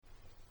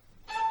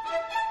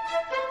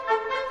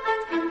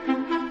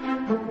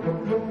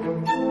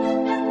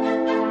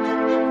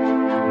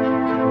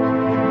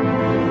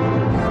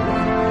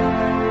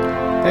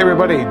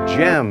everybody,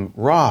 Jim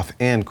Roth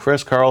and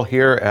Chris Carl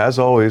here, as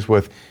always,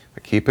 with the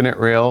Keeping It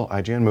Real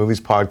IGN Movies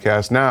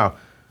podcast. Now,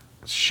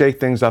 shake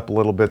things up a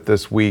little bit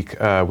this week.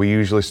 We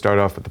usually start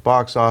off at the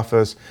box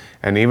office,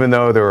 and even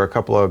though there were a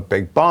couple of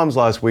big bombs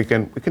last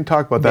weekend, we can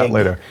talk about that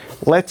later.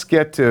 Let's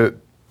get to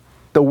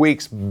the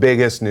week's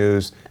biggest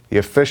news, the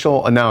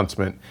official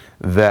announcement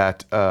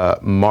that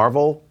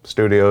Marvel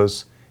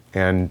Studios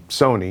and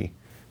Sony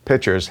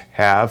Pictures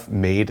have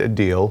made a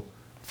deal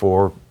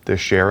for the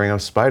sharing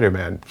of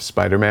Spider-Man.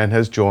 Spider-Man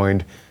has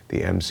joined the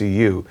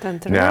MCU. Dun,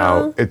 dun,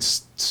 now, dun.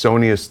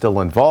 Sony is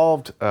still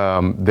involved.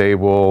 They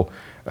will,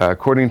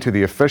 according to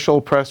the official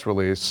press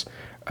release,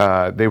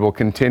 they will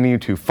continue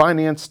to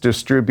finance,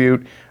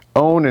 distribute,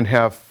 own, and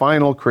have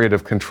final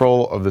creative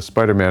control of the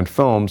Spider-Man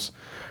films.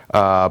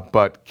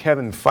 But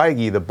Kevin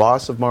Feige, the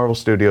boss of Marvel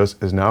Studios,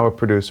 is now a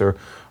producer,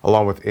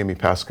 along with Amy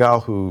Pascal,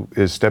 who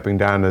is stepping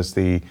down as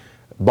the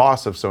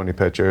boss of Sony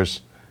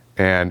Pictures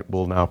and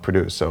will now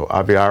produce. So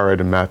Avi Arad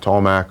and Matt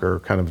Tolmach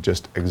are kind of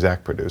just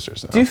exec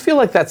producers now. Do you feel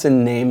like that's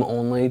in name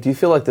only? Do you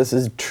feel like this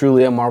is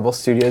truly a Marvel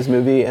Studios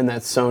movie and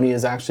that Sony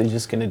is actually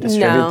just going to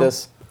distribute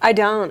this? I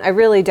don't. I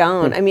really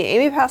don't. I mean,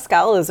 Amy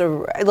Pascal is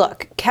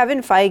look,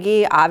 Kevin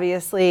Feige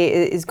obviously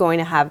is going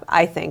to have,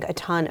 I think, a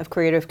ton of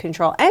creative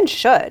control and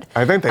should.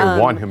 I think they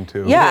want him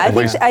to. Yeah,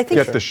 I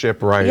think get the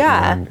ship right.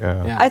 Yeah. And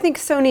then, I think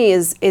Sony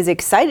is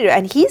excited,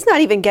 and he's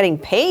not even getting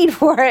paid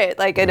for it,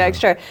 like an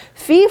extra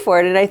fee for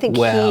it. And I think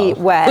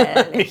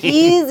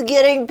he's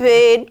getting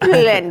paid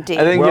plenty.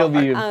 I think he'll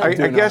be. I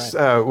guess.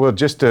 Well,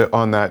 just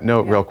on that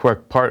note, real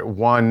quick. Part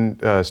one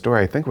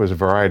story I think was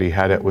Variety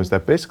had it was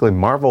that basically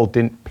Marvel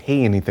didn't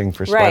pay anything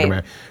for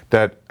Spider-Man.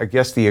 That I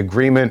guess the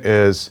agreement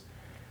is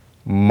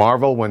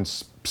Marvel, when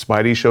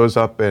Spidey shows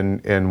up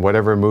in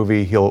whatever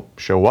movie he'll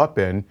show up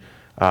in,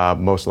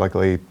 most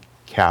likely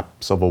Cap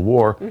Civil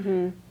War,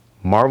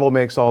 Marvel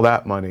makes all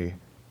that money.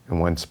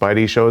 And when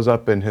Spidey shows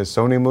up in his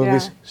Sony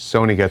movies,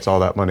 Sony gets all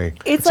that money.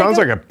 It sounds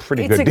like a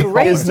pretty good deal.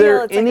 Is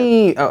there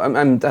any, I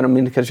don't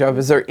mean to cut you off,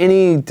 is there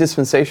any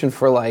dispensation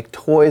for like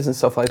toys and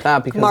stuff like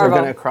that? Because Marvel.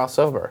 they're going to cross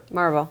over.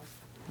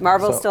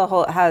 Marvel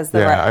still has the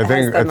yeah, I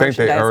think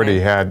they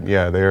already had.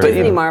 Yeah, they already.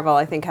 Disney Marvel,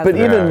 I think, has. But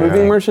even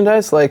movie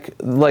merchandise, like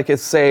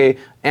it's say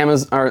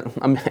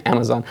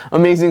Amazon,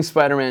 Amazing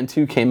Spider-Man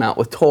 2 came out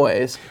with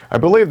toys. I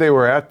believe they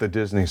were at the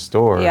Disney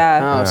store.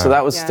 Yeah. Oh, so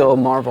that was still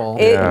Marvel.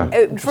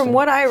 From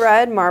what I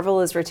read,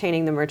 Marvel is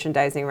retaining the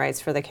merchandising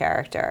rights for the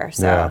character.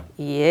 So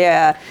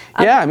yeah.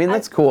 I mean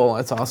that's cool.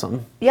 That's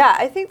awesome. Yeah,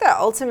 I think that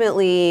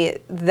ultimately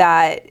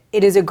that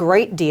it is a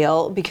great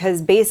deal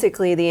because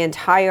basically the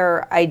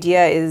entire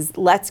idea is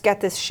let's get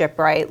this ship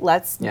right.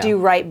 Let's do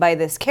right by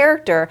this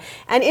character.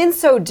 And in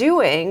so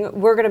doing,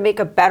 we're going to make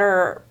a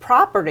better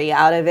property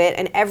out of it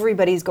and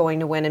everybody's going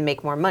to win and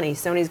make more money.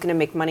 Sony's going to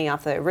make money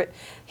off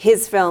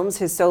his films,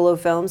 his solo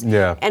films.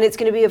 Yeah. And it's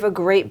going to be of a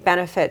great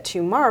benefit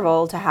to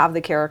Marvel to have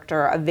the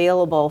character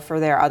available for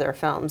their other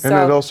films. And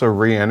it also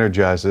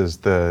re-energizes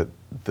the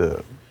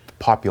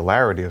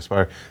popularity of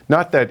Spider.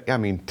 Not that, I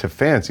mean, to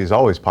fans, he's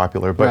always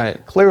popular,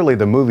 but clearly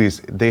the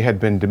movies, they had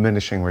been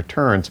diminishing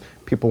returns.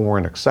 People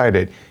weren't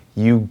excited.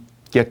 You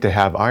get to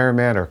have Iron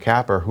Man or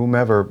Cap or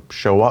whomever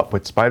show up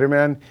with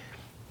Spider-Man,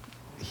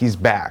 he's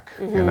back,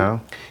 you know?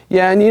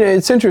 Yeah, and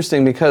it's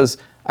interesting because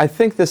I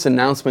think this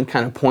announcement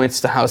kind of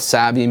points to how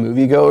savvy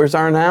moviegoers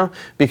are now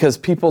because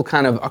people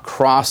kind of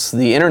across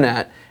the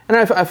internet, and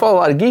I follow a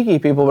lot of geeky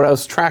people, but I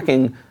was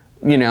tracking,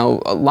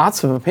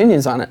 lots of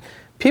opinions on it.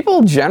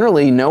 People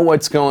generally know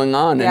what's going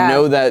on and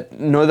know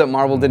that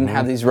Marvel didn't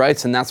have these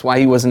rights and that's why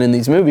he wasn't in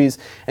these movies,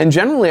 and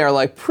generally are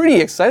like pretty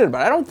excited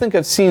about it. I don't think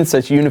I've seen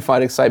such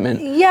unified excitement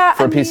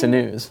for a piece of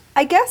news.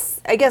 I guess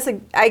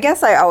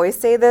I always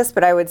say this,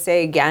 but I would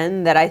say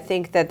again that I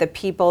think that the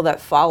people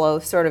that follow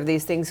sort of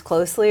these things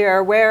closely are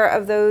aware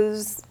of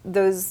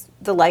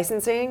the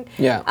licensing.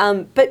 Yeah.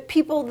 But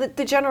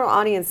the general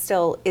audience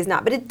still is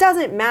not. But it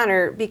doesn't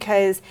matter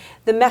because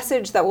the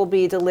message that will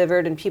be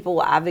delivered and people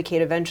will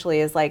advocate eventually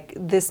is like,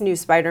 this new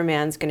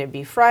Spider-Man's going to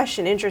be fresh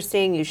and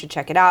interesting. You should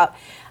check it out.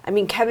 I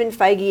mean, Kevin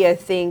Feige, I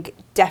think,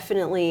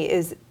 definitely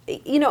is,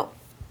 you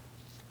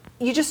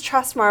just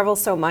trust Marvel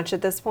so much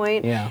at this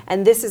point. Yeah.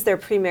 And this is their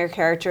premier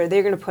character.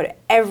 They're going to put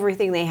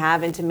everything they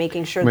have into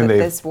making sure that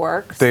this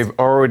works. They've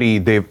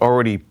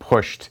already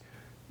pushed.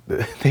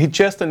 They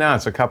just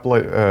announced a couple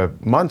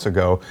of months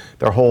ago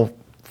their whole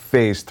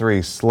Phase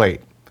 3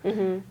 slate.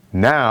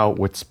 Now,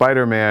 with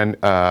Spider-Man,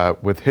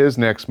 with his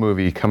next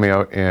movie coming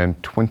out in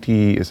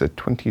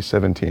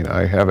 2017?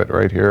 I have it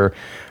right here.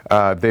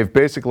 They've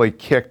basically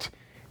kicked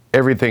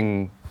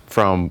everything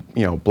from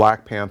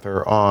Black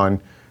Panther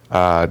on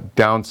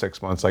down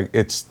 6 months. Like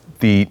it's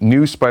the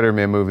new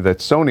Spider-Man movie that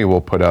Sony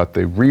will put out.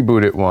 The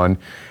rebooted one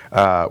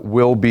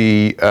will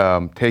be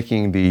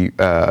taking the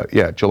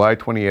July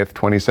 20th,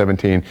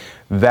 2017.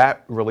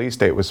 That release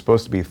date was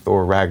supposed to be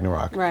Thor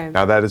Ragnarok. Right.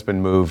 Now that has been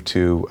moved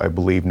to, I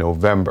believe,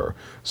 November.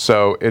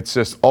 So it's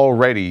just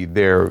already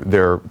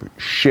they're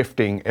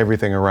shifting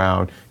everything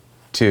around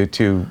to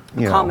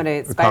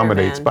accommodate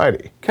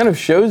Spidey. Kind of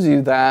shows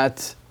you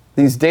that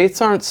these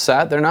dates aren't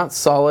set. They're not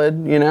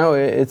solid. You know,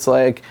 it's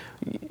like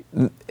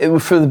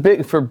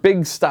for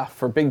big stuff,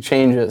 for big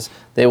changes,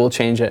 they will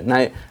change it. And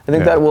I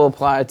think that will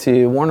apply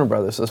to Warner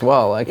Brothers as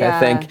well. Like, I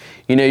think,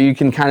 you know, you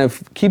can kind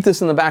of keep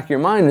this in the back of your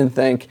mind and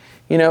think,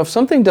 you know, if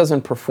something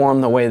doesn't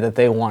perform the way that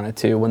they want it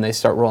to when they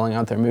start rolling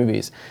out their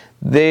movies,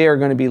 they are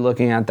going to be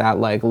looking at that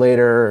like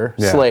later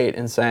slate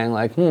and saying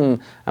like,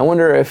 I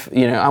wonder if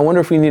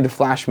we need a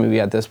Flash movie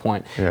at this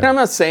point. Yeah. And I'm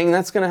not saying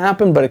that's going to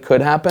happen, but it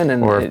could happen.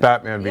 And or if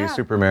Batman v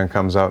Superman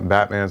comes out and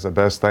Batman's the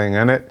best thing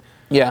in it.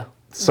 Yeah.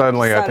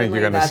 Suddenly, I think you're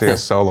going to see a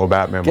solo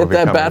Batman movie.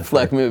 Get that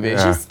Batfleck movie.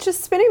 Yeah.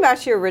 Just spinning back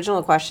to your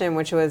original question,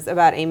 which was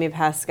about Amy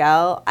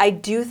Pascal, I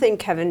do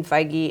think Kevin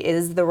Feige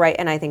is the right,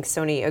 and I think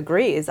Sony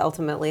agrees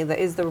ultimately, that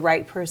is the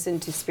right person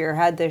to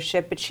spearhead this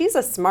ship. But she's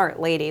a smart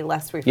lady,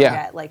 lest we forget.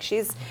 Yeah. Like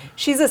she's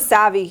a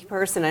savvy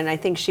person, and I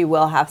think she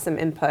will have some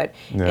input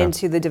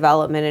into the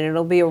development, and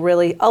it'll be a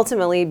really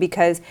ultimately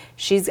because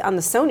she's on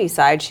the Sony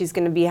side, she's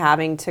going to be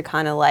having to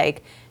kind of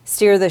like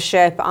steer the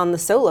ship on the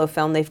solo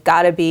film. They've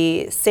got to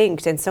be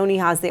synced, and Sony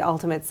has the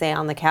ultimate say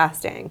on the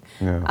casting.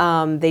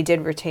 Yeah. They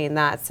did retain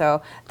that,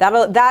 so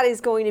that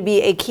is going to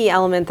be a key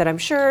element that I'm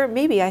sure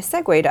maybe I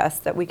segued us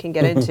that we can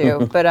get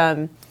into. But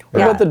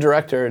what about the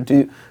director?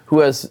 Who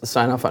has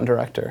sign off on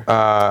director?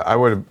 I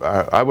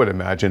would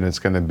imagine it's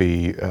going to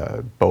be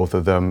both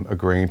of them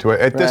agreeing to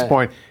it. At this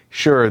point,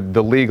 sure,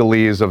 the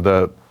legalese of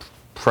the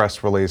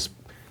press release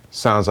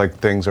sounds like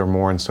things are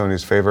more in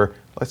Sony's favor.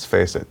 Let's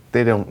face it,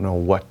 they don't know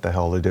what the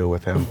hell to do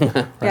with him.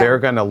 They're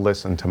going to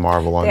listen to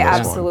Marvel on this one.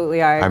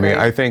 Absolutely are. I mean,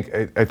 I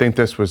think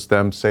this was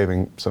them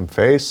saving some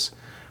face,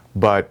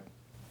 but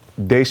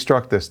they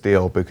struck this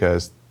deal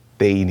because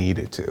they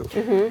needed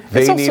to.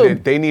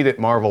 They needed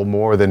Marvel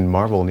more than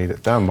Marvel needed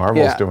them.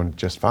 Marvel's doing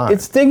just fine.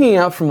 It's digging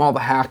out from all the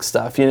hack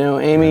stuff. You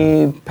know,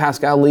 Amy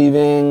Pascal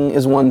leaving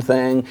is one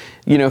thing.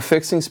 You know,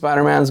 fixing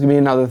Spider-Man is going to be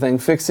another thing.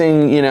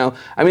 Fixing, you know,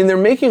 I mean, they're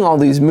making all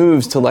these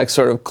moves to like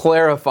sort of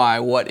clarify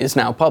what is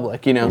now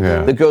public. You know,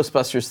 the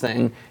Ghostbusters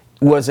thing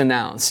was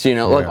announced, you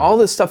know, like all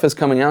this stuff is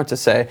coming out to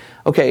say,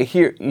 okay,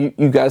 here,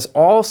 you guys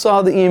all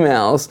saw the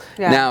emails,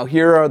 now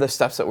here are the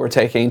steps that we're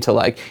taking to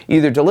like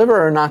either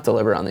deliver or not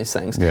deliver on these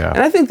things. And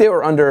I think they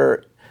were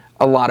under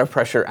a lot of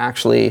pressure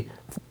actually,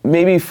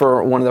 maybe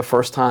for one of the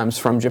first times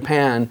from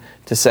Japan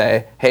to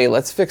say, hey,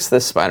 let's fix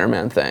this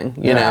Spider-Man thing,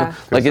 you know?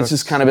 Like it's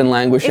just kind of been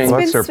languishing.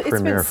 It's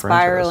been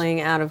spiraling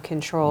out of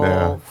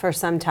control for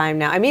some time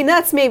now. I mean,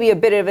 that's maybe a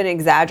bit of an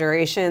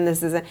exaggeration.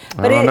 This isn't,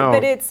 but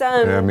it's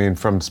I mean,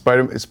 from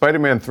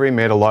Spider-Man 3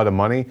 made a lot of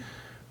money,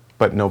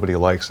 but nobody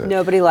likes it.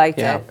 Nobody liked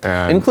it.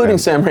 Including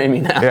Sam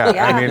Raimi now.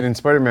 I mean, in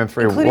Spider-Man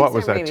 3, what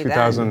was that,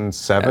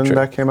 2007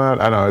 that came out?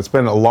 I don't know, it's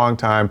been a long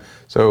time.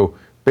 So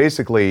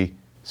basically,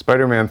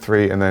 Spider-Man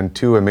 3 and then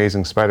 2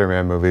 Amazing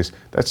Spider-Man movies,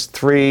 that's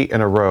 3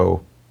 in a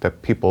row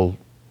that people,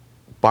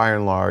 by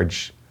and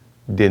large,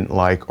 didn't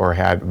like or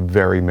had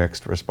very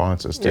mixed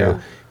responses to.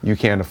 You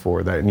can't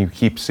afford that, and you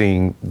keep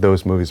seeing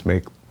those movies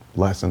make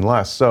less and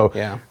less. So,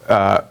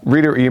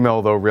 reader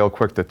email, though, real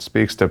quick, that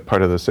speaks to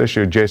part of this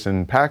issue.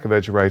 Jason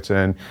Pakovich writes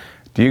in,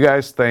 do you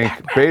guys think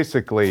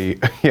basically,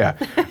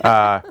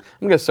 I'm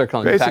going to start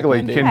calling basically,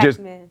 you can just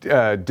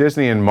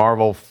Disney and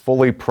Marvel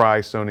fully pry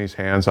Sony's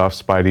hands off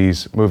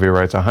Spidey's movie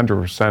rights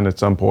 100% at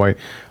some point?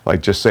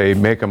 Like just say,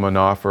 make them an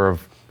offer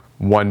of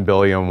 $1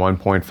 billion,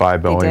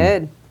 $1.5 billion. They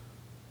did.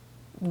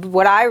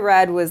 What I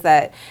read was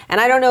that, and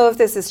I don't know if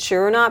this is true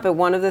or not, but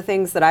one of the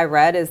things that I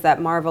read is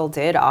that Marvel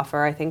did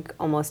offer, I think,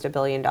 almost $1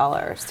 billion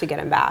to get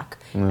him back,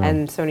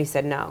 and Sony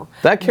said no.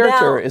 That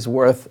character is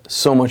worth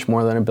so much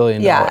more than $1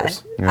 billion,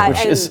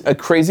 which is a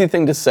crazy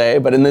thing to say,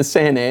 but in this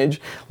day and age,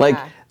 like,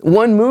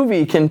 one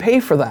movie can pay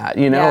for that,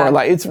 you know, or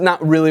like it's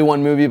not really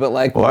one movie, but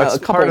like that's a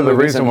couple part of the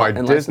reason why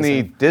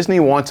Disney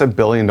wants $1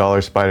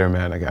 billion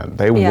Spider-Man again.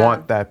 They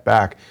want that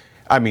back.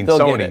 I mean,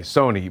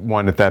 Sony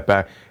wanted that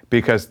back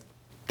because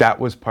that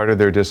was part of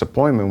their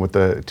disappointment with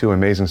the 2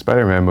 Amazing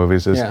Spider-Man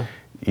movies is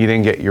you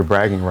didn't get your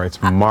bragging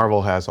rights.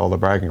 Marvel has all the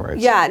bragging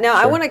rights.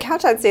 I want to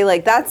catch that and say,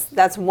 like,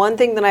 that's one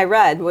thing that I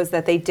read was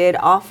that they did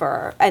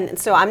offer. And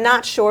so I'm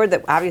not sure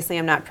that, obviously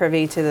I'm not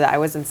privy to that. I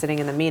wasn't sitting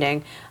in the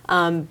meeting.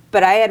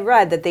 But I had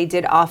read that they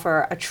did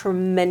offer a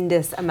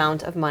tremendous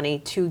amount of money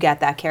to get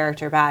that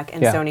character back.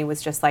 And Sony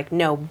was just like,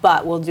 no,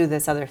 but we'll do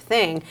this other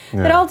thing.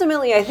 That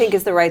ultimately I think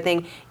is the right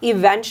thing.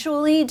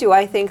 Eventually, do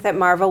I think that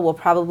Marvel will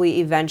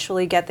probably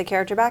eventually get the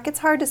character back? It's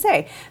hard to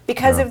say.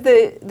 Because if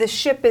the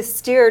ship is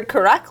steered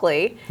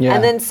correctly,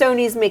 and then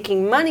Sony's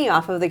making money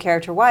off of the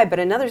character, why? But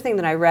another thing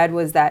that I read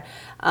was that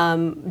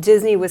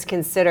Disney was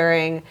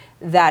considering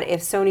that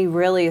if Sony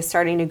really is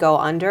starting to go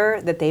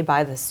under, that they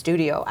buy the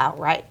studio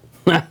outright.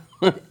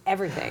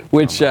 Everything.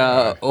 Which,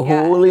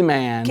 holy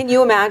man. Can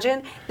you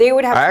imagine? They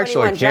would have I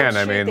actually can.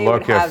 I mean,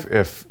 look,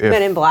 if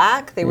Men in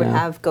Black, they would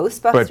have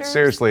Ghostbusters. But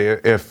seriously,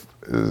 if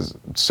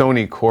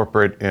Sony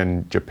corporate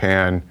in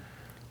Japan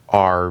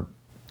are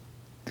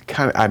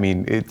kind of, I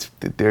mean,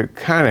 there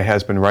kind of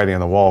has been writing on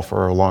the wall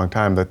for a long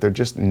time that they're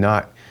just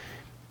not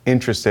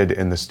interested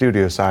in the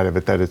studio side of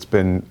it, that it's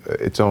been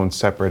its own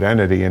separate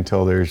entity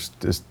until there's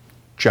this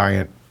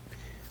giant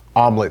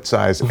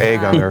omelet-sized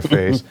egg on their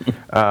face.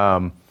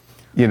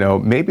 You know,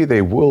 maybe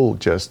they will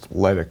just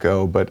let it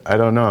go, but I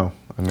don't know.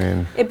 I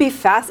mean, it'd be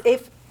fast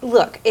if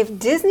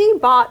Disney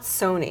bought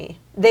Sony,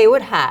 they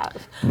would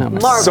have Marvel.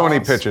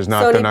 Sony Pictures,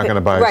 they're not going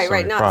to buy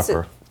Sony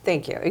proper.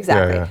 Thank you,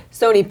 exactly. Yeah.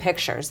 Sony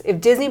Pictures.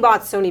 If Disney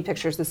bought Sony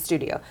Pictures, the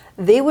studio,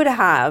 they would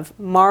have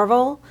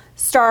Marvel,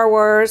 Star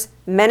Wars,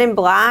 Men in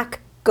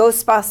Black,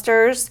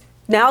 Ghostbusters,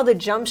 now the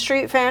Jump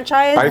Street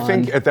franchise. I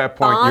think at that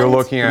point you're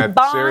looking at,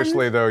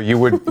 seriously though, you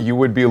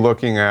would be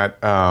looking at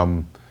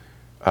a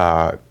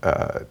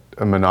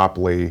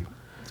monopoly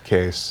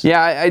case.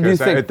 Yeah, I do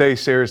think they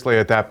seriously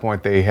at that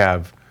point they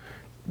have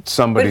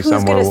somebody but who's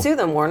somewhere. going to sue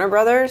them? Warner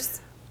Brothers?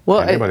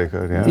 Well, anybody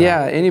could, yeah.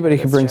 Yeah, anybody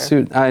could bring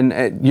suit,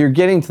 and you're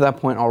getting to that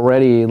point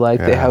already. Like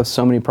they have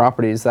so many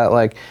properties that,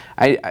 like,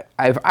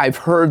 I've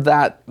heard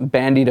that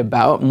bandied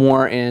about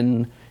more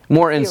in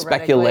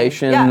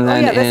speculation.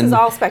 Yeah, this is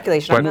all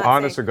speculation. But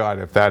honest to God,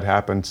 if that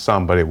happened,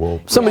 somebody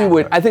would.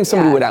 I think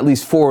somebody would at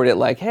least forward it,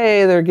 like,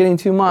 hey, they're getting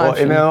too much.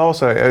 Well, and then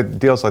also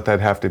deals like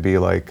that have to be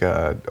like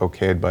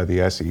okayed by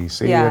the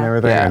SEC and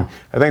everything. Yeah. And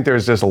I think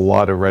there's just a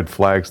lot of red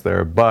flags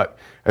there. But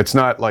it's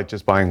not like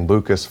just buying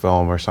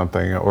Lucasfilm or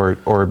something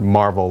or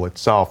Marvel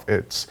itself.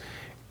 It's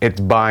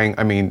buying,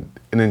 I mean,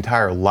 an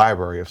entire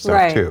library of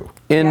stuff too.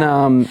 In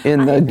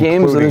the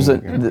games, there's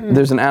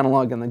an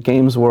analog in the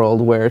games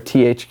world where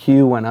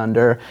THQ went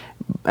under,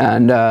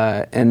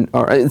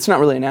 or it's not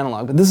really an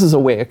analog, but this is a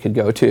way it could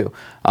go too.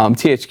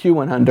 THQ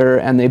went under,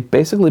 and they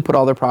basically put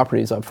all their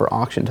properties up for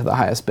auction to the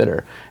highest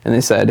bidder, and they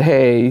said,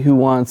 "Hey, who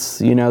wants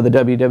the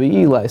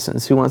WWE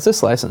license? Who wants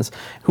this license?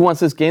 Who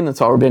wants this game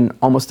that's already been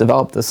almost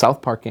developed?" The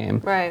South Park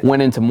game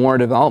went into more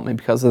development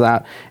because of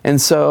that,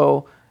 and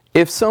so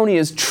if Sony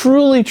is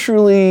truly,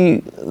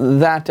 truly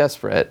that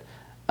desperate,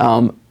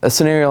 a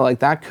scenario like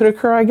that could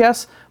occur, I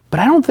guess, but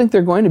I don't think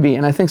they're going to be,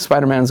 and I think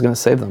Spider-Man is going to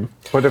save them.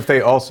 But if they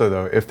got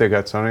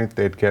Sony,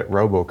 they'd get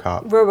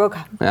RoboCop.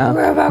 Yeah.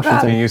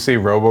 RoboCop. And you see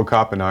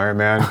RoboCop and Iron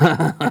Man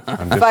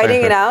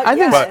fighting it out. I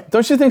think.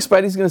 Don't you think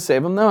Spidey's going to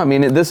save them though? I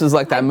mean, this is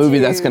like that movie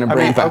that's going to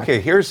bring back.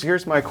 Okay,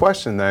 here's my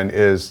question then: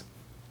 is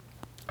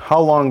how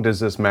long does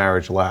this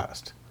marriage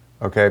last?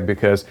 Okay,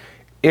 because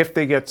if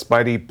they get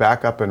Spidey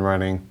back up and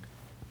running.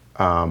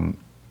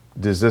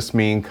 Does this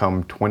mean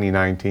come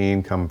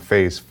 2019, come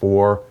phase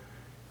 4,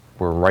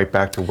 we're right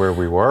back to where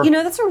we were?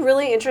 That's a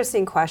really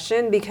interesting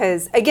question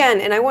because, again,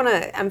 and I want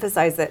to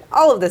emphasize that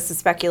all of this is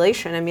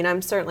speculation. I mean,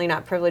 I'm certainly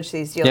not privileged to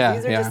these deals.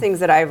 These are just things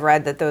that I've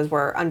read that those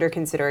were under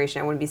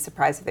consideration. I wouldn't be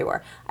surprised if they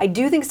were. I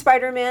do think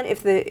Spider-Man,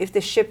 if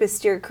the ship is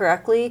steered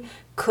correctly,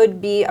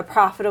 could be a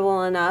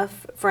profitable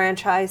enough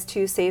franchise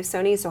to save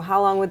Sony. So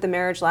how long would the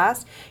marriage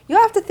last? You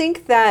have to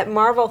think that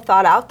Marvel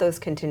thought out those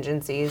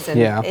contingencies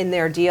in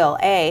their deal,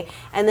 A,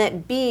 and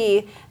that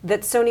B,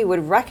 that Sony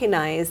would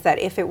recognize that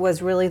if it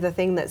was really the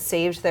thing that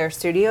saved their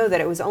studio, that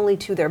it was only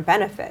to their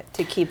benefit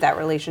to keep that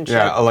relationship.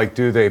 Yeah, like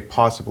do they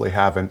possibly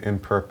have an in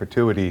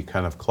perpetuity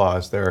kind of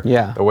clause there?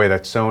 Yeah. The way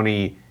that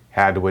Sony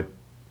had with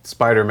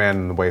Spider-Man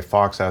and the way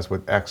Fox has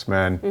with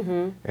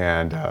X-Men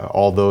and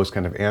all those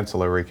kind of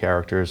ancillary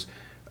characters.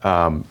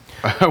 I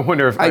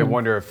wonder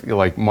if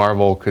like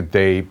Marvel, could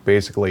they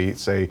basically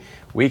say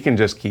we can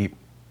just keep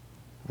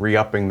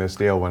re-upping this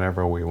deal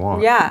whenever we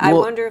want? Yeah, I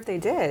wonder if they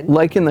did.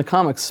 Like in the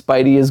comics,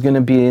 Spidey is going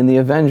to be in the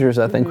Avengers.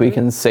 I think we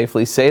can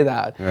safely say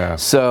that. Yeah.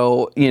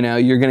 So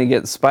you're going to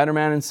get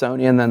Spider-Man and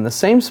Sony, and then the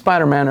same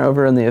Spider-Man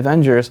over in the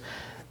Avengers.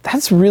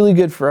 That's really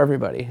good for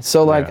everybody.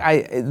 So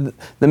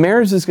the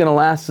marriage is going to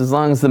last as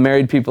long as the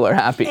married people are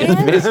happy.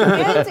 And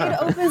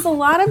it opens a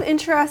lot of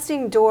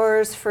interesting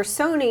doors for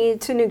Sony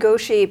to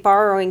negotiate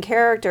borrowing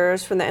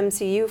characters from the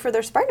MCU for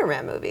their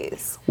Spider-Man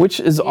movies. Which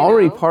is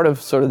already part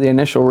of sort of the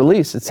initial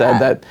release. It said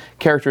that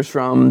characters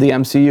from the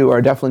MCU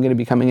are definitely going to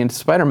be coming into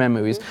Spider-Man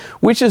movies,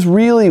 which is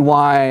really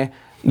why,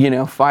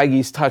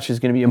 Feige's touch is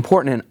going to be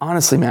important. And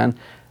honestly, man,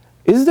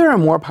 is there a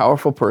more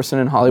powerful person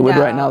in Hollywood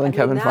right now than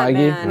Kevin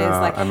Feige?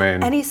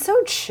 And he's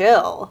so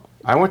chill.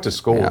 I went to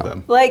school with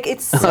him. Like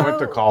it's so. I went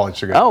to college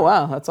together. Oh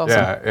wow, that's awesome.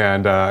 Yeah,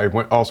 and I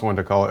also went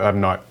to college.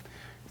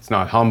 It's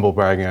not humble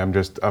bragging.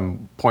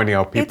 I'm pointing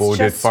out people who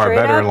did far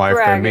better in life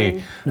than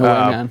me. No way,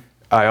 man.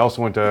 I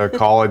also went to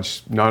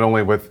college not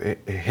only with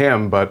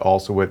him but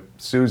also with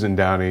Susan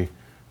Downey,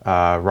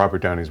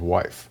 Robert Downey's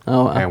wife.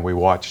 Oh, wow. And we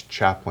watched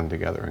Chaplin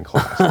together in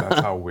class.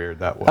 That's how weird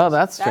that was. Oh,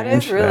 that's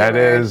strange. That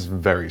is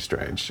very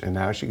strange. And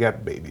now she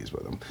got babies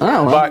with him.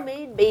 Oh, well. She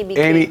made baby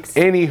cakes.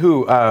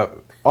 Anywho,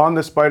 on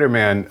the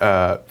Spider-Man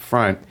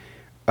front,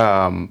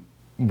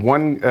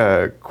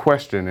 one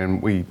question,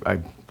 and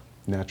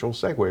natural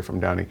segue from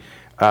Downey.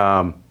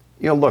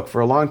 Look,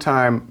 for a long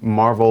time,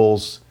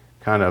 Marvel's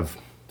kind of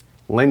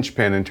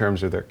linchpin in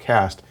terms of their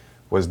cast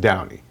was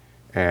Downey.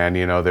 And,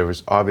 there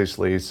was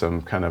obviously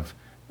some kind of,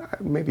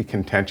 maybe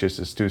contentious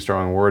is too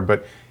strong a word,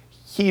 but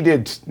he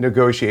did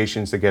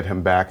negotiations to get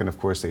him back, and of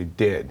course they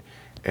did.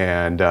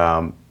 And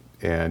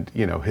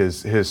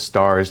his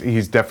stars,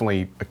 he's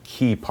definitely a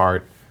key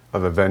part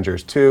of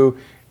Avengers 2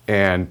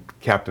 and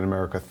Captain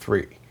America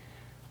 3.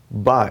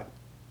 But,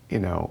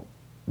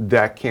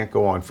 that can't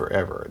go on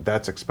forever.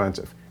 That's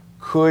expensive.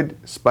 could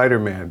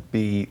Spider-Man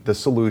be the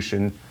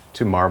solution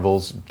to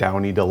Marvel's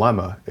Downey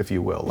dilemma, if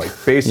you will? Like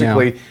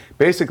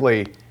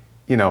basically,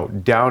 you know,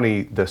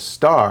 Downey the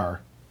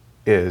star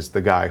is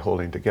the guy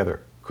holding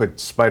together. Could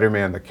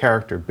Spider-Man the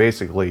character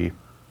basically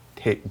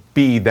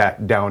be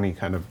that Downey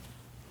kind of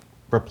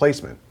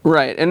replacement?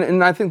 Right,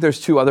 and I think there's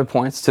two other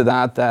points to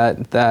that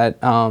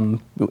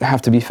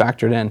have to be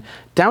factored in.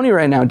 Downey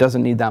right now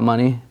doesn't need that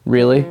money,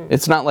 really.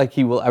 It's not like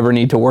he will ever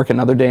need to work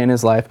another day in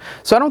his life.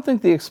 So I don't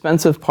think the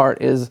expensive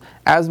part is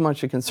as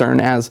much a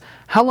concern as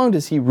how long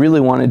does he really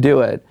want to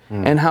do it,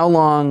 and how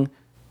long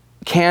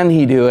can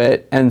he do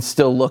it and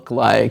still look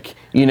like,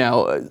 you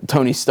know,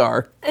 Tony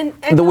Stark, and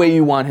the way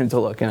you want him to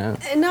look in it.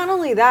 And not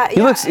only that,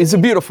 he's a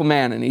beautiful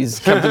man, and he's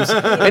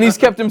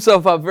kept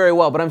himself up very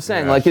well. But I'm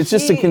saying, like, it's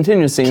just a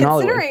continuity in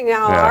Hollywood. Considering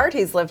how hard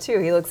he's lived too,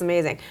 he looks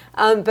amazing.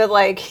 But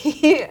like,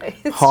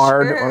 it's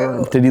hard,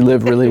 true. or did he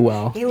live really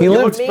well? He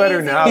looks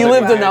better now. He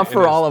lived enough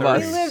for all of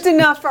us. He lived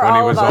enough for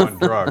all of us. When he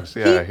was on drugs,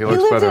 he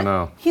looks better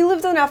now. He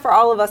lived enough for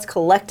all of us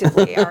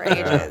collectively, our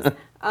ages.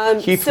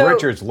 Keith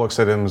Richards looks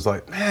at him and is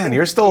like, man,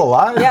 you're still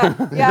alive?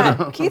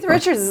 Yeah. Keith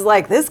Richards is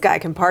like, this guy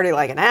can party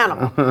like an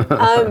animal.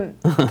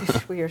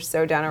 We are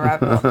so down a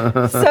rabbit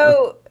hole.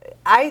 So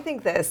I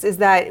think this is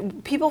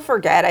that people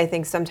forget, I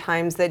think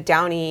sometimes, that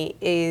Downey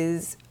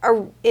is,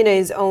 in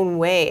his own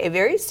way, a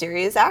very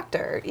serious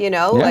actor. You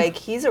know, like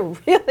he's a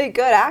really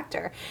good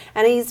actor.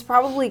 And he's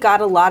probably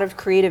got a lot of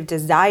creative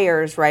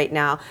desires right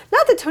now.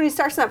 Not that Tony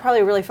Stark's not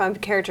probably a really fun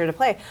character to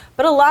play,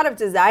 but a lot of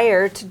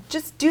desire to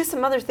just do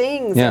some other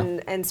things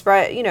and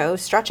spread, you know,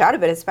 stretch out a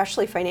bit,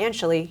 especially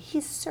financially.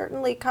 He's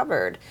certainly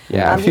covered.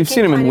 Yeah, if you've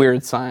seen him in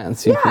Weird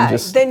Science, you can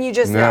just... then you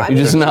just know. I you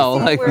mean, just know.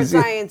 Like Weird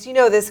Science, you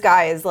know this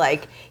guy is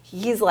like,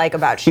 he's like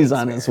about Shakespeare. He's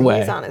on his way.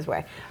 He's on his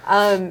way.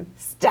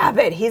 Stop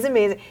it. He's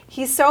amazing.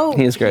 He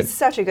is great. He's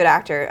such a good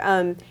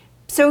actor.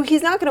 So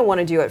he's not going to want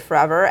to do it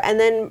forever. And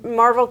then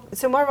Marvel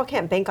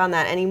can't bank on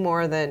that any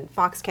more than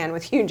Fox can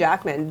with Hugh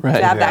Jackman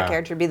to have that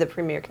character be the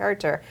premier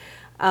character.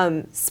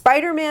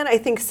 Spider-Man, I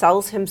think,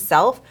 sells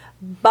himself,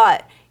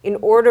 but in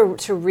order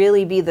to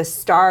really be the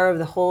star of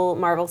the whole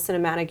Marvel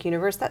Cinematic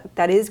Universe,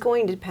 that is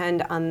going to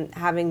depend on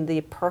having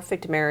the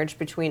perfect marriage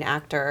between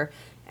actor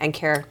and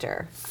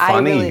character.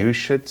 Funny you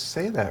should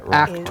say that, Roth.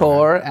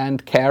 Actor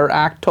and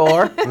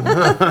character.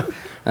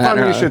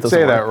 Funny you should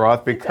say that,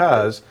 Roth,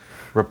 because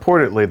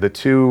reportedly the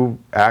two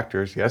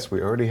actors, yes,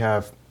 we already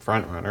have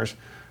frontrunners,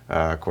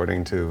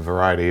 according to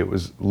Variety. It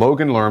was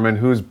Logan Lerman,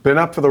 who's been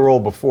up for the role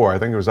before. I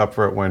think he was up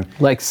for it when...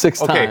 Like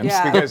 6 times.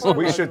 Because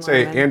we should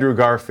say Andrew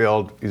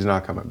Garfield, he's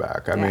not coming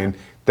back. I mean,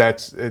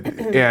 that's...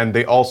 and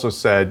they also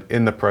said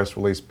in the press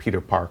release Peter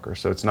Parker,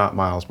 so it's not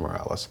Miles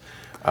Morales.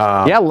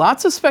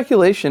 Lots of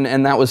speculation,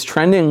 and that was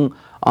trending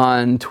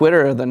on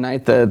Twitter the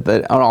night that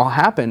it all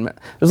happened.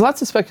 There's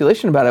lots of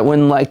speculation about it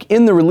when, like,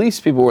 in the release,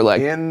 people were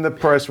like, in the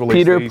press release,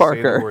 Peter they Parker.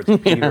 say the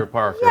words Peter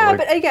Parker. Yeah,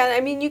 but again,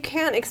 I mean, you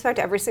can't expect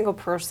every single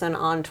person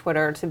on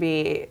Twitter to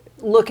be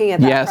looking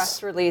at that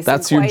press release.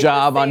 That's your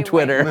job on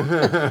Twitter.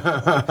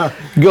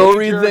 Go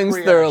read things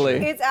thoroughly.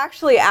 It's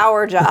actually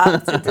our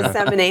job to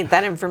disseminate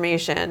that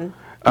information.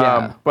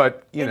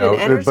 But you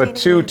know, but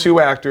two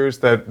actors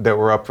that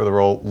were up for the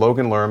role: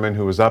 Logan Lerman,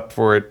 who was up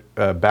for it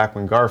back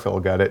when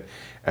Garfield got it,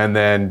 and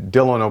then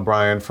Dylan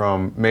O'Brien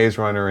from Maze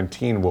Runner and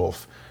Teen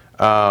Wolf.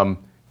 And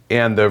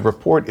the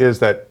report is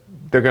that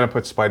they're going to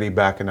put Spidey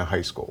back into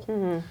high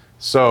school.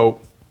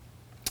 So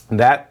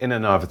that in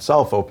and of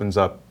itself opens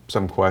up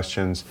some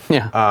questions.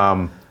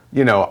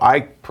 You know,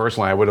 I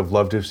would have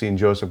loved to have seen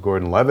Joseph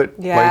Gordon-Levitt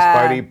play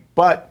Spidey,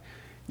 but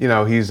you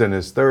know, he's in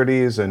his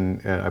 30s,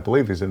 and I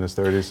believe he's in his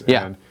 30s.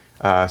 And,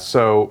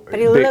 but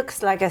he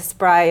looks like a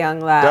spry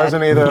young lad.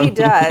 Doesn't he, though? He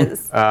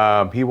does.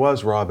 He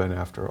was Robin,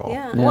 after all.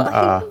 Yeah,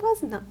 well, he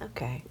wasn't.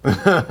 Okay.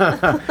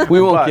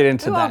 We won't get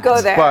into that. We won't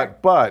go there.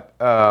 But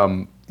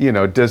you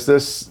know, does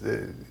this...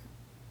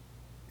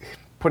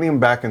 putting him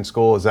back in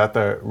school, is that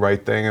the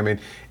right thing? I mean,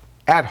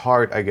 at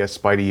heart, I guess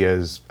Spidey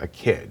is a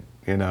kid,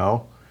 you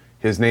know?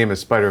 His name is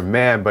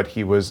Spider-Man, but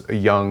he was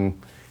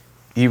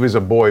a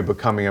boy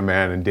becoming a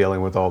man and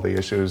dealing with all the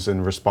issues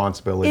and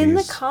responsibilities. In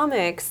the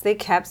comics, they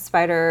kept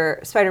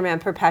Spider-Man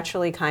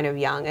perpetually kind of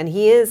young, and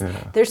he is.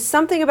 There's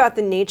something about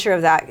the nature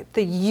of that,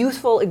 the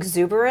youthful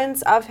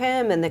exuberance of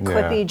him, and the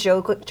quippy,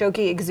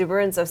 jokey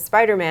exuberance of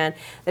Spider-Man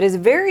that is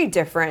very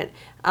different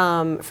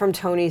from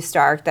Tony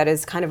Stark. That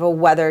is kind of a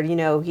weathered, you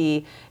know,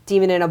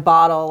 demon in a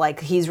bottle,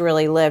 like he's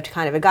really lived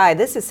kind of a guy.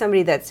 This is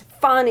somebody that's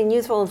fun and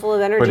youthful and full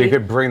of energy. But he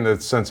could bring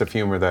the sense of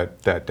humor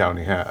that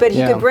Downey had. But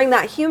he could bring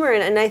that humor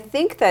in, and I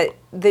think that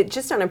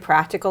just on a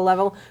practical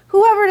level,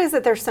 whoever it is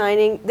that they're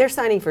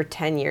signing for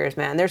 10 years,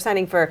 man. They're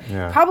signing for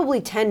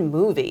probably 10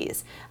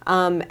 movies.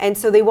 And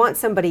so they want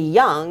somebody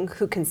young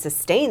who can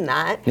sustain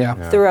that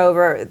through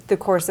over the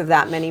course of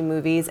that many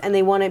movies, and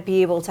they want to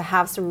be able to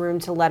have some room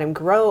to let him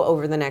grow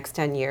over the next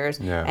 10 years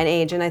and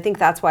age. And I think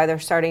that's why they're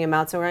starting him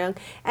out so young.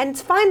 And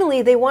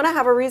finally, they want to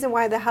have a reason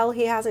why the hell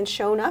he hasn't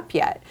shown up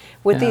yet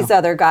with these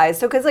other guys.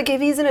 So, because like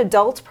if he's an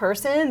adult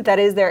person that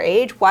is their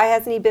age, why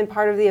hasn't he been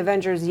part of the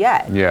Avengers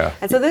yet?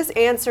 And so this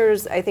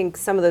answers, I think,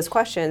 some of those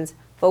questions.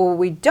 But what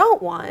we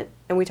don't want,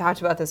 and we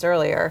talked about this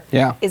earlier,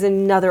 is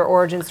another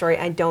origin story.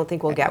 I don't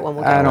think we'll get one.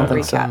 We'll get I don't one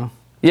think recap. so.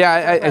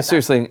 Yeah, I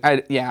seriously,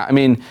 I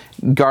mean,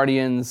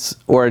 Guardians'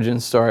 origin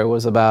story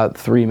was about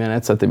 3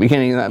 minutes at the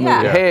beginning of that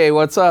movie. Yeah. Hey,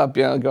 what's up?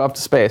 You know, go up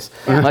to space.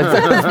 Like,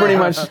 that's pretty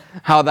much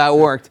how that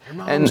worked.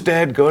 Your mom's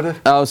dead, go to...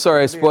 Oh,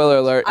 sorry, spoiler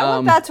alert. I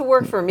want that to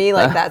work for me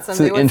like that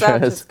someday. What's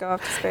up? Just go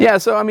up to space. Yeah,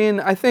 so I mean,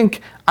 I think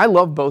I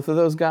love both of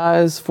those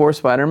guys for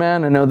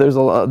Spider-Man. I know there's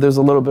a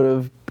little bit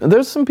of...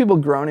 There's some people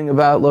groaning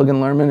about Logan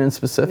Lerman in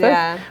specific.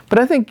 Yeah. But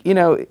I think, you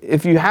know,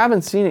 if you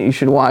haven't seen it, you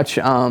should watch...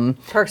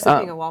 Perks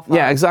of Being a Wallflower.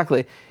 Yeah,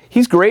 exactly.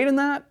 He's great in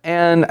that,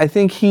 and I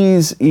think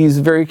he's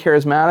very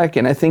charismatic,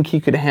 and I think he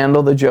could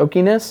handle the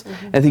jokiness.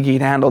 I think he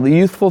could handle the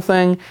youthful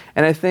thing,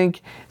 and I think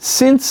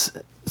since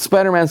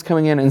Spider-Man's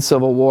coming in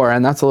Civil War,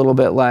 and that's a little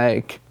bit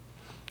like,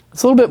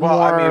 it's a little bit more...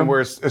 Well, I mean, we're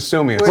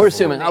assuming... We're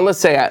assuming. Let's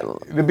say...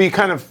 It'd be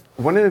kind of...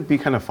 Wouldn't it be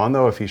kind of fun,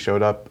 though, if he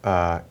showed up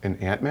in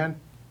Ant-Man?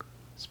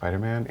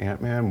 Spider-Man,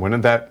 Ant-Man?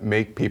 Wouldn't that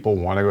make people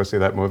want to go see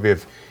that movie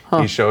if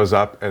he shows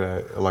up at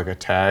a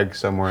tag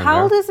somewhere in there?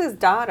 How old is his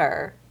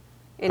daughter?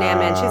 In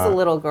Ant-Man, she's a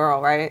little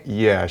girl, right?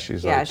 Yeah,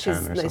 she's like 10 she's or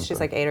something. she's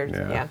like 8 or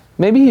yeah.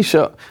 Maybe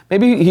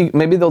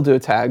they'll do a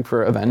tag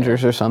for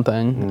Avengers or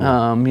something.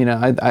 You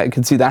know, I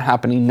could see that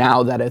happening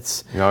now that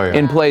it's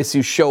in place.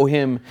 You show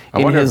him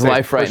in his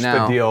life right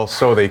now. The deal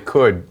so they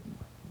could,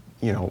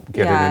 you know,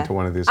 get it into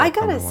one of these. I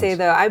gotta say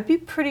though, I'd be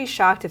pretty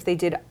shocked if they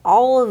did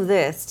all of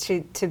this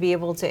to be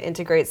able to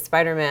integrate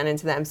Spider-Man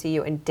into the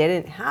MCU and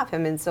didn't have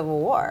him in Civil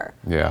War.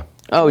 Yeah.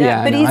 Oh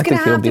yeah, but no, he's I going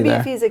think to have to be, there.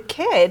 if he's a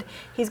kid,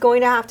 he's going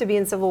to have to be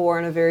in Civil War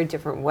in a very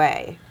different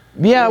way.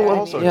 Yeah, You know well,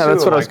 what I mean? yeah,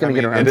 that's what I was going to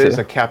get around to. It is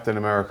a Captain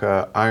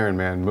America, Iron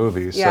Man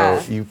movie,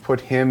 so you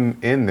put him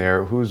in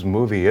there. Whose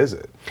movie is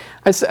it?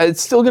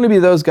 It's still going to be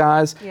those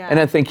guys, Yeah. and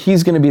I think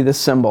he's going to be the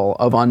symbol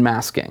of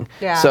unmasking.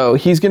 Yeah. So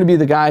he's going to be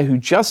the guy who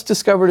just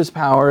discovered his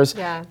powers,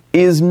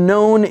 is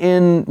known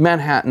in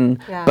Manhattan,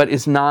 but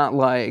is not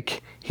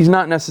like, he's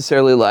not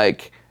necessarily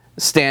like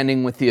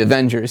standing with the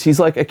Avengers. He's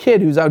like a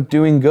kid who's out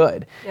doing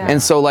good.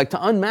 And so like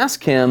to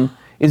unmask him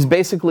is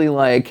basically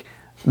like,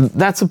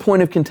 that's a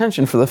point of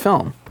contention for the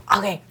film.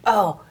 Okay,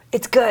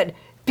 it's good.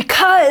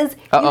 Because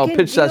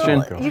pitch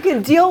session. You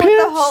can deal with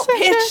the whole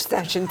pitch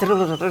session.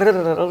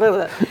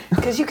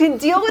 Because you can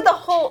deal with the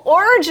whole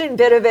origin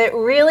bit of it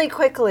really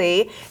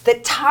quickly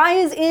that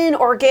ties in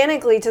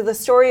organically to the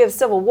story of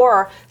Civil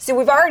War. So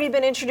we've already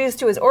been introduced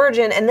to his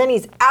origin, and then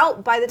he's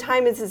out by the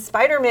time it's his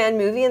Spider-Man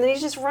movie, and then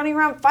he's just running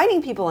around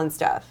fighting people and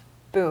stuff.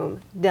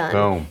 Boom. Done.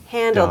 Boom.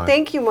 Handled. Done.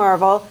 Thank you,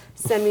 Marvel.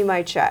 Send me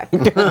my check.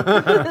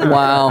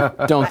 Wow.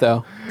 Don't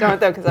though.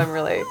 Don't though, because I'm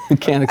really... You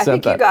can't accept I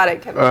think that. you got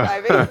it, Kevin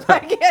Feige. I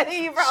get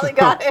it. You probably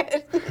got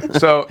it.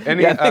 So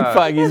any, I think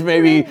Feige's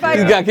maybe he's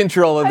got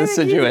control of the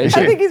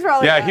situation. I think he's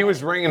probably got he it.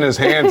 was wringing his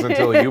hands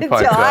until you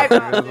piped Until I up. He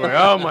brought was like,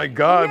 oh my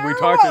God, we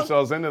talked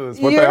ourselves into this.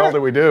 What the hell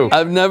did we do?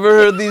 I've never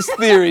heard these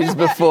theories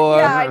before.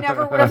 Yeah, I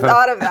never would have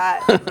thought of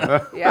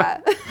that.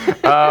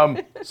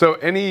 Yeah. So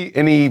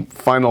any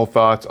final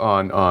thoughts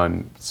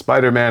on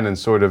Spider-Man and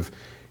sort of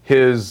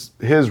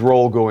his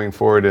role going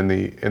forward in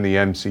the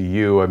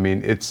MCU? I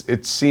mean,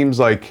 it seems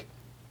like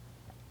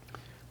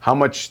how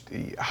much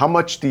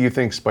do you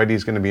think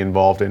Spidey's going to be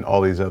involved in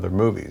all these other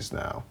movies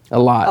now? A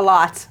lot. A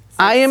lot.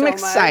 I am so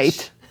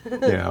excited. You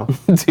know,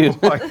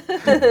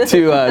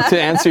 to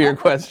answer your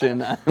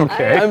question.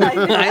 Okay.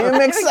 I am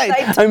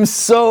excited. I'm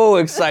so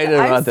excited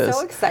about this. I'm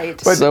so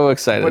excited. So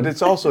excited. But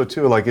it's also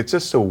too like it's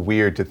just so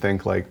weird to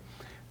think like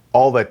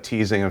all that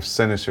teasing of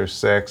Sinister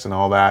Six and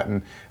all that,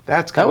 and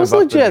that's kind That was of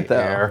up legit in the though.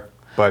 air.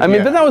 But I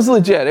mean, but that was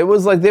legit. It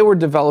was like they were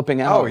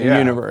developing out a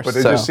universe. But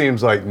it just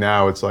seems like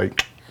now it's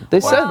like they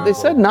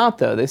said not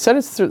though. They said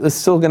it's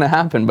still going to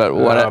happen, but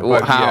what?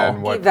 How? Yeah,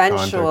 in what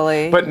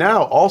Eventually. context. But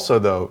now also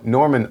though,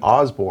 Norman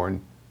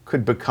Osborn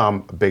could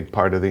become a big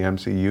part of the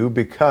MCU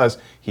because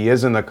he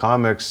is in the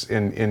comics,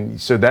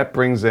 so that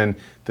brings in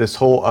this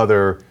whole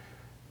other,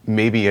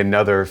 maybe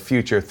another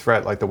future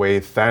threat, like the way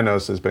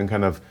Thanos has been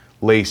kind of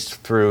laced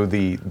through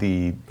the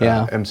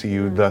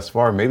MCU thus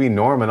far. Maybe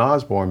Norman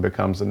Osborn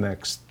becomes the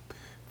next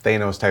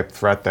Thanos type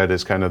threat that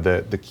is kind of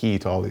the key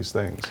to all these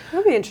things.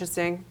 That'd be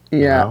interesting. Yeah.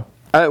 You know?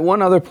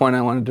 One other point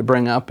I wanted to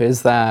bring up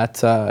is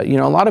that a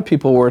lot of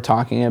people were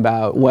talking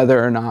about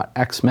whether or not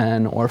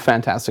X-Men or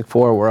Fantastic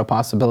Four were a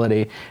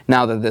possibility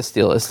now that this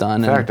deal is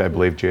done. In fact, I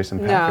believe Jason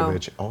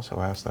Pakovich also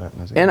asked that.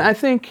 And I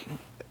think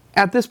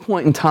at this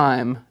point in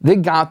time, they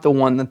got the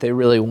one that they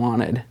really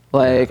wanted.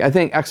 Like, I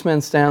think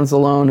X-Men stands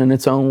alone in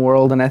its own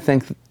world, and I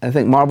think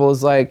Marvel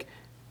is like,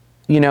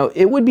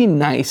 it would be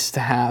nice to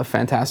have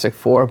Fantastic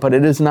Four, but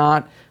it is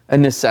not a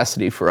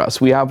necessity for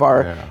us. We have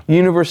our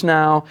universe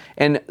now,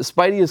 and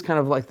Spidey is kind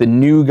of like the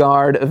new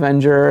guard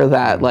Avenger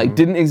that like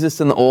didn't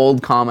exist in the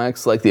old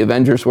comics. Like the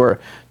Avengers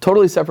were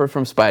totally separate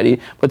from Spidey,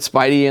 but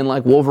Spidey and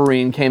like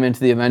Wolverine came into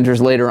the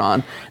Avengers later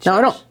on. Now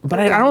I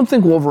don't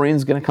think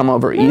Wolverine's going to come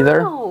over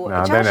either. No,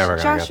 they're never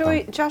gonna get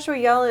them. Joshua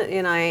Yellen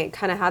and I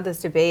kind of had this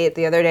debate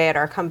the other day at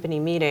our company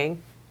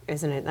meeting.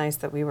 isn't it nice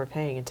that we were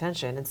paying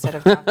attention instead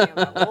of talking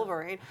about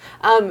Wolverine?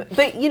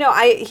 But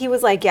he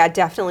was like, yeah,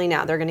 definitely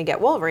now they're going to get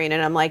Wolverine,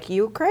 and I'm like,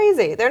 you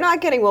crazy? They're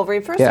not getting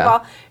Wolverine. First of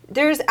all,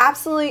 there's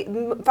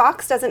absolutely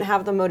Fox doesn't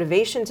have the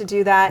motivation to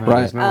do that.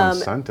 Right. There's no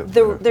incentive.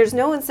 There's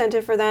no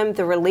incentive for them.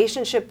 The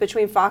relationship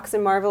between Fox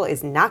and Marvel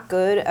is not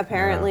good,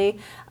 apparently.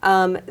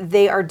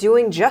 They are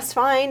doing just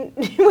fine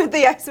with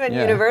the X-Men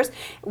universe,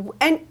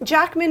 and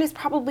Jackman is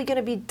probably going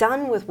to be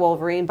done with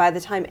Wolverine by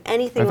the time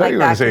anything like that. I thought you were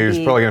going to say he was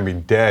probably going to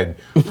be dead.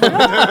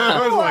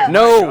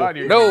 No,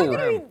 he's not going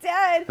to be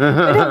dead.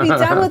 But he'll be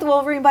done with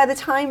Wolverine by the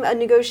time a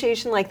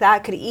negotiation like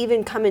that could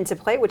even come into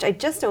play, which I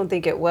just don't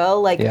think it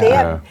will. Like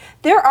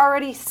they're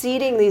already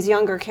seeding these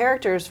younger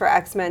characters for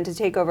X-Men to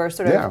take over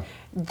sort of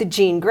the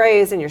Jean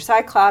Greys and your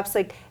Cyclops.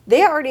 Like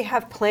they already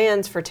have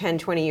plans for 10,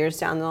 20 years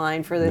down the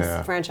line for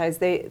this franchise.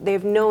 They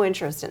have no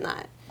interest in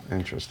that.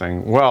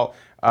 Interesting. Well,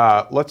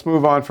 let's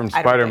move on from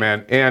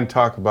Spider-Man and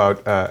talk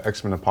about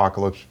X-Men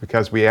Apocalypse,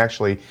 because we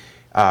actually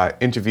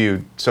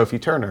interviewed Sophie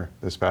Turner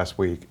this past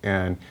week.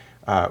 And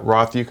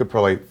Roth, you could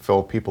probably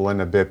fill people in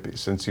a bit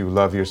since you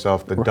love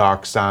yourself the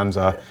Dark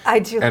Sansa. I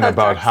do. And love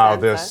about Dark how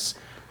Sansa.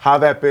 how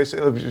that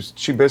basically,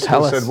 she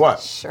basically said what?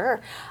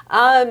 Sure.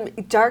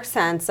 Dark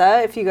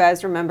Sansa, if you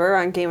guys remember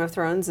on Game of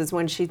Thrones, is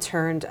when she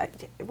turned.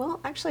 Well,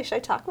 actually, should I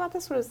talk about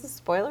this? What is the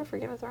spoiler for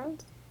Game of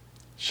Thrones?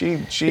 She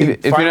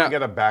finally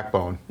got a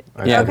backbone.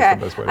 Okay.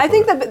 I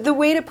think the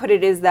way to put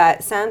it is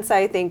that Sansa,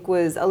 I think,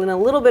 was in a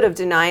little bit of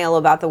denial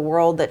about the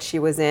world that she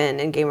was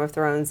in Game of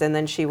Thrones, and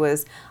then she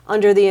was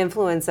under the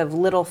influence of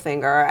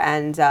Littlefinger,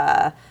 and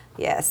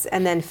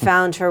and then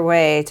found her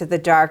way to the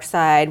dark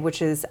side,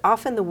 which is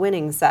often the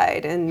winning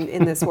side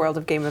in this world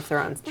of Game of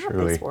Thrones, not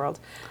this world.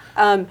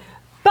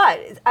 But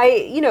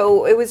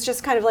it was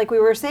just kind of like we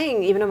were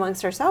saying, even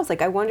amongst ourselves,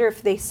 like I wonder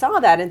if they saw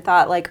that and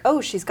thought like,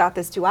 oh, she's got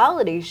this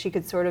duality. She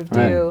could sort of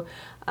do,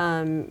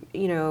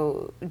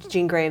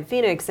 Jean Grey and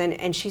Phoenix.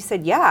 And she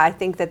said, yeah, I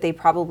think that they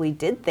probably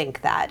did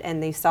think that.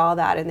 And they saw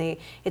that. And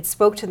it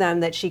spoke to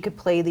them that she could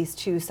play these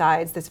two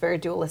sides, this very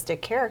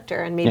dualistic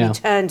character, and maybe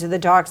turn to the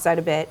dark side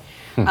a bit,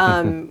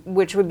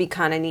 which would be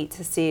kind of neat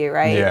to see,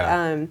 right?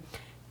 Yeah.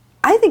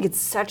 I think it's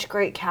such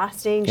great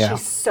casting. Yeah.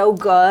 She's so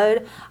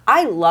good.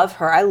 I love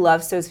her. I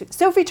love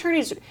Sophie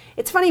Turner.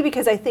 It's funny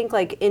because I think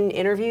like in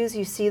interviews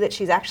you see that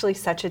she's actually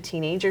such a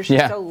teenager.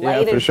 She's so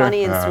light and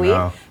funny and sweet.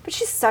 But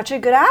she's such a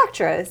good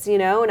actress,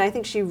 and I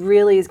think she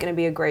really is going to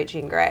be a great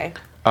Jean Grey.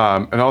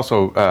 And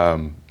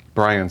also,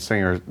 Bryan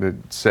Singer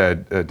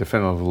said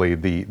definitively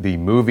the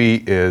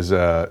movie is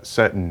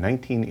set in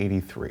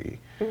 1983.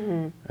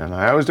 Mm-hmm. And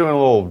I was doing a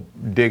little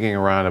digging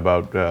around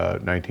about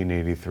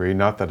 1983.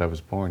 Not that I was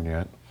born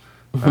yet.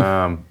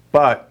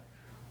 But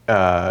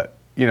a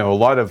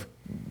lot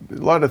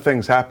of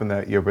things happened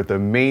that year, but the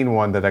main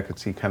one that I could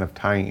see kind of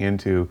tying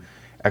into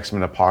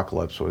X-Men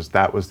Apocalypse was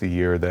the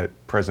year that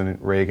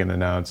President Reagan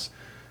announced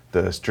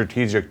the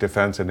Strategic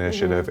Defense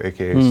Initiative,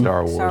 aka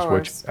Star Wars,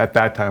 which at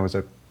that time was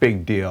a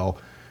big deal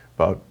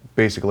about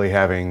basically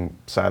having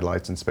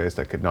satellites in space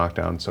that could knock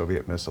down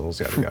Soviet missiles,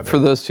 yada yada. For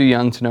those too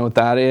young to know what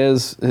that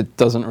is, it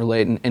doesn't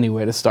relate in any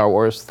way to Star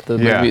Wars, the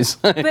movies.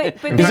 But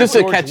it's just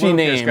a catchy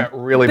name. Got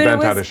really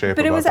bent out of shape.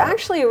 But it was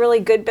actually a really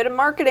good bit of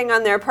marketing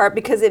on their part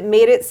because it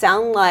made it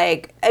sound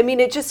like,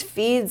 it just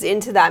feeds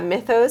into that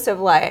mythos of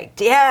like,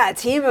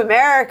 Team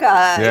America,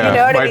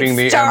 fighting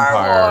the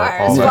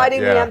Empire, Wars,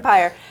 fighting the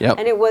Empire. Yep.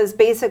 And it was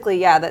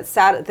basically, that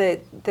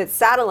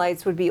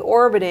satellites would be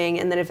orbiting,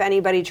 and then if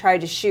anybody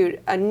tried to shoot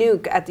a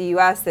nuke at the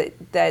U.S.,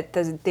 that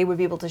they would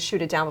be able to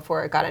shoot it down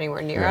before it got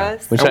anywhere near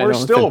us. Which I don't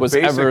think was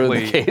ever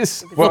the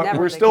case. Well,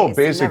 we're still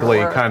basically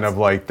kind of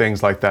like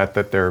things like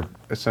that they're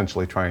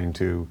essentially trying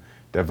to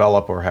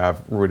develop or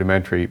have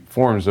rudimentary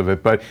forms of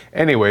it. But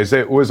anyways,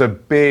 it was a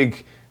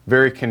big,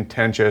 very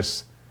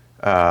contentious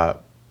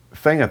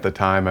thing at the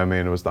time.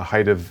 It was the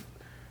height of,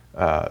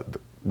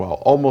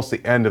 almost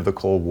the end of the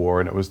Cold War,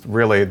 and it was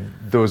really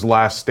those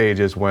last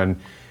stages when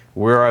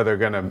we're either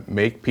going to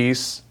make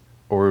peace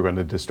or we're going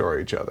to destroy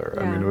each other.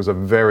 Yeah. It was a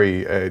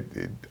very,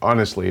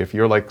 honestly, if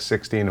you're like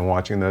 16 and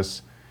watching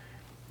this,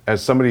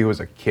 as somebody who was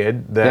a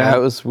kid, then it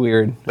was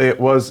weird. It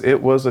was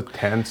a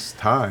tense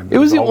time. It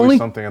was always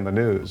something on the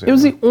news. It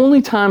was the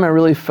only time I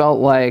really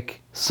felt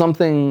like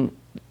something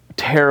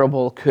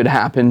terrible could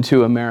happen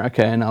to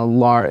America in a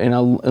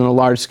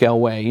large scale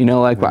way.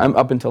 I'm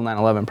up until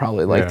 9/11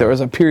 probably. There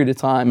was a period of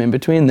time in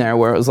between there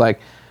where it was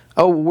like,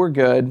 oh, we're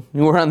good.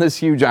 We're on this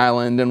huge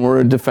island and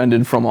we're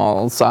defended from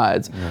all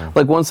sides. Yeah.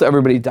 Like once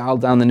everybody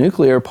dialed down the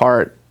nuclear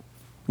part,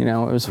 it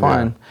was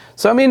fine. Yeah.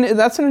 So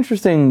that's an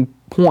interesting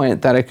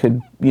point that it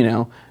could,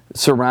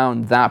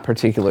 surround that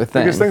particular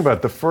thing. Because think about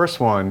it, the first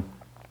one,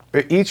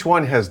 each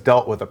one has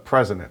dealt with a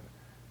president.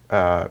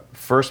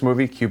 first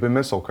movie, Cuban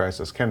Missile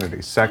Crisis,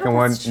 Kennedy. Second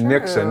one, that's true.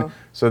 Nixon.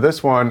 So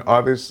this one,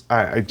 obviously,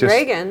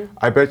 Reagan.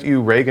 I bet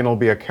you Reagan will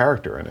be a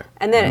character in it.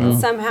 And then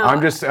somehow.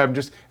 I'm just.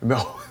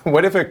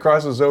 What if it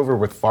crosses over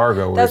with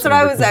Fargo? That's what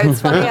I was.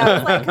 It's funny. I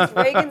was like, because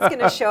Reagan's going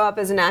to show up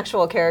as an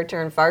actual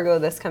character in Fargo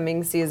this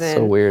coming season.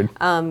 So weird.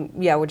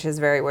 Yeah, which is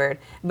very weird.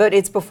 But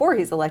it's before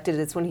he's elected.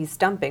 It's when he's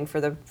stumping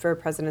for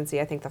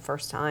presidency. I think the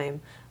first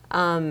time.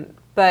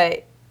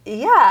 But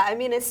yeah, I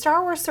mean,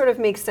 Star Wars sort of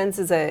makes sense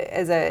as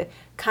a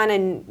kind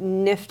of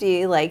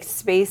nifty, like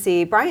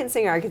spacey. Bryan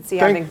Singer, I could see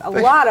having a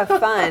lot of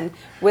fun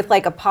with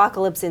like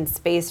apocalypse in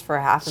space for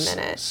half a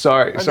minute.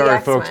 Sorry,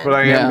 folks, but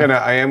I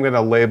am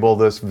gonna label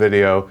this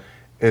video.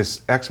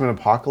 Is X-Men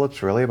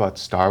Apocalypse really about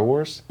Star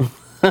Wars?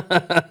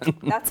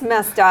 That's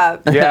messed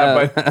up.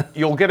 Yeah, but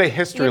you'll get a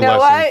history you know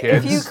lesson, what?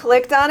 kids. If you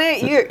clicked on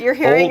it, you're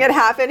hearing it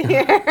happen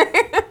here.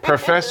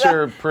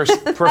 Professor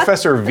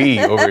V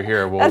over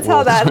here will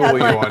school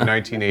you on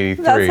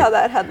 1983. That's how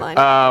that headline.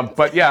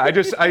 But yeah, I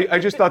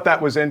just thought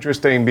that was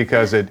interesting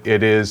because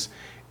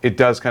it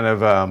does kind of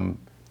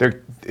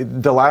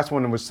the last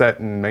one was set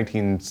in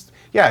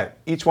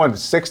each one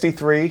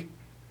 63.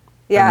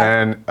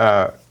 Yeah. And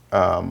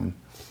then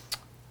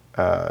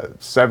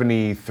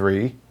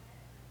 73.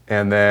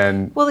 And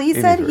then well, he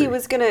said he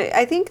was gonna.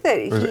 I think that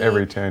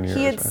every 10 years.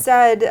 He had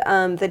said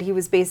that he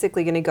was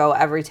basically going to go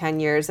every 10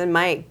 years. And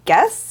my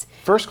guess,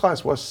 First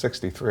Class was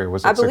 63.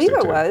 Was it? I believe 62?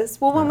 it was.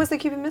 Well, when was the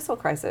Cuban Missile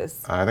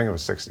Crisis? I think it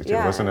was 62.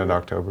 Yeah. Wasn't it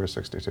October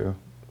 62?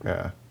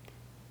 Yeah.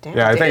 Damn,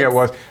 Yeah, I think it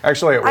was.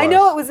 Actually, it was. I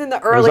know it was in the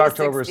early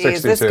October 60s.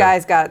 62. This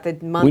guy's got the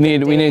month. We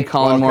need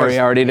Colin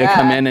Moriarty to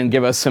come in and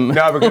give us some.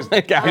 No, because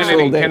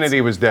actual dates.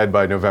 Kennedy was dead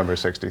by November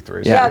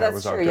 63. So Yeah, it that's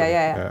was true. October.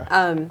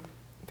 Yeah.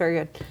 Very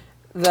good.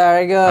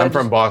 Very good. I'm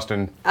from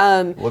Boston.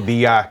 Well,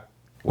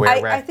 where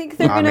I think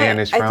they're my gonna. man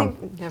is from.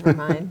 Never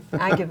mind.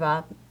 I give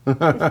up.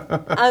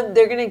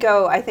 They're gonna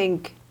go. I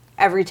think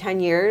every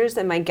 10 years,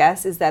 and my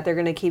guess is that they're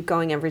gonna keep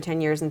going every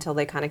 10 years until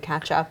they kind of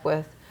catch up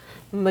with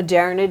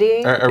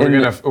modernity. Are we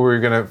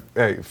gonna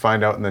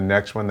find out in the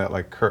next one that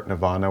like Kurt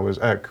Cobain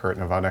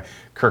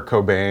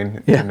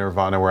and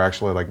Nirvana were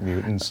actually like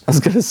mutants? I was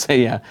gonna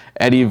say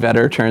Eddie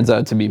Vedder turns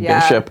out to be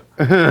Bishop.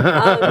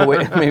 But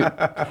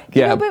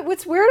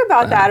what's weird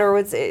about that, or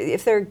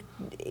if they're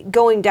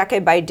going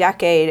decade by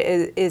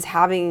decade, is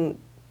having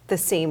the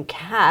same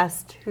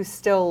cast who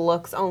still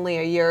looks only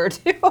a year or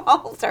two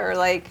older.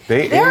 Like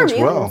they're age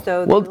mutants, well.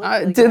 though.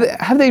 Well,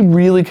 have they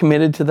really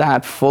committed to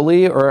that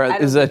fully, or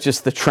is that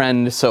just the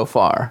trend so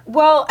far?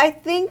 Well, I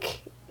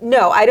think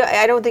no. I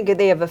don't think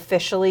they have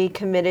officially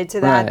committed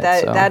to that.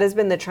 Right, that has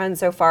been the trend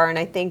so far, and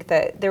I think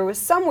that there was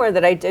somewhere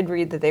that I did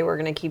read that they were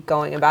going to keep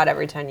going about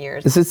every 10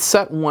 years. Is it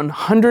set 100% in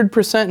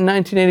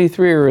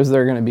 1983, or is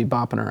there going to be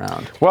bopping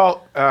around?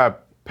 Well,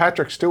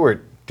 Patrick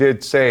Stewart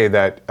did say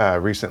that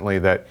recently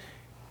that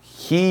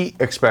he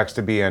expects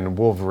to be in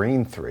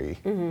Wolverine 3,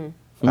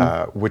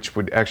 which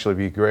would actually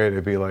be great.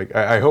 It'd be like,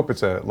 I hope it's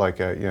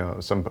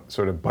some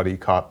sort of buddy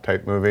cop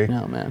type movie.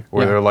 Oh man,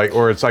 where they're like,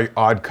 or it's like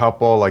Odd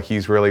Couple, like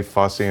he's really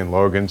fussy and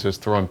Logan's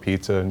just throwing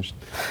pizza and.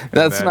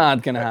 That's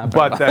not gonna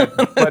happen.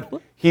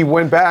 But he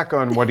went back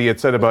on what he had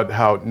said about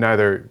how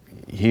neither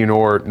he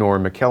nor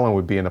McKellen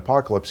would be in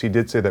Apocalypse. He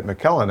did say that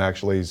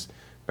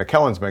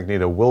McKellen's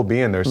Magneto will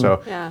be in there.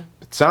 So. Yeah.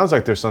 It sounds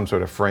like there's some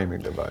sort of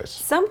framing device.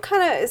 Some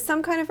kind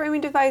of framing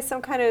device,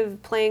 some kind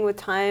of playing with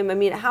time. I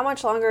mean, how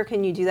much longer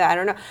can you do that? I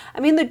don't know. I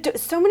mean,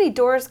 so many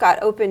doors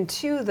got opened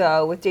too,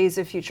 though, with Days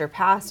of Future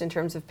Past in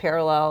terms of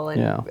parallel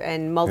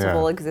and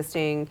multiple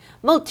existing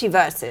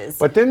multiverses.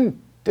 But didn't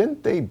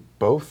they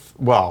both?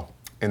 Well,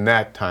 in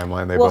that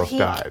timeline, they both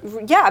died.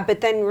 Yeah,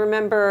 but then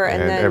remember,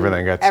 and then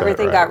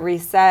everything got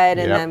reset,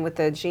 and then with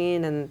the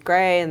Jean and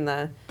Grey and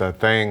the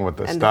thing with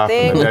the and stuff the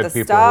thing and the with dead the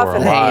people stuff who were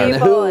and alive. the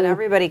people, and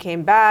everybody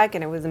came back,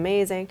 and it was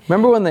amazing.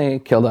 Remember when they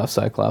killed off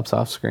Cyclops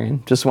off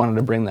screen? Just wanted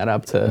to bring that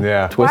up to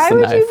twist Why the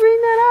would knife. you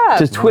bring that up?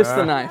 To twist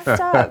the knife.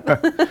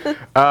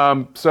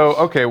 So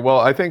okay, well,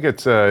 I think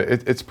it's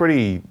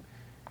pretty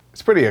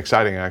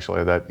exciting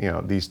actually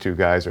that these two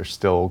guys are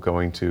still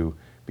going to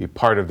be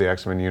part of the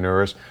X-Men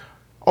universe.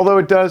 Although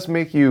it does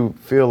make you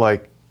feel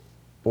like,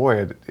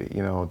 boy,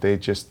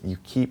 you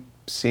keep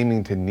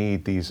seeming to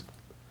need these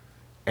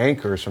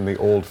anchors from the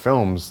old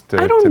films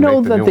to I don't know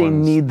make the that new they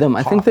ones need them.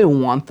 pop. I think they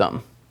want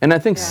them. And I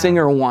think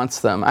Singer wants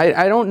them.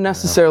 I don't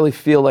necessarily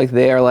feel like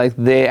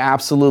they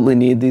absolutely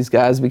need these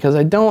guys, because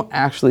I don't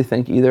actually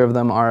think either of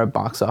them are a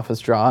box office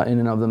draw in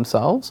and of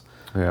themselves.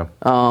 Yeah.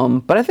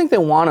 But I think they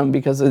want them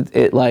because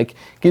it like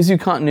gives you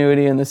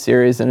continuity in the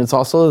series, and it's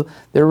also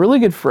they're really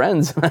good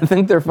friends. I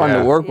think they're fun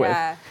to work with.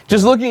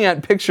 Just looking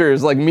at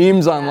pictures like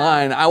memes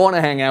online, I want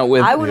to hang out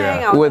with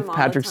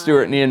Patrick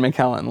Stewart and Ian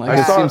McKellen. Like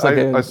I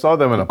saw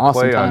them in a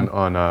awesome play time.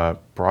 on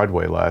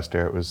Broadway last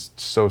year. It was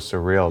so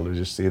surreal to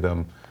just see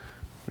them,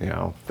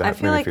 that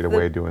many feet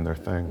away doing their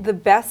thing. The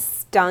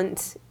best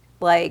stunt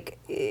like,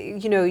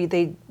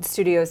 the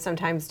studios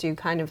sometimes do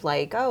kind of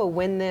like, oh,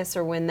 win this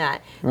or win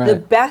that. Right. The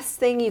best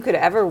thing you could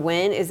ever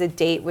win is a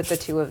date with the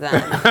two of them.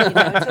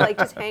 To like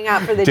just hang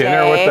out for the day.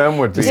 Dinner with them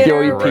would be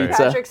Dinner great. with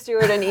Patrick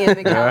Stewart and Ian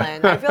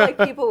McKellen. I feel like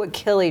people would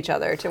kill each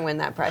other to win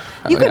that prize.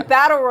 You could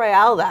battle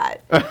royale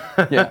that.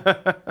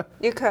 Yeah.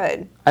 You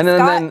could. And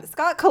then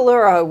Scott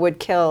Kalura would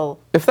kill.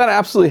 If that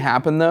absolutely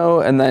happened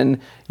though, and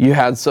then you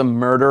had some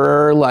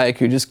murderer like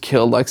who just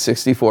killed like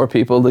 64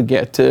 people to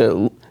get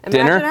to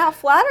dinner. Imagine how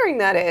flattering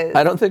that is.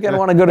 I don't think I'd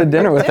want to go to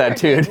dinner with that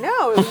dude.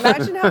 No,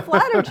 imagine how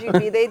flattered you'd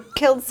be. They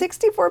killed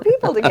 64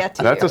 people to get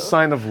to That's you. a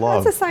sign of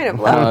love. That's a sign of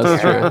love.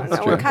 that's there. true. I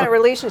don't know what kind of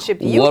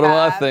relationship you What have.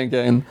 am I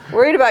thinking?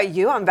 Worried about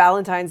you on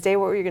Valentine's Day.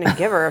 What were you going to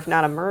give her if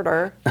not a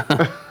murder?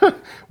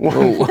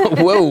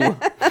 Whoa.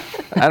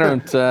 I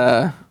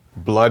don't.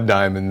 Blood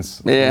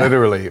diamonds. Yeah.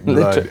 Literally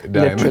blood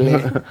diamonds.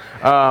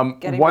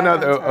 Literally. One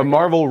other a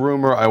Marvel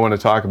rumor I want to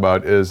talk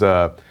about is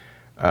there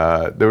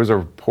was a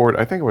report,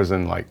 I think it was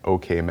in like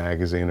OK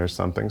Magazine or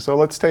something, so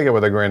let's take it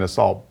with a grain of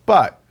salt,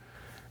 but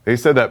they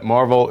said that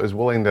Marvel is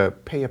willing to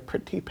pay a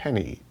pretty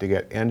penny to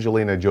get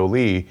Angelina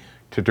Jolie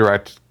to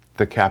direct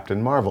the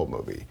Captain Marvel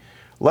movie.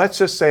 Let's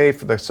just say,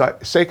 for the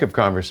sake of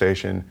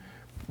conversation,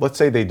 let's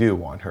say they do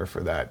want her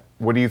for that.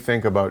 What do you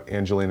think about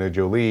Angelina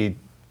Jolie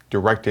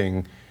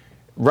directing,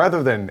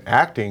 rather than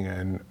acting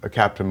in a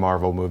Captain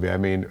Marvel movie? I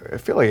mean, I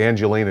feel like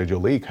Angelina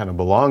Jolie kind of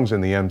belongs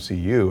in the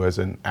MCU as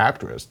an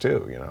actress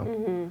too,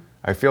 Mm-hmm.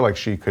 I feel like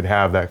she could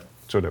have that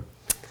sort of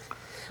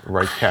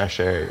right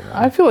cachet.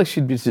 I feel like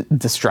she'd be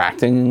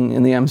distracting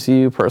in the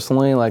MCU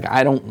personally. Like,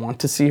 I don't want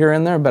to see her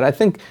in there, but I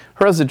think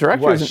her as a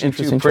director is an She's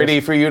interesting too pretty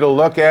choice. for you to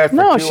look at for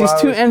No, 2 she's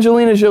too hours?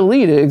 Angelina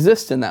Jolie to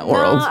exist in that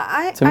world.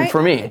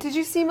 For me. Did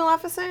you see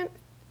Maleficent?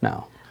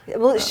 No.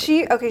 Well,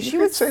 she could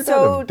was say that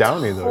so of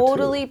Downey, though, too.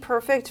 totally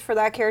perfect for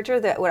that character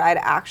that what I'd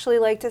actually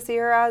like to see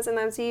her as in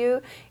the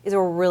MCU is a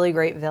really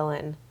great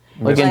villain.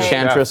 Like Like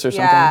Enchantress or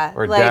something? Yeah,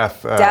 Or like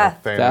Death.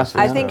 Death. Thanos.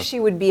 I think she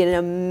would be an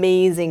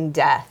amazing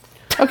Death.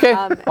 Okay,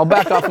 I'll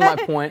back off on my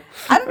point.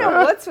 I don't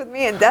know what's with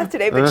me and Death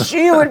today, but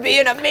she would be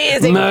an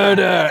amazing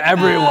Murder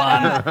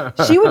everyone.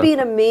 She would be an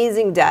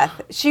amazing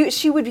Death.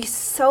 She would be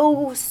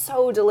so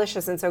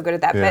delicious and so good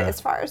at that. Yeah. But as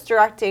far as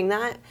directing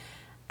that,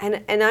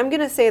 and I'm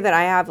gonna say that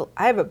I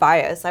have a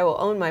bias. I will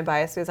own my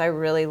bias because I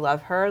really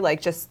love her.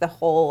 Like just the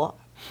whole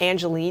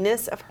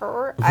Angeliness of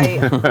her, I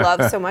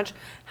love so much.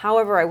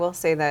 However, I will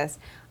say this.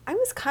 I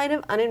was kind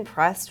of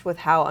unimpressed with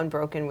how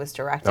Unbroken was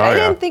directed. Oh, I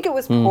yeah. didn't think it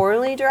was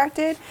poorly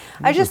directed.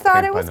 I just thought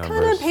paint it by was kind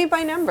numbers. of paint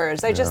by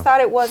numbers. I just thought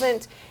it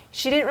wasn't.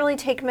 She didn't really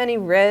take many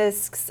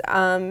risks.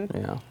 Yeah. It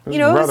was You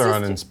know, it was rather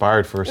just-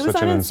 uninspired for it was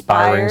such an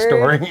inspiring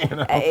story.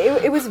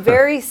 uninspired. It was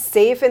very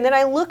safe. And then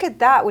I look at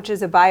that, which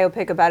is a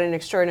biopic about an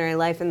extraordinary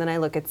life, and then I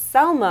look at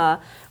Selma,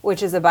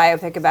 which is a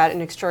biopic about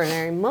an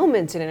extraordinary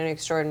moment in an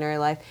extraordinary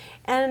life.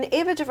 And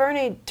Ava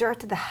DuVernay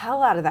directed the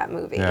hell out of that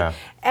movie. Yeah.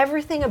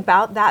 Everything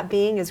about that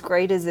being as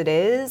great as it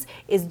is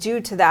due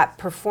to that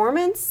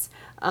performance.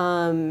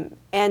 And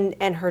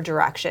her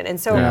direction. And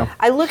so Yeah.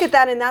 I look at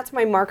that, and that's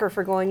my marker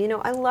for going,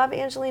 I love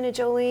Angelina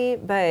Jolie,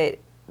 but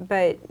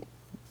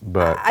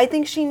But I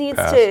think she needs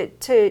Pass.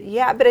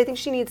 but I think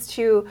she needs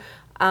to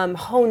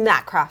hone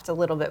that craft a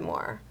little bit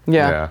more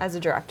Yeah. as a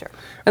director.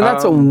 And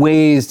that's a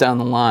ways down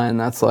the line.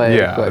 That's like,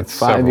 Yeah, like it's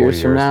 5 several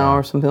years from years now now.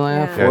 or something like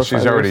that. Yeah. 4 yeah, or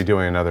she's 5 already years.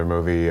 doing another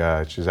movie.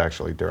 She's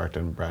actually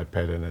directing Brad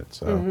Pitt in it.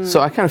 So Mm-hmm.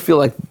 So I kind of feel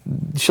like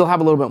she'll have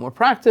a little bit more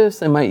practice.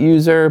 They might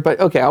use her. But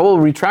okay, I will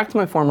retract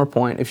my former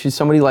point. If she's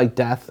somebody like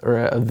Death or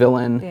a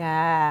villain,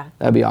 Yeah.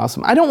 that'd be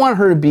awesome. I don't want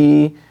her to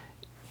be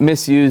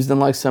misused in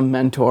like some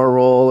mentor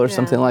role or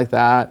something like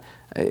that.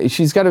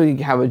 She's got to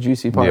have a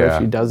juicy part Yeah.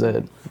 if she does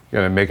it.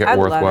 gonna make it I'd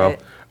love worthwhile.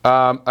 it.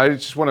 I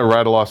just want to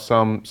rattle off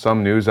some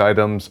news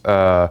items.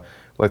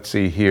 Let's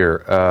see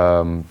here.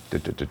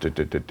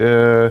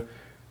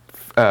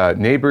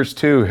 Neighbors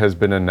 2 has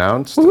been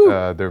announced.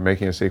 They're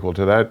making a sequel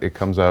to that. It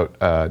comes out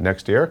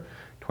next year,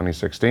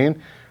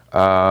 2016.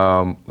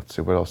 Let's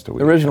see, what else do we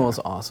The original was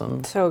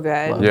awesome. So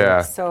good.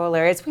 Yeah. So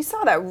hilarious. We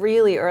saw that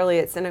really early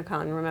at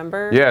CinemaCon,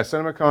 remember? Yeah,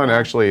 CinemaCon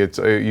actually, it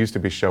used to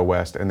be Show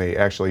West, and they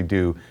actually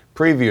do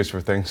previews for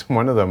things.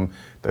 One of them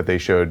that they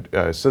showed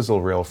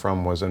sizzle reel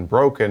from was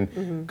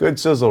Unbroken. Good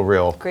sizzle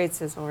reel. Great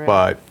sizzle reel.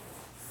 But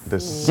the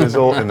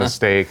sizzle and the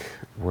steak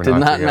were Did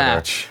not together.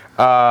 match.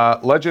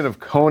 Legend of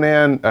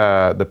Conan,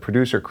 the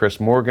producer Chris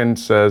Morgan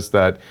says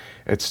that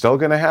it's still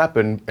going to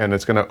happen, and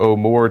it's going to owe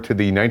more to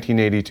the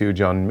 1982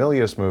 John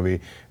Milius movie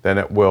than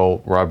it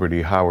will Robert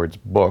E. Howard's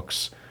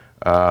books,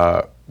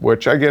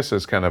 which I guess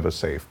is kind of a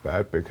safe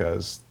bet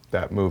because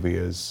that movie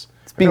is.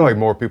 I feel like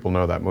more people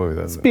know that movie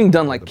than It's being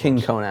done like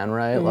King Conan,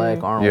 right?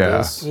 Like Arnold Yeah.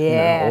 is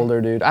Yeah. an older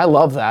dude. I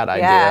love that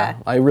idea. Yeah.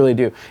 I really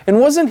do. And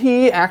wasn't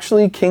he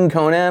actually King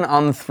Conan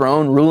on the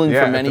throne, ruling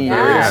Yeah, for many at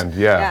the very years? end,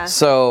 yeah. Yeah.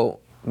 So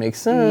makes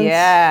sense.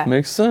 Yeah.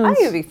 Makes sense. I think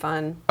it'd be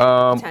fun,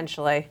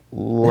 potentially.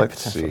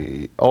 Let's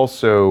see.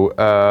 Also,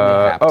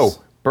 Mayhaps.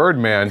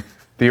 Birdman.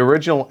 The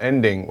original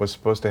ending was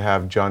supposed to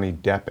have Johnny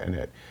Depp in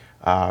it,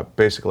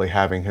 basically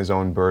having his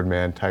own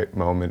Birdman type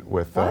moment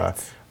with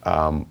What?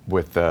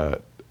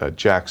 a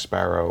Jack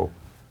Sparrow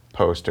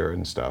poster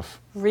and stuff.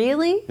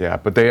 Really? Yeah,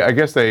 but I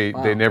guess they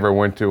never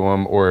went to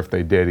him, or if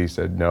they did, he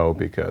said no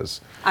because.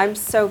 I'm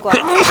so glad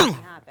that didn't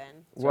happen.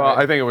 Well,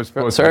 I think it was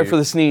supposed to be. Sorry for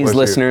the sneeze,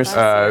 listeners.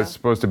 It's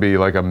supposed to be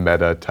like a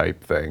meta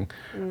type thing.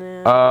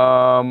 No.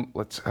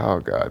 Oh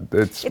God,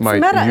 it's It's my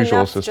meta usual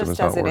enough system just is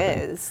not as it working.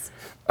 is.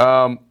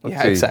 Yeah,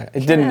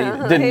 exactly. It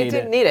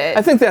didn't need it.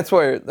 I think that's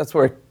why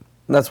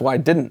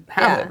it didn't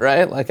have it,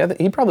 right? Like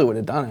he probably would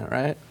have done it,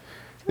 right?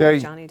 Yeah,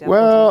 Johnny Depp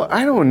well,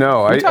 I don't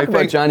know. We talk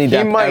about Johnny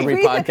Depp every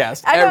We-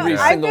 podcast, I know, every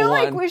single I feel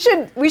one. like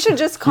we should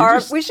just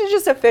carve. We should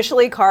just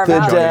officially carve The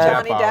out Depp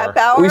Johnny Depp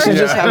hour. We should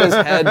just have his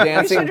head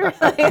dancing.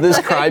 This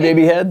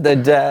crybaby head, the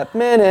Depp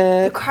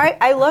minute.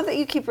 I love that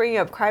you keep bringing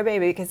up Crybaby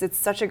because it's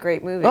such a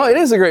great movie. Oh, it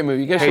is a great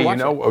movie. You guys should Hey, you watch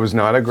know it. what was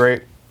not a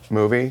great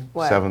movie?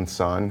 What? Seventh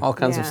Son. All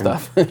kinds of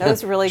stuff. That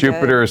was really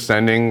Jupiter good.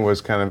 Ascending was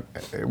kind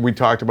of, we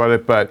talked about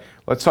it, but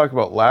let's talk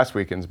about last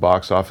weekend's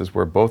box office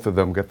where both of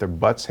them got their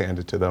butts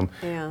handed to them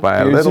by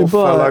a Here's little your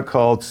butt. fella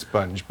called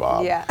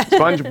SpongeBob. Yeah.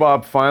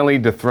 SpongeBob finally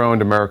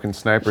dethroned American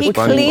Sniper. He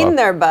SpongeBob. cleaned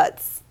their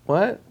butts.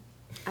 What?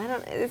 I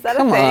don't. Is that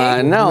Come a thing?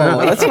 on,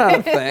 no, that's not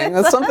a thing.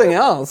 That's something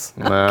else.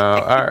 No,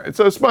 all right.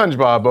 So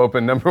SpongeBob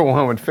opened number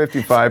one with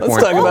 55 Let's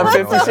points. talk about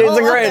 50 That's a Shades of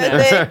whole Grey other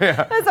now. thing.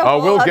 That's a Oh,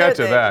 whole we'll other get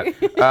to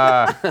thing.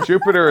 that.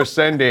 Jupiter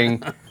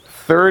Ascending,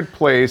 third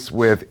place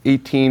with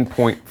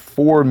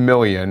 18.4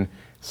 million.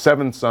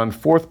 Seventh Son,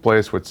 fourth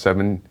place with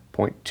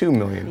 7.2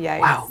 million. Yikes.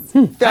 Wow.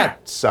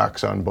 That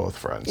sucks on both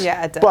fronts.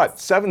 Yeah, it does. But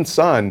Seventh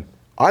Son,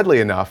 oddly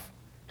enough,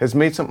 has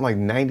made something like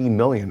 90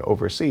 million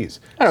overseas.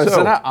 I don't know,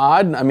 is that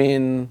odd? I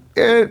mean,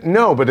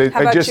 No, but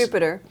How about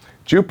Jupiter?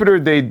 Jupiter,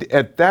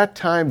 at that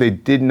time they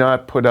did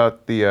not put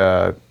out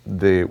the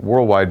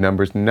worldwide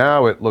numbers.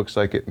 Now it looks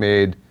like it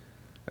made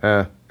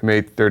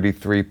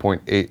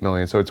 33.8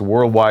 million. So its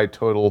worldwide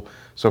total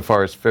so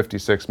far is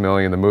 56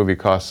 million. The movie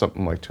cost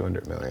something like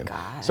 200 million.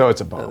 God. So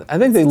it's a bomb. I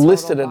think they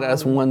listed it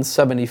as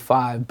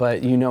 175,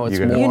 but you know it's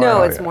more. You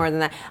know it's yeah. more than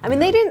that. I mean,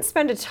 they didn't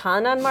spend a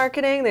ton on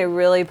marketing. They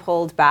really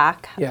pulled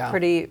back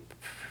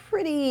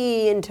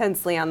pretty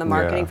intensely on the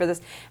marketing for this.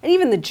 And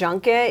even the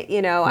junket,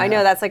 I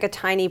know that's like a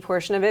tiny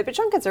portion of it, but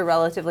junkets are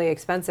relatively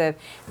expensive.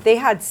 They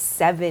had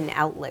 7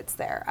 outlets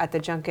there at the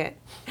junket,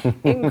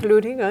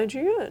 including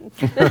IGN.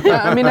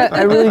 Yeah, I mean,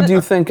 I really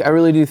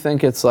do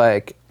think it's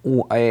like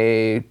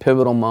a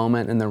pivotal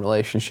moment in the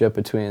relationship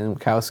between the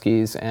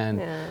Wachowskis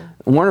and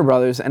Warner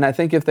Brothers. And I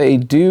think if they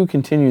do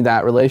continue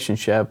that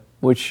relationship,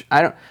 which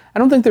I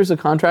don't think there's a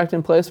contract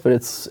in place, but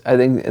I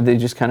think they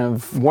just kind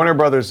of. Warner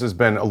Brothers has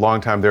been a long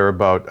time. They're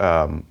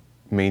about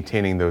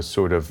maintaining those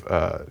sort of.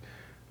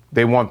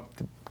 They want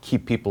to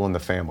keep people in the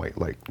family,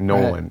 like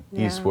Nolan,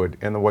 Eastwood,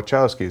 and the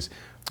Wachowskis.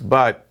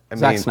 But I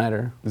Zack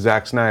mean,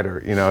 Zack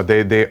Snyder.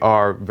 They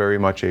are very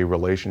much a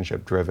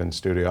relationship-driven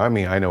studio. I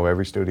mean, I know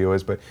every studio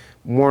is, but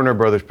Warner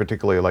Brothers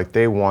particularly, like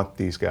they want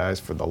these guys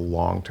for the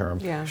long term.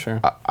 Yeah,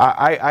 sure.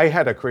 I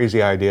had a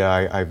crazy idea.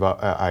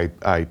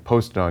 I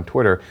posted on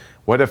Twitter.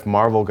 What if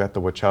Marvel got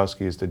the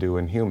Wachowskis to do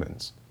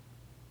Inhumans?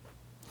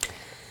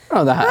 I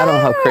don't know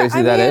how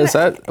crazy that is.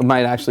 That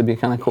might actually be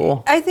kind of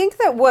cool. I think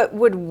that what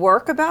would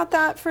work about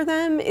that for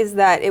them is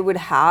that it would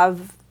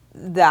have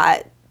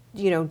that,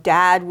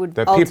 Dad would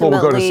that ultimately. people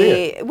will go to see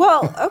it.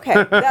 Well, okay,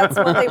 that's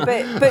one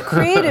thing. But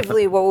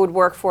creatively, what would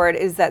work for it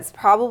is that's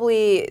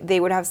probably they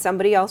would have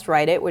somebody else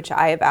write it, which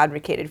I have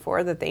advocated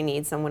for, that they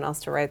need someone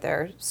else to write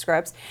their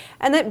scripts,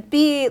 and that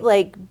be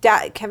like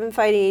Kevin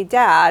Feige,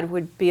 Dad,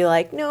 would be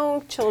like,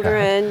 no,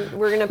 children,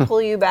 we're gonna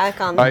pull you back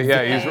on. This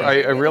thing.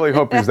 I really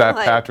hope he's that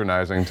Like,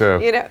 patronizing too.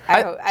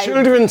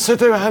 Children, sit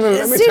down and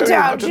let me sit tell you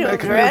how down, to make a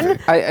children.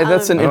 movie.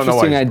 That's an I don't know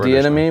why interesting he's idea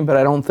British, to me, but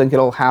I don't think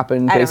it'll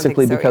happen I don't think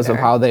basically so because of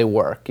either. how they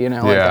work.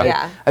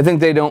 Yeah. I think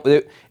they don't.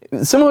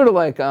 Similar to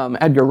like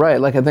Edgar Wright.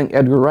 Like I think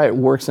Edgar Wright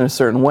works in a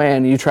certain way,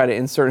 and you try to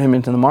insert him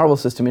into the Marvel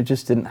system, it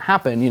just didn't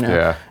happen.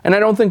 Yeah. And I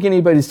don't think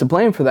anybody's to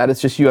blame for that.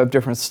 It's just you have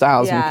different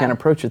styles and you can't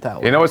approach it that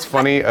way. You know what's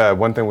funny?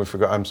 One thing we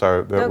forgot. I'm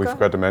sorry that we go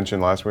forgot to mention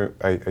last week.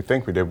 I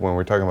think we did when we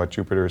were talking about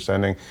Jupiter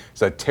Ascending.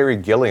 Is that Terry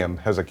Gilliam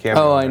has a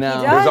cameo? Oh, I in it.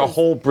 know. He There's a does.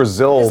 whole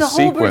Brazil There's a whole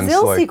sequence.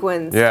 Brazil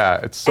sequence. Yeah,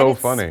 it's so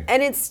funny.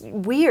 And it's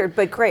weird,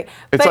 but great.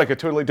 It's But- like a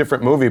totally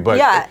different movie, but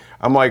Yeah.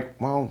 I'm like,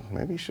 well,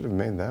 maybe you should have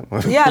made that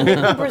movie. Yeah, make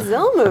a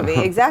Brazil movie,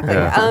 exactly.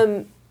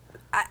 Yeah.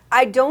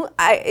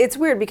 It's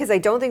weird because I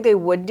don't think they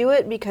would do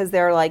it because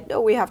they're like, no,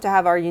 we have to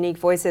have our unique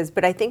voices.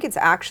 But I think it's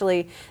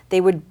actually,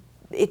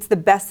 it's the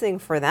best thing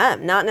for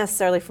them, not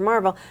necessarily for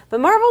Marvel.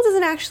 But Marvel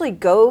doesn't actually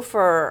go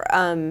for,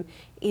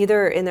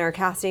 either in their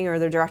casting or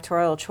their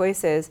directorial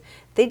choices,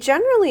 they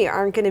generally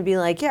aren't going to be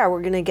like, yeah,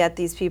 we're going to get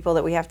these people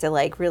that we have to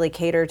like really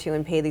cater to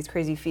and pay these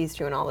crazy fees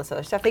to and all this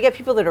other stuff. They get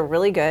people that are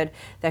really good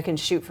that can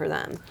shoot for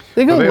them.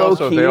 They go Well, low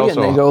also- key they and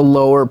also- they go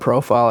lower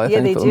profile. I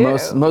think they for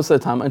do. most of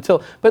the time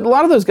but a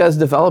lot of those guys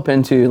develop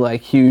into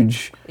like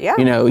huge, Yeah.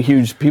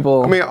 huge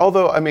people. I mean,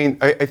 although I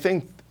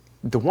think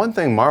the one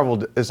thing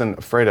Marvel isn't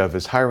afraid of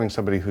is hiring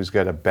somebody who's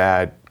got a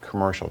bad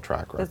commercial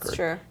track record. That's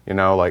true. You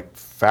know, like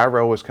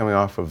Favreau was coming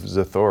off of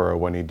Zathura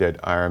when he did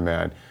Iron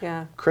Man.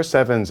 Yeah. Chris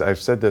Evans, I've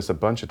said this a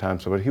bunch of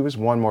times, but he was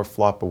one more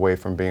flop away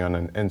from being on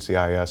an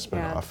NCIS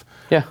spinoff.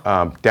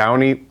 Yeah.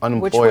 Downey,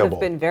 unemployable. Which would have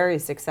been very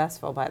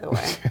successful, by the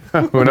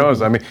way. Who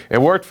knows? I mean,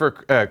 it worked for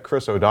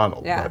Chris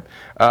O'Donnell. Yeah.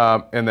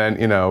 But, and then,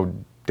 you know,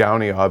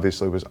 Downey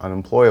obviously was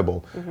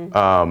unemployable.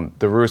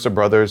 The Russo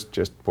brothers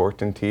just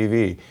worked in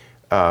TV.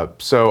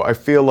 So I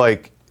feel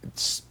like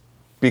it's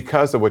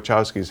because the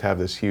Wachowskis have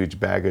this huge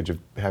baggage of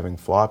having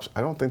flops, I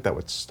don't think that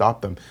would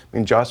stop them. I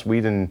mean, Joss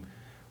Whedon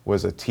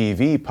was a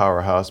TV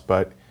powerhouse,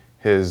 but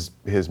his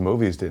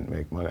movies didn't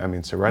make money. I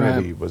mean,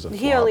 Serenity was a flop.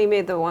 He only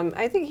made the one.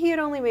 I think he had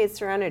only made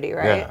Serenity,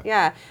 right?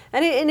 Yeah.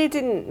 And it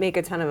didn't make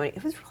a ton of money.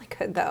 It was really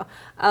good though,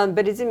 but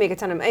it didn't make a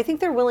ton of money. I think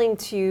they're willing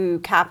to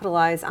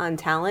capitalize on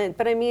talent,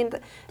 but I mean,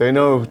 they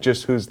know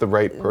just who's the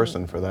right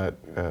person for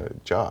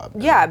that job.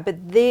 Yeah, but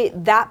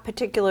that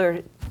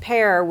particular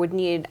pair would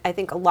need, I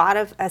think, a lot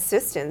of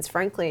assistance,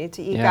 frankly,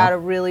 to eke out a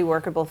really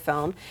workable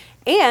film.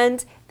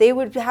 And they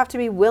would have to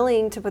be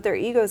willing to put their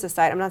egos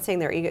aside. I'm not saying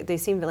they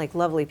seem like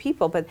lovely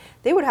people, but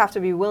they would have to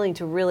be willing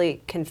to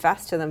really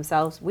confess to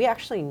themselves, we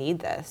actually need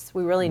this.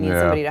 We really need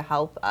somebody to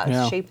help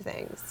us shape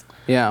things.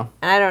 Yeah.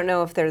 And I don't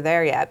know if they're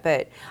there yet,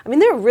 but I mean,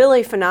 they're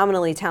really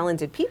phenomenally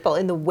talented people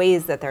in the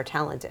ways that they're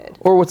talented.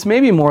 Or what's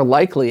maybe more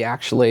likely,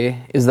 actually,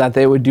 is that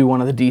they would do one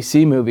of the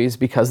DC movies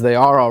because they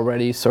are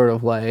already sort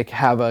of like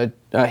have a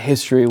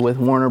history with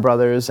Warner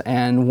Brothers,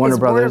 and Warner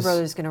Brothers... Is Warner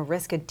Brothers going to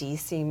risk a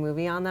DC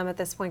movie on them at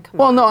this point? Come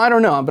on. Well, no, I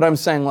don't know, but I'm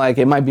saying like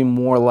it might be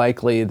more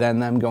likely than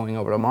them going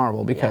over to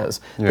Marvel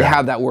because they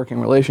have that working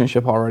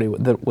relationship already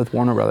with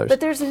Warner Brothers. But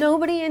there's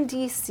nobody in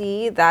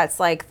DC that's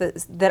like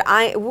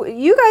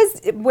you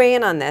guys weigh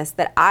in on this,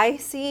 that I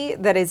see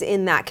that is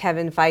in that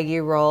Kevin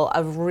Feige role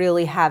of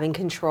really having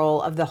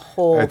control of the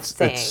whole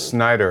thing. It's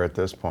Snyder at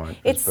this point.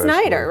 It's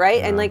Snyder, right?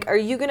 Yeah. And like, are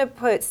you going to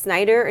put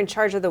Snyder in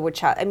charge of the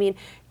Wachowskis? I mean,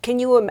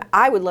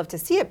 I would love to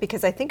see it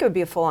because I think it would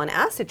be a full-on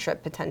acid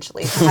trip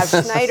potentially to have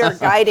Snyder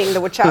guiding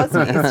the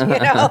Wachowskis, you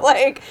know,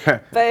 like.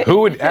 But who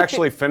would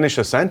actually finish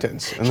a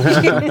sentence?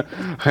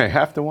 I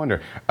have to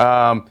wonder.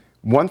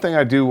 One thing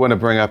I do want to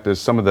bring up is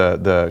some of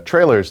the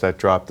trailers that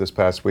dropped this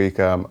past week.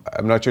 I'm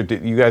not sure,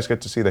 did you guys get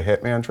to see the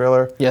Hitman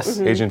trailer? Yes.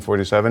 Agent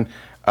 47.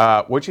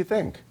 What'd you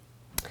think?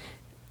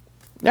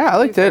 Yeah, I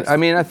liked it. I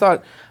mean, I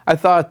thought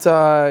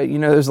you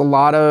know, there's a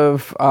lot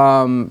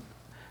of.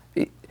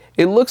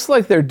 It looks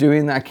like they're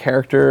doing that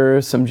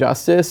character some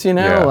justice, you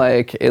know. Yeah.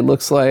 Like it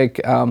looks like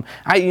and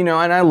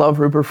I love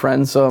Rupert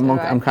Friend, so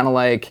I'm kind of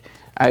like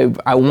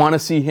I want to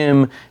see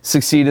him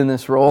succeed in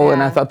this role. Yeah.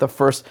 And I thought the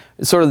first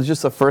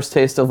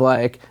taste of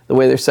like the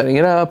way they're setting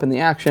it up and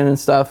the action and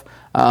stuff.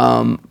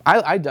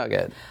 I dug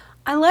it.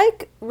 I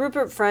like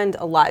Rupert Friend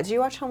a lot. Did you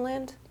watch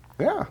Homeland?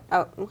 Yeah.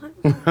 Oh, what?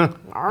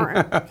 All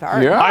right.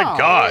 Sorry. Yeah. My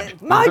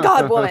God. My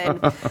God, woman.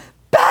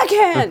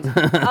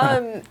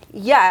 Backhand.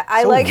 Yeah,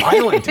 I like.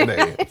 Violent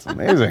today. It's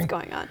amazing. What's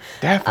going on?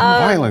 Death and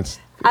violence.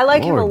 I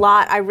like him a Lord.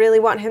 lot. I really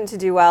want him to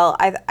do well.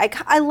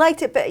 I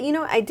liked it, but you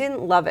know, I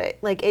didn't love it.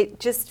 Like it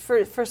just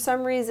for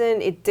some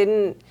reason it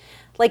didn't.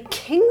 Like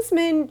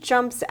Kingsman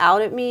jumps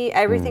out at me.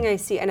 Everything I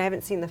see, and I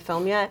haven't seen the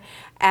film yet,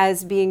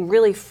 as being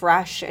really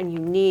fresh and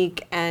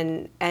unique,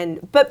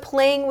 but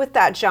playing with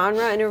that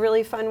genre in a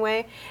really fun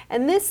way.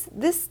 And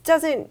this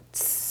doesn't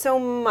so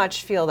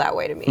much feel that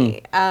way to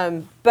me.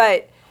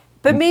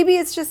 But maybe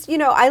it's just, you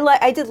know,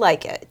 I did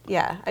like it.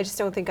 Yeah, I just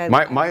don't think I.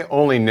 My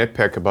only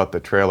nitpick about the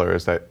trailer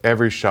is that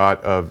every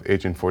shot of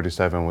Agent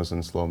 47 was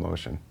in slow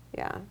motion.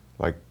 Yeah.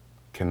 Like,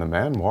 can the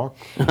man walk?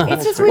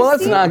 It's just Well,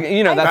 that's not,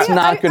 you know, that's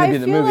not going to be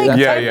the movie. Like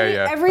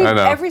That's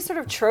Every sort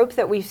of trope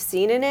that we've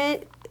seen in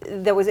it,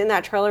 that was in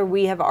that trailer,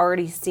 we have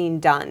already seen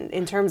done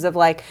in terms of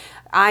like,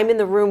 I'm in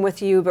the room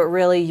with you, but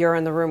really you're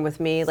in the room with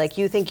me. Like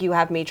you think you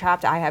have me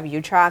trapped, I have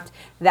you trapped.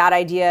 That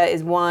idea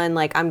is one,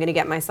 like I'm gonna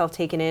get myself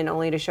taken in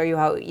only to show you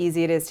how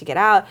easy it is to get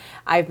out.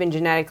 I've been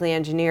genetically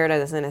engineered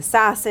as an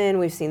assassin.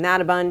 We've seen that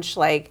a bunch.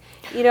 Like,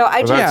 you know,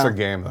 That's a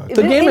game though.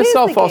 The game It is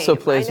itself the also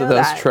game. plays I with know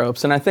those that.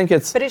 tropes, and I think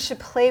it's. But it should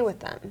play with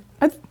them.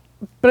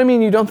 But I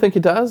mean, you don't think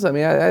it does? I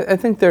mean, I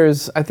think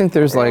there's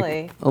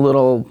Really? like a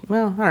little.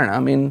 Well, I don't know. I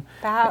mean,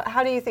 But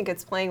how do you think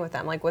it's playing with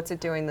them? Like, what's it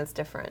doing that's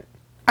different?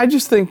 I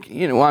just think,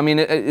 you know, I mean,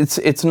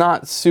 it's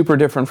not super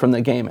different from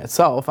the game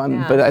itself.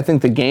 But I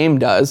think the game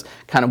does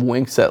kind of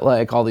winks at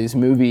like all these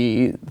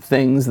movie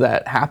things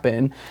that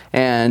happen.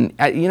 And,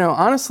 you know,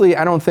 honestly,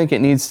 I don't think it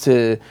needs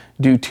to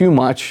do too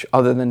much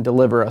other than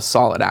deliver a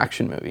solid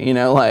action movie. You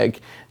know,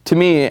 like to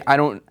me, I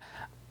don't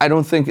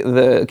think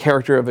the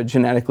character of a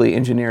genetically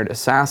engineered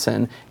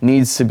assassin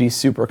needs to be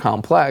super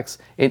complex.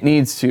 It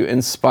needs to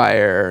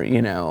inspire,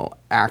 you know,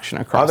 action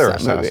across Other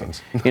that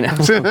assassins. movie. You know?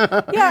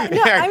 Yeah,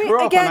 no, I I mean, grew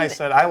up again, and I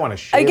said, I want to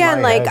shave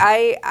again, my like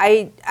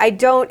head. I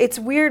don't. It's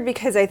weird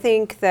because I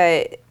think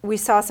that we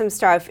saw some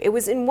stuff. It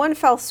was in one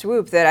fell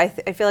swoop that I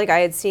feel like I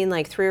had seen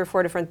like 3 or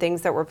 4 different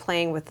things that were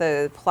playing with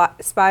the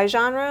spy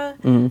genre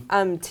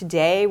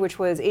today, which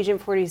was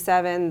Agent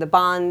 47. The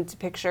Bond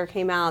picture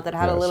came out that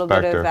had a little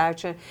bit of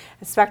action.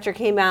 Spectre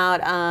came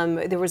out.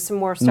 There was some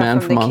more stuff Man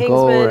from from the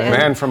Uncle, Kingsman. right?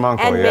 Man from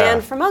Uncle, and yeah.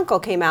 Man from Uncle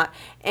came out.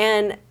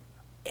 And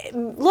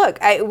look,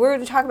 we're going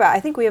to talk about, I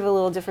think we have a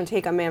little different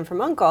take on Man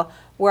from Uncle,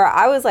 where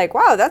I was like,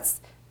 wow,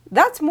 that's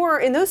more,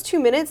 in those 2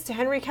 minutes,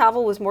 Henry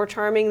Cavill was more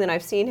charming than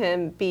I've seen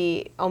him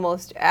be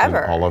almost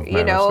ever. All of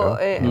Man of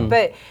Steel.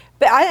 But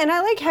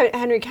I like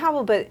Henry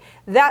Cavill, but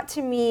that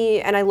to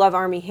me, and I love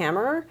Armie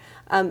Hammer,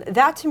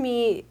 that to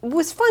me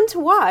was fun to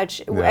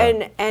watch.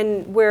 Yeah.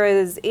 And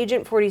whereas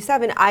Agent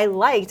 47 I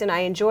liked and I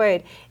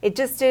enjoyed, it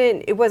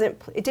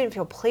didn't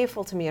feel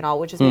playful to me at all,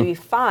 which is maybe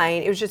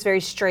fine. It was just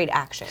very straight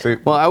action. See,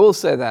 Well, I will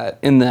say that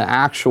in the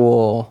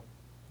actual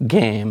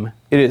game,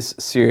 it is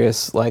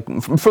serious. Like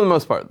for the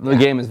most part, the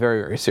game is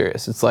very, very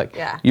serious. It's like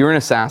you're an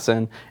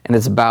assassin, and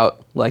it's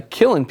about like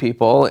killing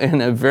people in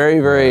a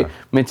very, very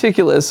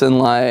meticulous and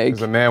like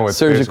he's a man with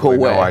surgical basically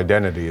way. no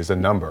identity. He's a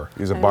number.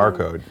 He's a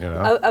barcode, you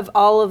know? Of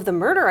all of the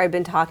murder I've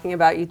been talking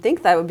about, you'd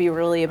think that would be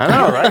really I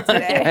know, right?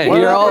 today. Hey, What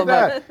you're up all with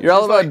about that? you're all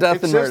It's about like, death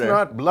it's and just murder.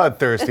 not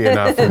bloodthirsty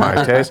enough for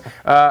my taste.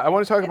 I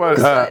want to talk about.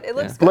 It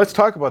looks good. Let's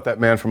talk about that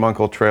Man from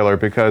Uncle trailer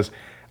because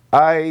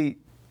I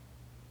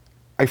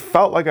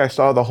felt like I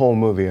saw the whole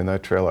movie in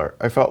that trailer.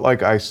 I felt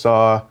like I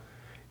saw,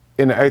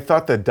 and I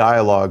thought the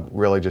dialogue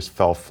really just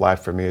fell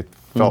flat for me. It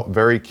felt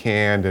very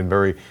canned and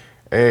very,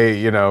 hey,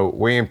 you know,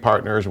 we ain't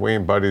partners, we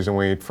ain't buddies, and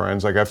we ain't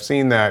friends. Like I've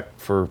seen that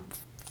for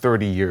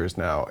 30 years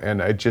now,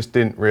 and I just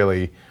didn't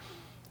really.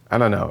 I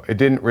don't know. It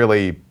didn't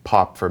really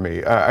pop for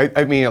me.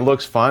 I mean, it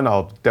looks fun.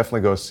 I'll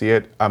definitely go see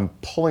it. I'm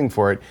pulling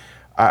for it.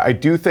 I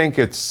do think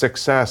its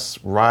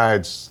success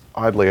rides,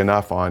 oddly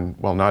enough, on,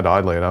 well, not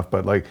oddly enough,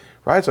 but like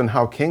rides on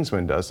how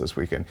Kingsman does this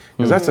weekend.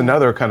 Because that's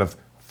another kind of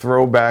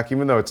throwback,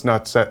 even though it's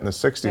not set in the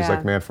 60s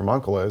like Man from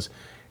Uncle is.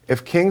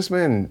 If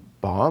Kingsman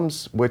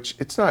bombs, which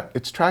it's not,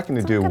 it's tracking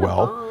to do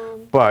well,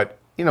 but,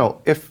 you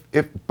know,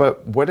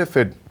 but what if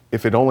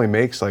it only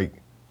makes like,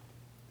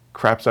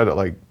 craps out at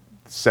like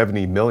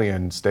 70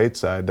 million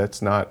stateside,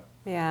 that's not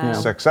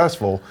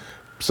successful.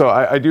 So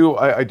I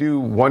do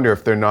wonder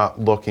if they're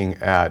not looking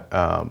at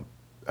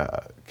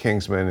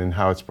Kingsman and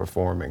how it's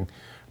performing.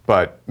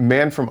 But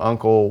Man from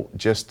Uncle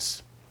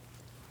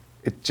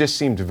it just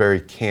seemed very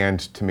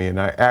canned to me. And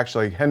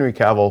Henry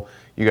Cavill,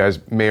 you guys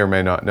may or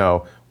may not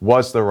know,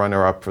 was the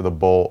runner-up for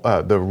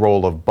the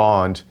role of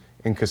Bond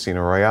in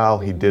Casino Royale.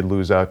 He did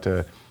lose out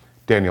to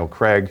Daniel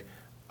Craig.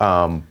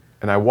 And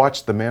I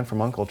watched the Man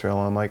from Uncle trailer,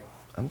 and I'm like,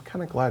 I'm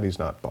kind of glad he's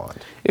not Bond.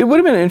 It would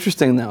have been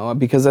interesting though,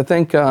 because I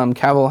think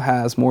Cavill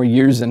has more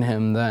years in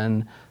him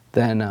than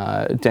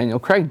Daniel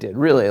Craig did.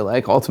 Really,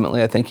 like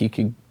ultimately, I think he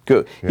could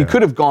go. Yeah. He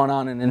could have gone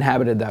on and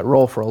inhabited that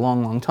role for a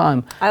long, long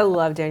time. I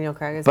love Daniel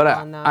Craig as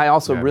Bond, though. I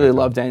also really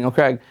love Daniel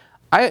Craig.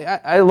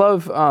 I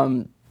love.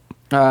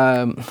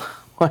 Why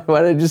did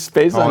I just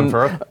space Colin on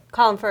Firth?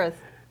 Colin Firth.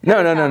 No.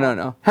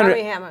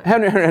 Armie Hammer.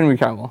 Henry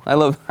Cavill. I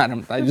love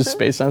Adam. I just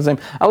spaced on his name.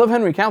 I love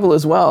Henry Cavill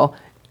as well.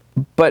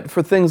 But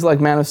for things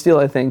like Man of Steel,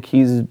 I think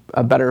he's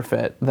a better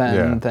fit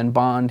than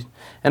Bond.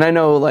 And I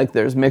know like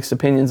there's mixed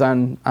opinions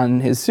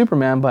on his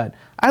Superman, but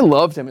I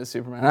loved him as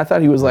Superman. I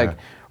thought he was like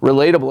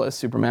relatable as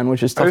Superman,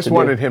 which is tough to do. I just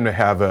wanted him to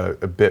have a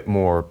bit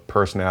more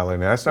personality.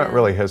 And that's not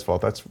really his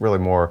fault. That's really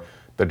more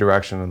the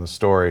direction and the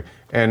story.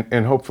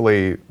 And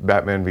hopefully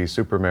Batman v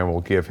Superman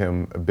will give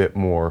him a bit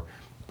more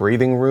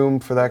breathing room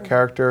for that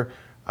character.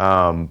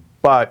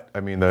 But I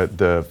mean,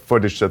 the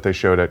footage that they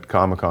showed at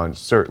Comic-Con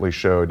certainly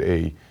showed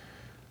a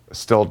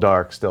still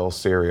dark, still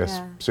serious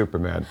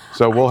Superman.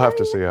 So we'll have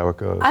to see how it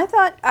goes. I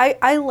thought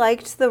I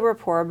liked the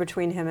rapport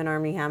between him and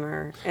Armie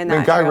Hammer in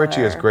that Guy trailer.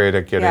 Ritchie is great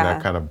at getting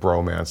that kind of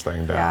bromance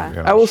thing down. Yeah. You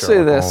know, I will say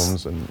Sherlock this.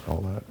 Holmes and all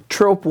that.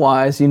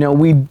 Trope-wise, you know,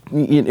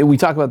 we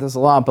talk about this a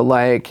lot, but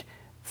like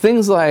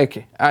things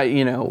like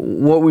you know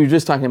what we were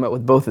just talking about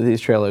with both of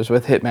these trailers,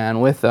 with Hitman,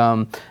 with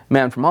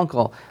Man from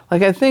Uncle.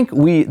 Like I think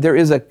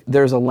there's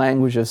a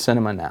language of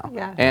cinema now,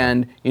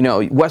 and you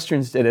know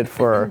westerns did it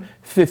for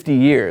 50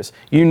 years.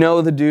 You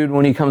know the dude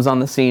when he comes on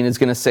the scene is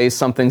going to say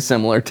something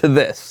similar to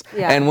this,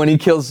 and when he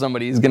kills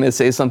somebody, he's going to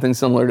say something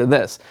similar to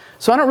this.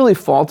 So I don't really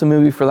fault a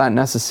movie for that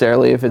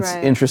necessarily if it's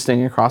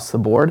interesting across the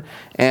board.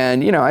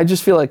 And you know I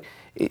just feel like.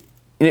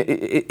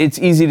 It's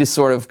easy to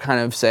sort of kind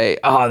of say,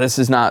 oh, this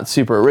is not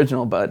super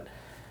original, but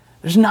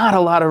there's not a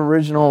lot of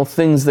original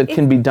things that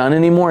can be done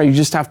anymore. You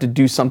just have to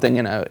do something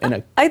in a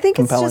I think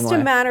it's just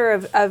way. a matter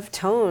of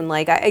tone.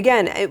 Like,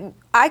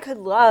 I could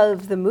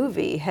love the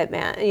movie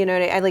Hitman. You know,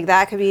 like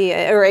that could be,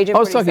 or Agent 47. I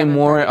was talking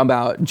more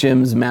about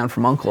Jim's Man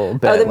from Uncle.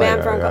 The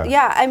Man from Uncle.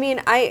 Yeah, I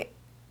mean, I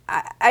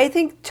I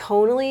think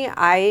tonally,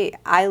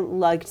 I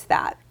liked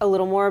that a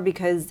little more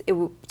because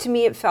to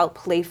me it felt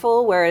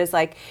playful. Whereas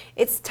like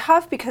it's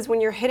tough because when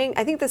you're hitting,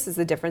 I think this is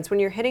the difference. When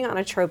you're hitting on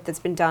a trope that's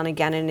been done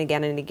again and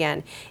again and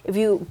again, if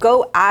you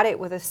go at it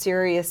with a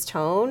serious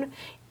tone,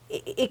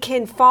 it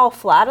can fall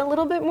flat a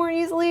little bit more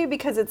easily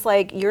because it's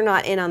like you're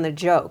not in on the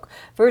joke.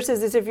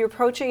 Versus if you're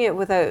approaching it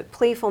with a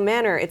playful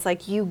manner, it's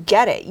like you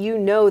get it. You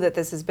know that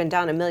this has been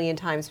done a million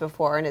times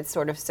before and it's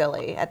sort of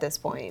silly at this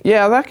point.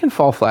 Yeah, that can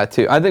fall flat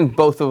too. I think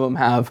both of them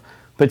have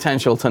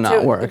potential to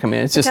not work. I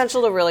mean, it's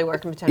potential to really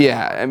work and potential.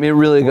 Yeah, I mean, it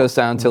really goes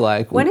down to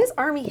like when is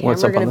Armie Hammer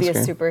going to be a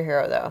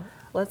superhero though?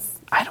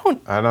 I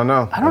don't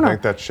know. I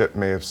think that ship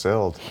may have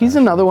sailed. He's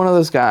another one of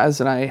those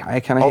guys, and I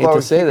kind of hate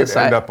to say this.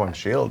 Although he could end up on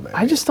S.H.I.E.L.D.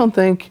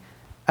 maybe.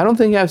 I don't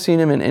think I've seen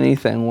him in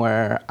anything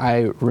where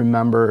I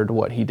remembered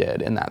what he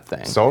did in that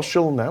thing.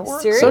 Social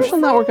Network? Seriously? Social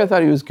Network, I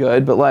thought he was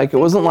good, but like it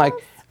wasn't like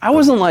I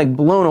wasn't like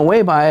blown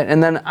away by it.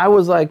 And then I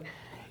was like,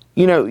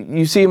 you know,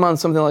 you see him on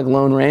something like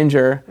Lone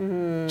Ranger,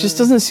 just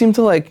doesn't seem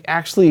to like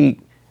actually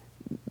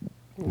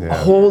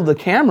hold the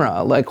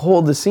camera, like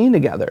hold the scene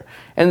together.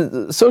 And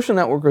the Social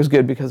Network was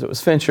good because it was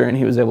Fincher and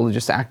he was able to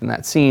just act in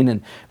that scene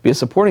and be a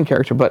supporting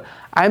character. But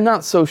I'm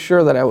not so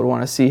sure that I would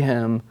want to see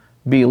him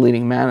be a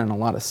leading man in a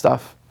lot of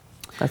stuff.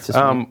 That's just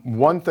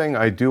one thing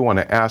I do want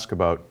to ask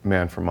about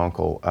Man from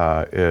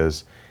U.N.C.L.E.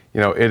 Is,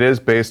 you know, it is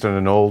based on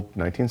an old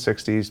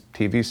 1960s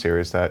TV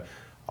series that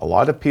a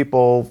lot of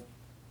people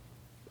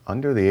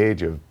under the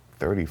age of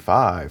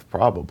 35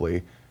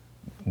 probably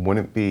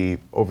wouldn't be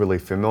overly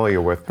familiar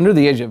with. Under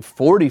the age of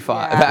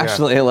 45,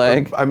 actually. Yeah.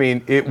 Like, I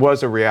mean, it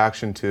was a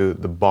reaction to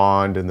the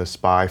Bond and the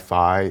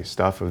spy-fi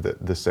stuff of the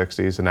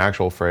 60s, an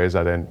actual phrase.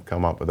 I didn't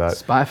come up with that.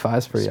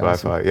 Spy-fi's pretty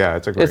awesome. Spy-fi, yeah,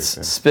 it's a great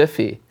It's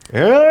spiffy.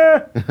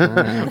 Yeah.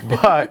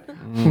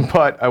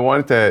 But I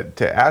wanted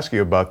to ask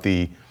you about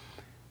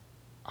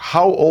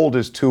how old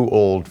is too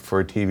old for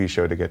a TV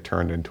show to get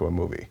turned into a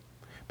movie?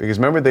 Because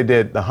remember they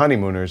did The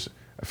Honeymooners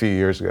a few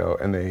years ago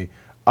and they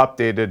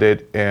updated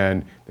it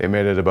and they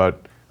made it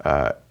about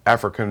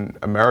African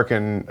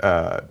American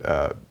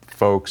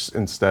folks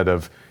instead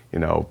of, you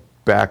know,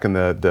 back in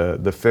the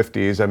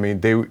 50s. I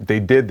mean, they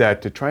did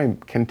that to try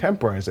and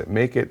contemporize it,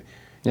 make it,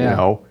 you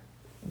know,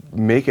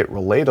 make it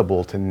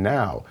relatable to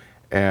now.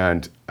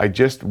 And I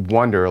just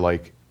wonder,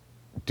 like,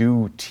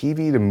 do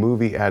TV to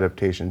movie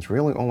adaptations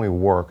really only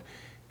work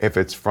if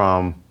it's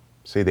from,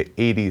 say, the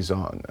 80s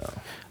on now?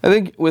 I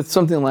think with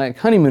something like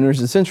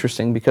Honeymooners, it's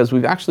interesting because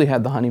we've actually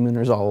had the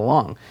Honeymooners all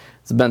along.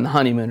 It's been the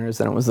Honeymooners,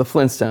 then it was the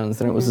Flintstones,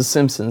 then it was the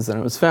Simpsons, then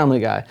it was Family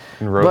Guy.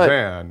 And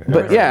Roseanne.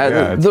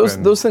 But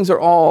those things are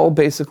all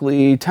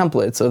basically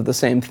templates of the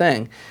same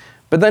thing.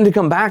 But then to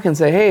come back and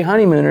say, hey,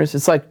 Honeymooners,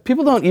 it's like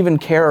people don't even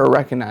care or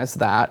recognize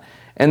that.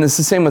 And it's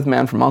the same with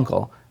Man from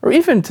U.N.C.L.E. Or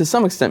even to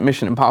some extent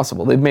Mission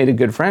Impossible. They've made a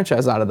good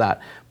franchise out of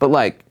that. But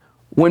like,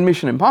 when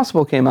Mission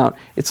Impossible came out,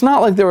 it's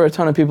not like there were a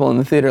ton of people in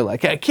the theater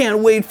like, I can't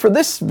wait for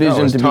this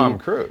vision Tom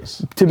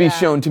Cruise to be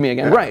shown to me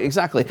again. Yeah. Right,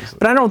 exactly.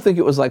 But I don't think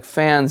it was like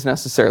fans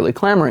necessarily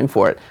clamoring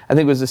for it. I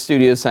think it was the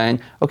studio saying,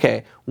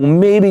 okay, we'll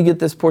maybe get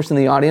this portion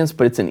of the audience,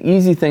 but it's an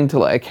easy thing to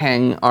like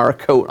hang our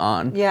coat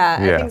on. Yeah,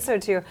 I think so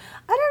too.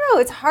 I don't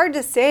know, it's hard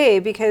to say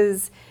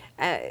because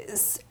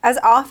as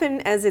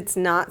often as it's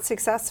not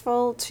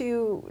successful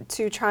to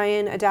try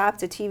and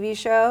adapt a TV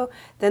show,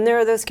 then there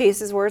are those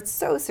cases where it's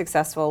so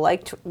successful,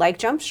 like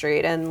Jump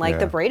Street and like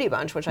The Brady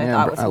Bunch, which I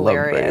thought was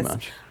hilarious.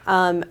 Love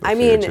I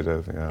mean,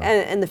 Fugitive,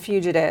 and The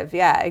Fugitive,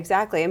 yeah,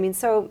 exactly. I mean,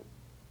 so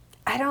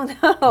I don't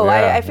know.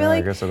 I feel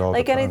like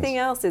depends. anything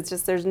else, it's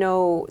just there's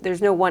no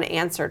one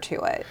answer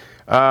to it.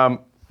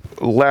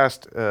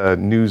 Last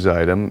news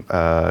item: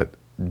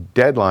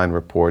 Deadline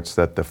reports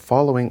that the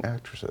following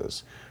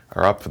actresses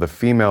are up for the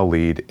female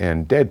lead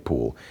in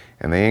Deadpool,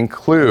 and they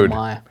include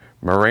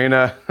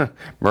Morena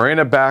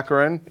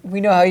Baccarin. We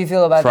know how you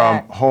feel about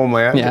from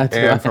Homeland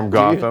and from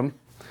Gotham.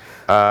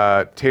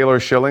 Taylor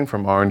Schilling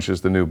from Orange is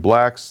the New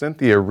Black.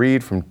 Cynthia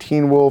Reed from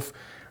Teen Wolf,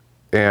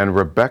 and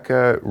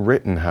Rebecca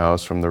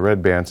Rittenhouse from the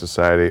Red Band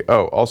Society.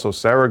 Oh, also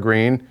Sarah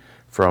Green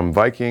from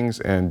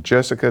Vikings and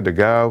Jessica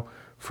DeGao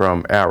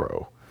from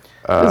Arrow.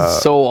 This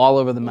is so all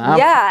over the map.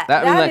 Yeah,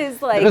 that is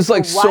like there's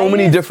like so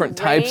many different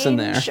types in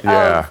there.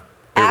 Yeah.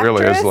 It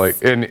really is,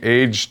 like in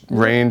age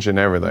range and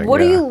everything. What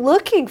are you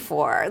looking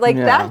for? Like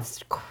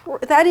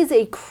that is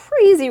a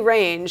crazy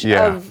range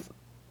of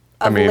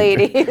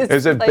ladies.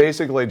 Is it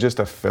basically just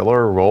a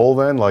filler role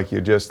then? Like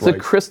you just like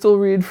Crystal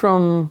Reed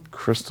from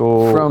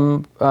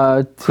Teen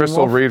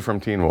Reed from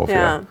Teen Wolf.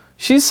 Yeah.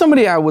 She's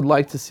somebody I would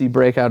like to see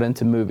break out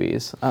into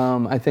movies.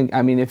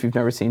 I mean, if you've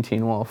never seen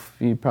Teen Wolf,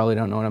 you probably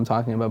don't know what I'm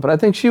talking about. But I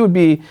think she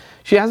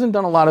hasn't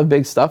done a lot of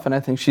big stuff, and I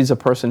think she's a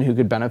person who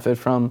could benefit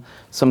from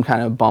some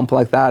kind of bump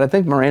like that. I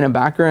think Morena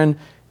Baccarin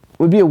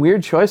would be a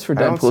weird choice for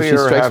Deadpool. She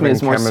strikes me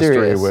as more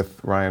serious. With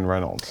Ryan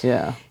Reynolds.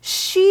 Yeah.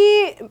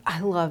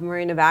 I love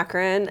Morena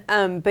Baccarin,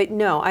 but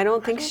no, I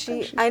don't think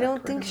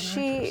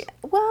she.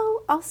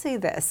 Well, I'll say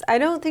this: I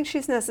don't think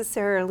she's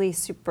necessarily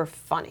super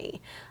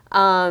funny.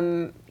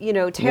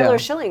 Taylor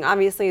Schilling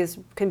obviously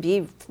can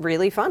be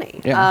really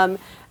funny. Yeah.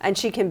 And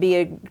she can be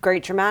a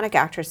great dramatic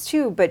actress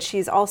too, but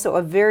she's also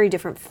a very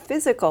different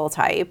physical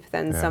type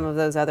than some of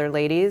those other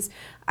ladies.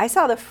 I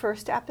saw the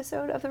first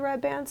episode of the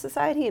Red Band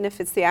Society, and if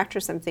it's the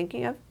actress I'm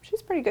thinking of,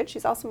 she's pretty good.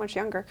 She's also much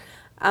younger.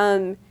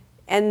 And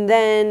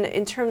then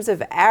in terms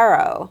of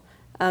Arrow,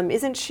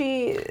 isn't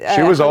she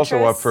She was Huntress?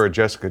 also up for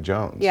Jessica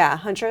Jones. Yeah,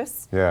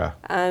 Huntress. Yeah.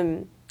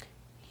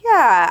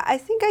 I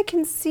think I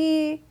can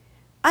see,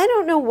 I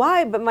don't know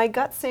why, but my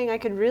gut's saying I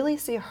could really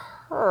see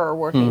her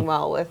working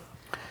well with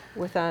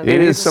It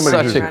is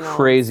somebody such a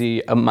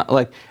crazy,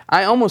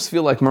 I almost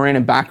feel like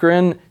Morena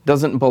Baccarin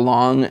doesn't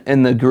belong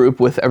in the group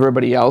with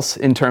everybody else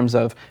in terms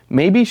of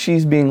maybe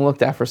she's being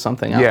looked at for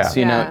something else,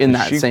 in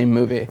that same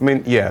movie. I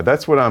mean,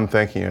 that's what I'm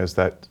thinking, is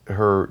that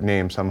her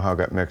name somehow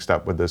got mixed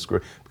up with this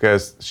group,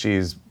 because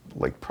she's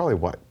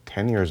probably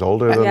 10 years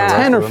older than the rest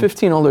 10 or of them?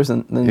 15 older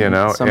than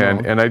some of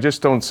them. and I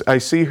just don't, I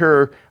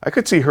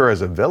could see her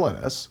as a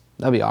villainess.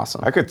 That'd be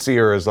awesome. I could see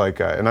her as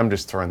and I'm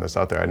just throwing this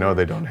out there, I know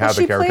they don't have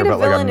the she character, played a but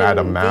like a villain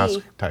Madame in Mask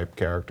V. type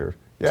character.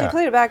 She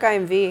played a bad guy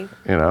in V.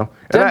 And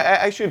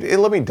I should,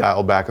 let me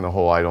dial back in the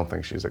whole, I don't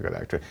think she's a good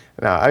actress.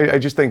 No, I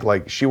just think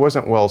she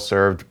wasn't well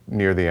served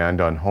near the end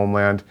on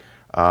Homeland.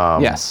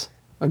 Yes,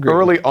 agreed.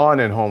 Early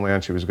on in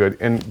Homeland, she was good.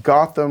 In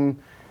Gotham,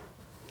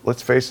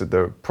 let's face it,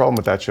 the problem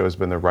with that show has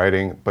been the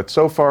writing. But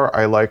so far,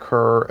 I like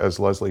her as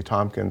Leslie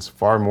Tompkins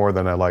far more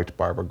than I liked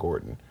Barbara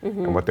Gordon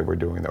and what they were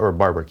doing, or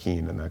Barbara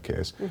Keane in that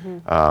case,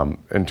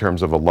 in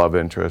terms of a love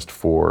interest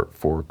for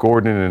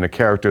Gordon and a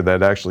character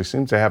that actually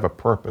seems to have a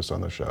purpose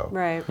on the show.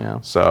 Right. Yeah.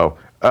 So,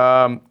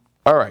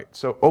 all right.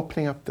 So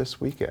opening up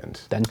this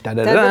weekend Dun, dun,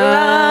 dun,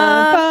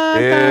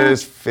 dun.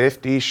 is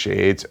 50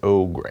 Shades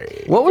of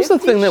Grey. What was the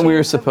 50 thing that we were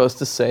Shades of- supposed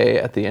to say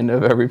at the end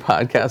of every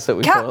podcast that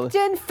we totally...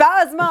 Captain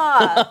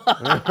Phasma!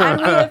 And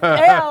we have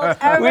failed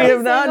every We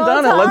have not single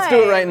done it. Let's do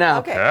it time. right now.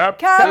 Okay.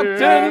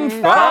 Captain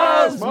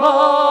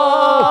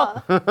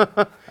Phasma!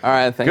 All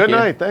right, thank you. Good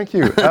night. Thank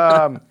you.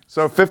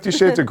 So 50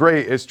 Shades of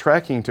Grey is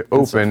tracking to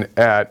open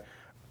at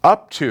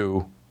up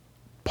to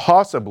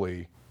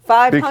possibly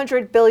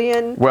 500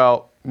 billion.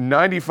 Well,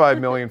 95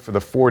 million for the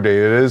 4-day.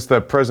 It is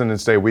the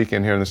President's Day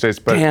weekend here in the States,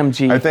 but Damn,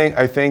 G. I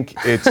think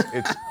it's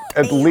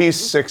at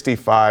least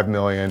 65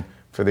 million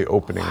for the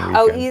opening weekend.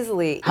 Oh,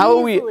 easily. How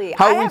are we easily.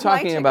 I have my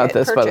talking about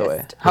ticket this, by the way?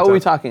 purchased. How are we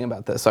talking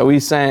about this? Are we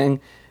saying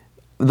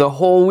the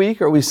whole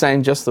week, or are we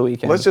saying just the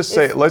weekend? Let's just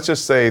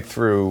say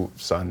through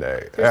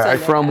Sunday. Sunday.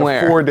 From A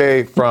where?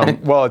 4-day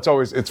from, well,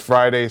 it's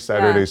Friday,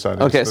 Saturday, Yeah.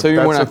 Sunday. Okay, so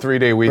you're that's not- a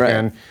 3-day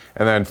weekend, right.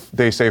 and then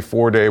they say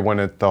 4-day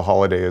when the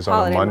holiday is on a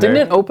Holiday Monday.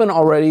 Didn't it open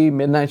already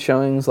midnight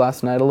showings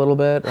last night a little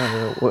bit? Or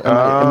am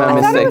I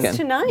I thought it mistaken? was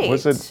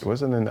tonight.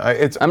 Wasn't in?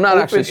 It's I'm not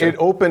open, actually sure. It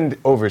opened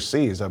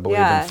overseas, I believe,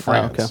 Yeah. in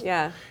France. Oh, okay.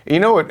 Yeah. You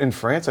know what? In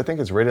France, I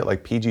think it's rated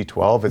like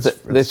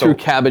PG-12. They threw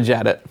cabbage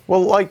at it.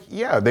 Well,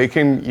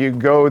 you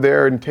go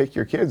there and take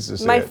your kids to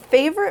see My it.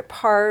 favorite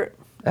part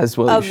As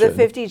well of you the should.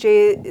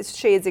 50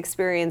 Shades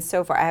experience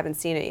so far, I haven't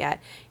seen it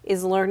yet,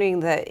 is learning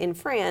that in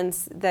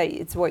France that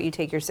it's what you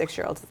take your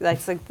 6-year-old.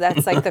 That's like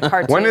the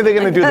cartoon. When are they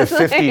going to do the That's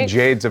 50 like-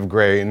 Jades of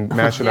Grey and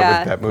mash it up Yeah.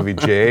 with that movie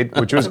Jade,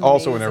 which was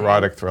also an Amazing.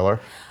 erotic thriller,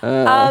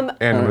 and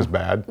it was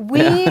bad.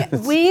 We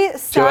Joe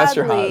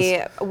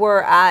sadly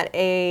were at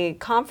a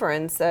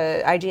conference.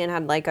 IGN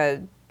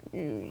had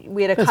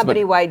we had a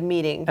company-wide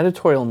meeting.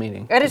 Editorial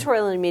meeting.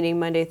 Editorial meeting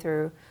Monday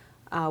through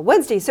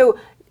Wednesday. So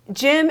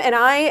Jim and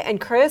I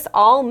and Chris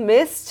all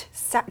missed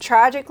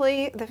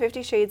tragically the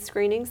 50 Shades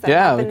screenings that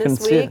Yeah, we happened couldn't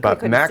this see it. week. We But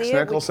couldn't Max see it.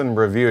 Nicholson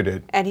reviewed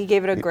it. And he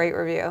gave it a great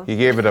review. He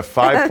gave it a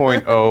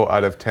 5.0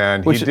 out of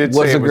 10. Which he did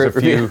was say a it was a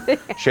great few review.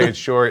 shades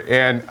short.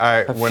 And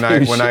when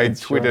I few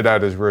shades tweeted short.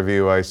 out his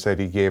review, I said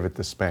he gave it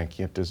the spank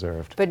it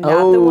deserved. But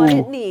not the one Oh.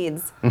 it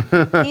needs.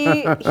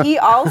 He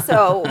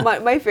also,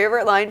 my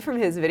favorite line from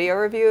his video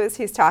review is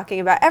he's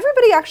talking about,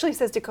 everybody actually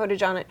says Dakota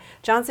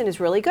Johnson is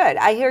really good.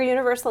 I hear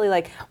universally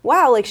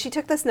wow, she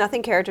took this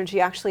nothing character and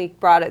she actually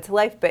brought it to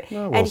life. But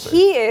we'll and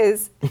see.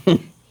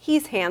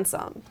 he's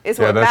handsome, is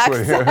Yeah, what that's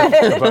Max what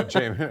said. about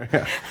Jamie.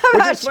 Yeah.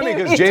 Which is funny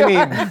because Jamie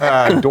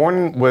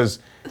Dornan was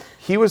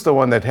the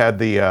one that had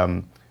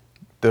the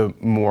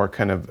more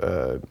kind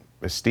of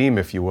esteem,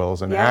 if you will,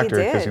 as an Yeah, he actor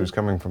because did. he was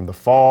coming from The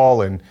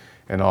Fall and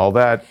all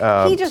that.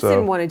 He just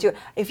didn't want to do it.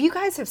 If you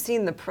guys have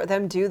seen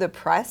them do the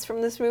press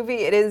from this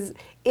movie, it is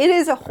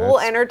a whole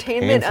It's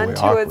entertainment painfully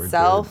unto awkward,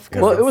 itself.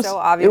 dude. 'Cause Well, it's so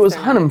obvious it was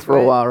they're not Hunnam into for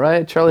a it. while,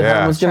 right? Charlie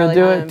Yeah. Hunnam was going to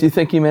Charlie do Hunnam. it. Do you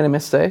think he made a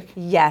mistake?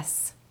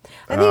 Yes.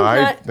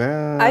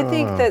 I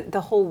think that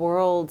the whole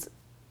world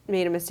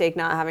made a mistake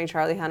not having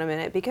Charlie Hunnam in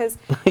it because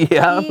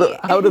Yeah.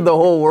 How did the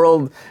whole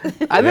world?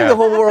 I think the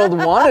whole world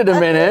wanted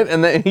him in it,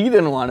 and that he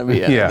didn't want to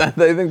be in it. Yeah.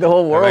 I think the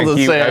whole world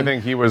is I saying,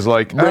 think he was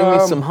like, "Bring me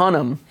some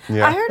Hunnam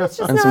Yeah. I heard it's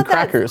just and not some that.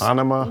 crackers."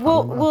 Hanema,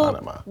 Well,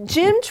 Hanema.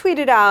 Jim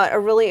tweeted out a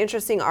really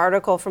interesting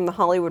article from the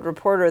Hollywood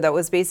Reporter that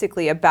was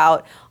basically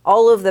about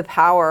all of the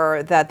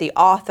power that the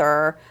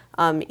author,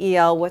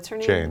 E.L. what's her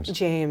name?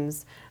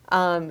 James.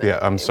 Yeah,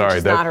 I'm sorry. which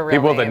is not her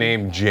real People, the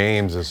name. name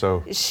James is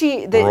so. All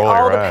Roll the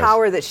your eyes.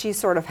 power that she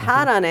sort of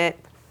had on it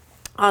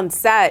on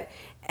set.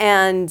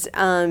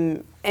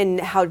 and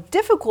how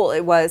difficult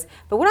it was.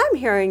 But what I'm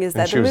hearing is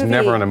that she was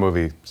never on a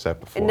movie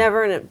set before.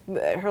 Never in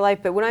her life.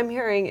 But what I'm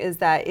hearing is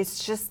that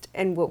it's just,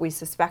 and what we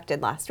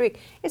suspected last week,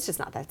 it's just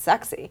not that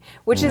sexy.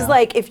 Which is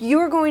like, if you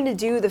are going to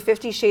do the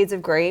 50 Shades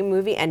of Grey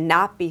movie and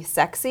not be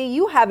sexy,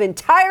 you have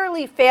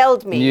entirely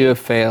failed me. You have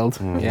failed,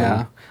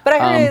 yeah. But I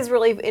heard it is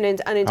really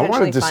unintentionally funny. I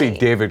wanted to see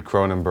David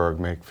Cronenberg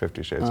make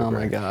 50 Shades of Grey.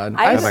 Oh my God.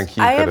 I think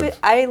he could have.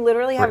 I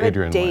literally have a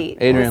date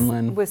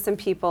Lynn. with some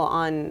people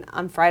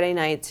on Friday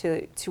night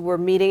we're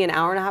meeting an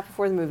hour and a half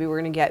before the movie. We're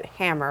going to get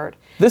hammered.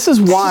 This is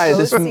why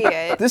this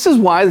is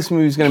why this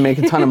movie is going to make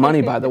a ton of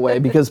money, by the way,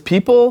 because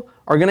people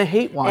are going to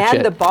hate watch it.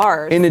 And the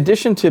bars. In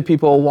addition to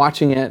people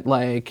watching it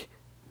like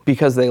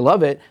because they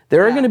love it,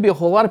 there are going to be a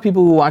whole lot of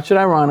people who watch it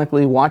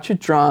ironically, watch it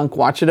drunk,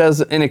 watch it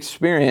as an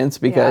experience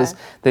because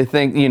they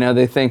think,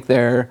 they think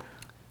they're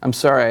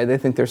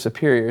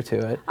superior to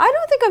it. I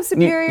don't think I'm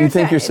superior to it. You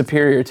think you're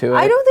superior to it.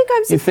 I don't think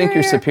I'm superior. You think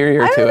you're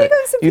superior to it. I don't think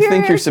I'm superior. You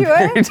think you're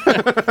superior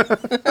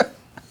to it.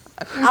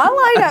 I'll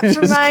line up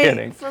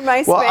for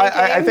my spanking. Well,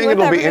 I think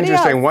it'll be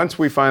interesting else. once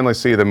we finally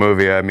see the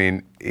movie. I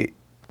mean,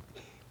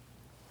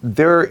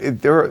 there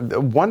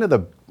one of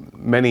the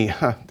many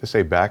to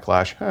say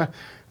backlash I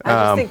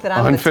just think that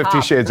I'm on the 50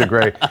 top. Shades of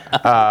Grey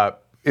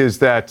is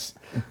that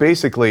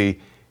basically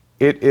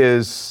it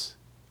is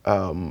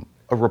a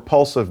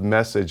repulsive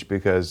message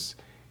because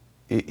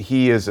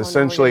he is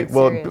essentially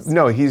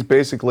he's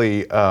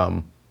basically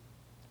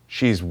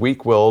she's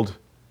weak-willed.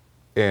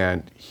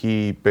 And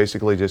he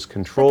basically just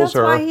controls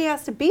her. That's why he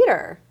has to beat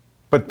her.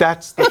 But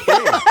that's the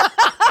thing.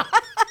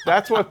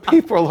 That's what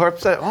people are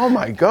upset. Oh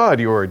my God,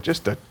 you're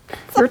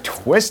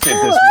twisted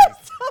this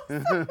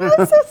week.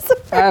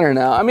 I don't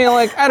know. I mean,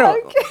 like, I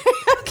don't.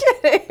 I'm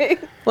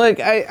kidding.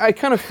 Like, I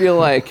kind of feel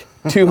like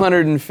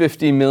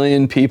 250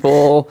 million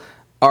people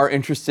are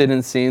interested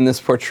in seeing this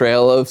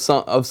portrayal of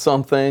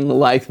something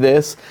like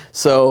this.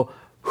 So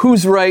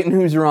who's right and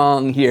who's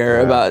wrong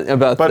here about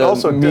but the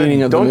also,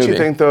 meaning of the movie? Don't you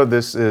think, though,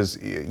 this is,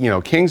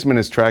 Kingsman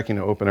is tracking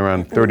to open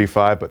around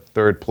 35, but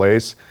third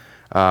place.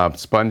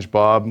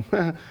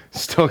 SpongeBob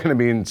still going to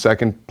be in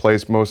second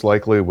place, most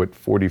likely, with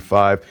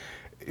 45.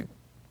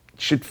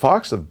 Should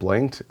Fox have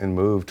blinked and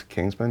moved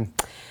Kingsman?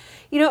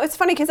 It's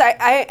funny because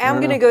I am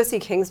going to go see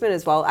Kingsman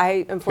as well.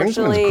 I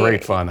unfortunately Kingsman's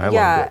great fun. I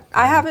love it.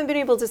 I haven't been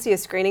able to see a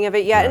screening of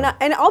it yet,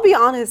 and I'll be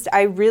honest,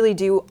 I really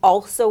do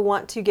also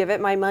want to give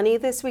it my money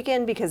this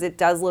weekend because it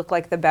does look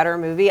like the better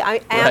movie.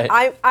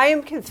 I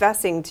am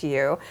confessing to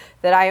you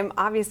that I'm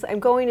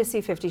going to see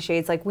 50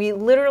 Shades. Like, we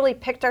literally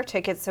picked our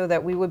tickets so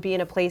that we would be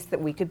in a place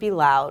that we could be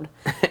loud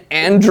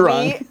and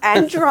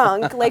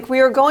drunk. Like,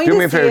 we were going to see it. Do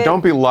me a favor,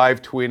 don't be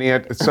live tweeting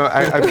it. So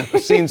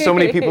I've seen so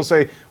many people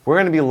say, we're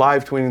going to be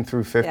live tweeting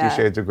through 50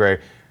 Shades of Grey.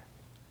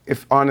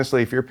 If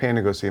you're paying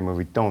to go see a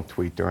movie, don't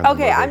tweet during the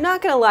movie. Okay, I'm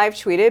not going to live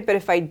tweet it, but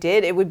if I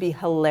did, it would be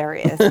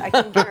hilarious. I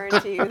can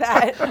guarantee you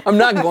that. I'm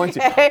not going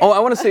to. Oh, I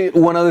want to say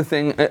one other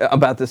thing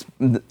about this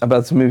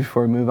movie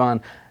before we move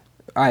on.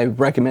 I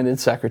recommended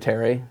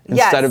Secretary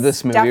instead of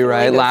this movie,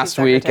 right, last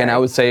week, and I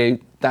would say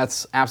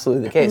that's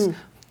absolutely the case.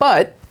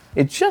 But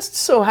it just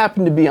so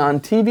happened to be on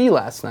TV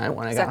last night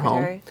when I got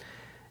home.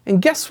 And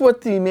guess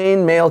what the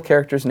main male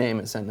character's name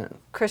is in it?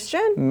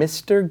 Christian?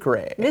 Mr.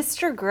 Grey.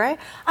 Mr. Grey?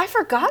 I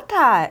forgot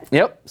that.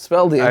 Yep,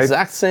 spelled the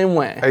exact same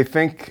way. I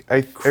think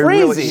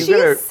Crazy.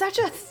 She's such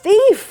a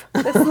thief,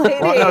 this lady.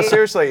 Well, no,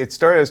 seriously, it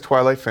started as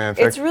Twilight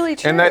fanfic. It's really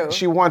true. And that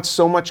she wants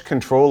so much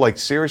control, like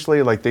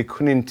seriously, like they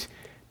couldn't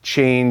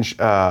change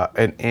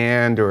an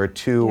and or a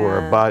to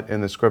or a but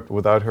in the script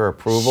without her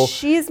approval.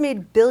 She's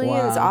made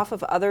billions off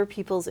of other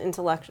people's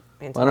intellectual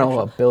I don't know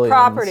about billions.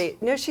 property.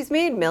 No, she's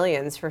made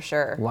millions for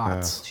sure.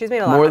 Lots. She's made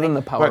a lot more of than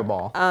money. the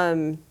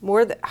Powerball.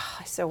 More than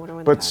I so want to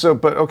win.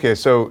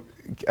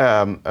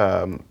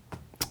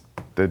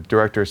 The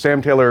director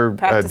Sam Taylor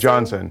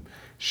Johnson,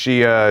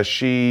 she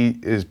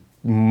is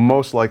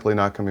most likely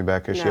not coming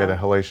back because she had a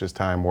hellacious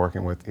time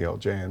working with E.L.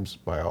 James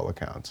by all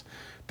accounts.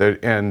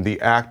 And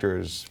the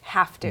actors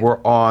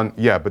were on,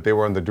 but they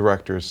were on the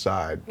director's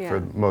side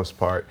for the most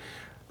part.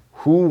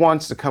 Who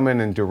wants to come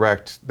in and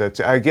direct that?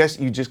 I guess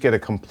you just get a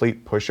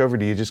complete pushover.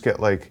 Do you just get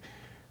like,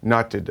 I'm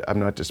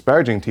not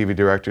disparaging TV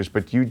directors,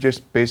 but you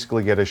just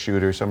basically get a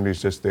shooter, somebody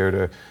who's just there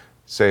to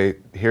say,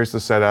 here's the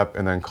setup,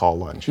 and then call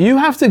lunch. You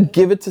have to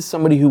give it to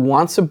somebody who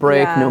wants a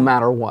break no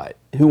matter what,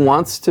 who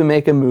wants to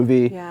make a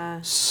movie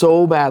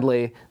so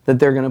badly that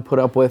they're going to put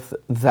up with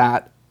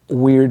that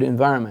weird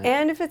environment.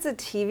 And if it's a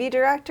TV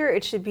director,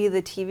 it should be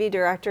the TV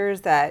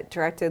directors that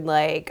directed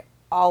like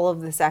all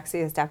of the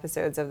sexiest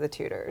episodes of The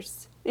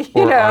Tudors.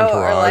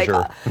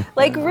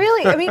 Like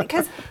really, I mean,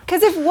 because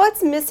if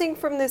what's missing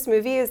from this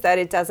movie is that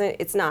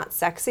it's not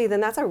sexy,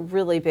 then that's a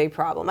really big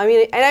problem. I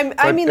mean, and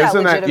I mean that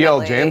legitimately. Isn't that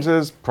E.L.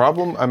 James's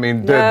problem? I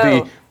mean,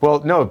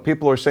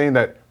 people are saying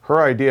that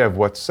her idea of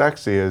what's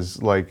sexy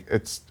is like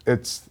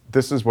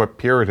this is what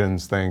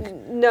Puritans think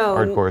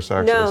hardcore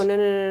sex is.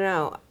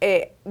 No.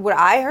 What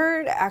I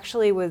heard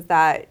actually was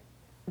that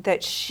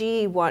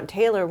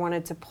Taylor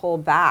wanted to pull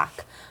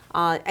back.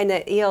 And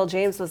that E.L.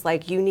 James was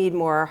like, you need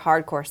more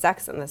hardcore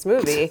sex in this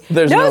movie.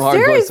 There's no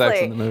hardcore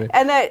sex in the movie.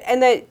 And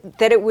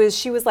that it was,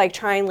 she was like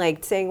trying,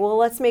 like saying, well,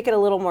 let's make it a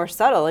little more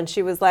subtle. And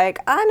she was like,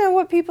 I know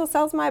what people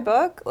sells my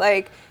book.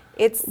 Like,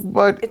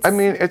 I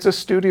mean, it's a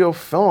studio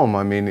film.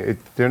 I mean,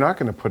 they're not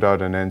going to put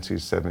out an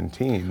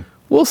NC-17.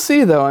 We'll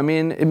see, though. I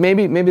mean,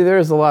 maybe there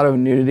is a lot of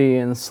nudity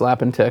and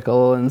slap and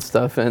tickle and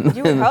stuff.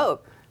 You would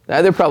hope.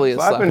 There probably is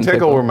Slap and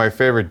Tickle were my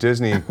favorite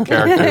Disney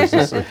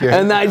characters.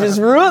 And I just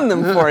ruined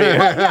them for you.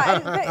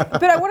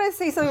 But I want to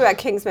say something about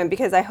Kingsman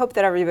because I hope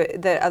that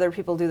other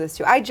people do this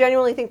too. I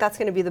genuinely think that's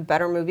going to be the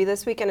better movie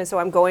this weekend, and so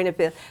I'm going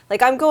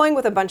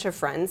with a bunch of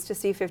friends to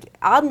see 50.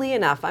 Oddly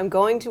enough, I'm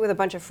going with a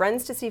bunch of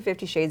friends to see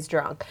 50 Shades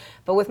Drunk,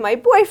 but with my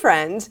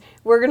boyfriend,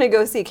 we're going to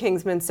go see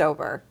Kingsman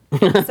sober.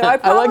 So I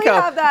probably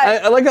have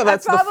that. I like how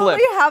that's the flip. I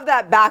probably have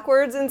that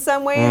backwards in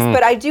some ways,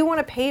 but I do want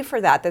to pay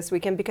for that this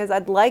weekend because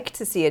I'd like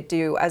to see it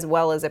do as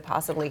well as it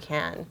possibly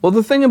can. Well,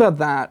 the thing about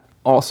that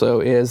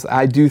also is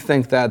I do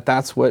think that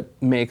that's what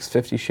makes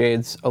 50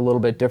 Shades a little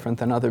bit different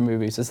than other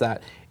movies, is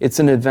that it's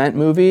an event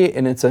movie,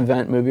 and it's an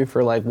event movie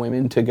for like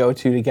women to go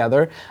to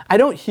together. I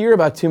don't hear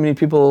about too many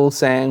people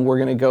saying we're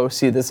going to go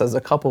see this as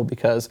a couple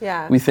because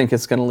we think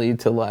it's going to lead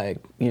to like,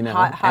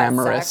 hot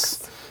amorous.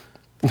 Sex.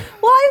 Well,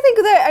 I think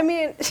that, I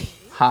mean...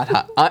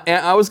 Hot.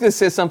 I was going to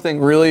say something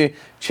really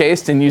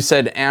chaste, and you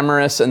said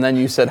amorous, and then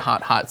you said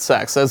hot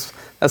sex.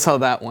 That's how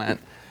that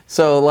went.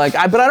 So, but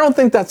I don't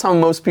think that's how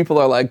most people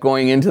are, like,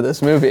 going into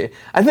this movie.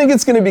 I think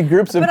it's going to be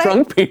groups of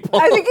drunk people.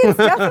 I think it's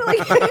definitely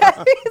going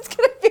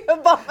to be a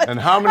vomit. And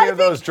how many of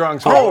those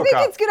drunks woke up? I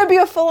think it's going to be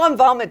a full-on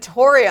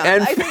vomitorium.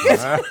 And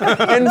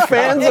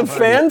fans of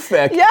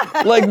fanfic,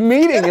 like,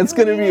 meeting. It's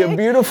going to be a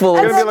beautiful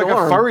It's going to be like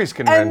a furries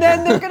convention. And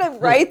then they're going to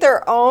write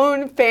their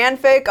own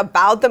fanfic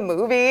about the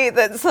movie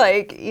that's,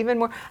 like, even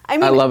more... I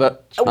mean, I love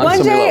it.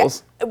 One day...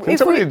 Can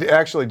somebody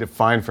actually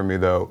define for me,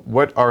 though,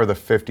 what are the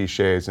 50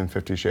 Shades and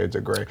 50 Shades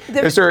of Grey?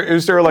 Is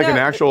there like an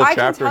actual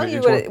chapter in each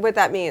one? I can tell you what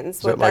that means.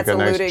 Is what it like that's a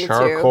nice alluding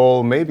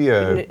charcoal, maybe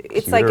a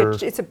It's pewter?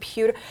 like it's a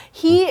pewter.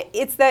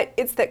 It's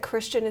that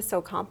Christian is so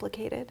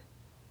complicated.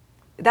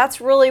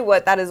 That's really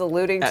what that is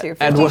alluding to.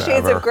 50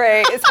 Shades of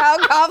Grey is how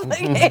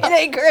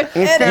complicated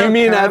Christian is. You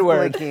mean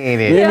Edward. You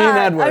mean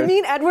Edward. I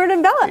mean Edward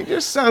and Bella. He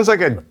just sounds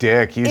like a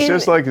dick. He's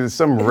just like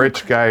some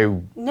rich guy who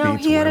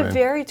beats he had women. a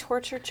very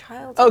tortured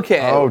childhood.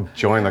 Okay. Oh,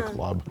 join the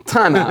club.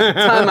 Time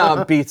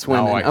out beats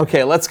women.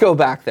 Okay, let's go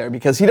back there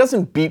because he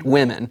doesn't beat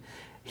women.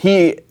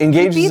 He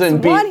engages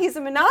in He's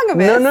a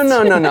monogamist.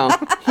 No.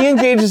 He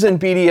engages in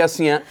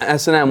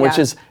BDSM, which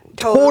is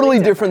totally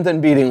different than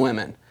beating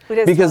women.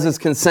 Because it's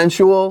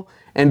consensual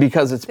and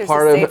because it's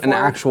part of an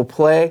actual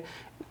play.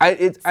 I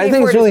think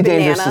it's really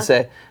dangerous to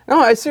say. No,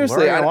 I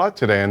seriously. Learning a lot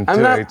today.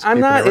 I'm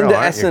not into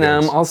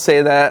S&M. I'll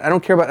say that. I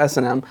don't care about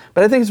S&M,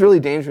 but I think it's really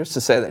dangerous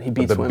to say that he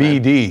beats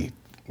women. BD.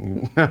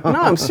 No,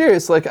 I'm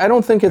serious. Like, I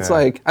don't think it's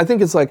like. I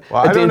think it's like.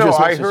 Well, I don't know.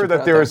 I heard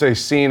that there was a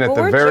scene at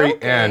the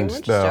very end,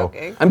 though.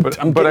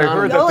 But I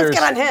heard that there's. Let's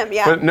get on him.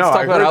 Yeah. But no,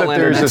 I heard that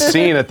there's a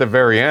scene at the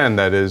very end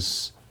that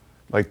is.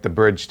 Like the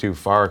bridge too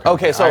far.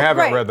 Okay, so I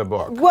haven't read the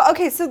book. Well,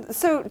 okay,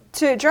 so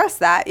to address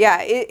that,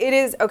 it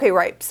is okay,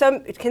 right? Some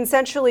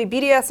consensually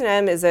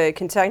BDSM is a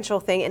consensual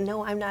thing, and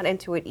no, I'm not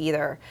into it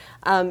either.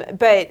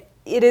 But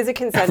it is a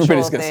consensual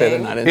Everybody's thing. gonna say they're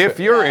not into it.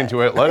 If you're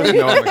into it, let us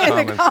know in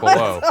the comments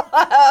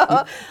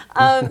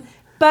below.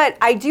 But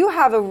I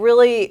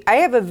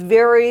have a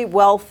very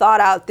well thought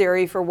out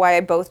theory for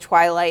why both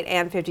Twilight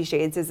and 50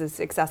 Shades is as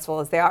successful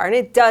as they are. And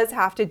it does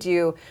have to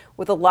do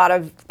with a lot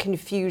of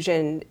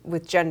confusion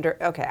with gender.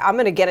 Okay, I'm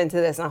going to get into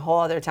this in a whole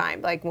other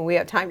time, like when we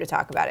have time to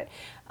talk about it.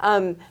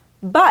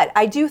 But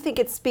I do think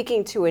it's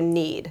speaking to a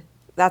need.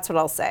 That's what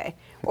I'll say.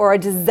 Or a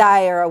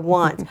desire, a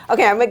want.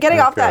 Okay, I'm getting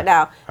off that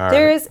now.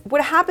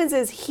 What happens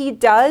is he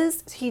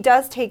does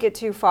take it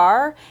too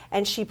far,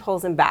 and she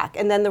pulls him back,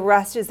 and then the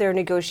rest is their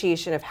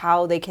negotiation of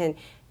how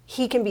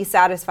he can be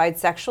satisfied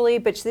sexually,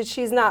 but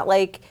she's not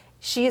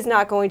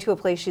going to a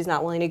place she's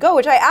not willing to go,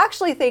 which I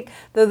actually think,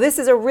 though this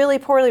is a really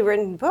poorly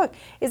written book,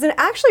 is an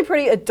actually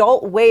pretty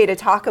adult way to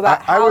talk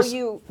about how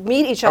you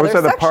meet each other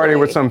sexually. I was at a party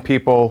with some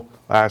people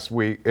last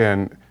week,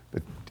 and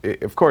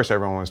of course,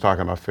 everyone was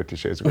talking about 50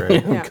 Shades of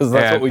Grey. Because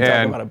that's what we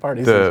talk about at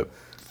parties. The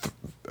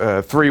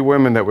three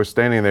women that were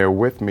standing there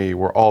with me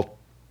were all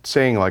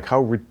saying like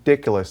how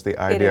ridiculous the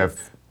idea of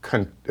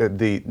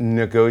the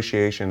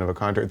negotiation of a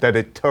contract, that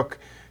it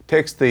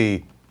takes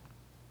the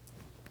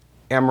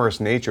amorous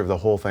nature of the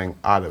whole thing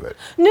out of it.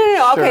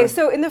 No. Okay,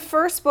 so in the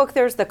first book,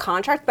 there's the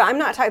contract, but I'm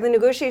not talking, the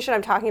negotiation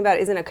I'm talking about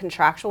isn't a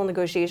contractual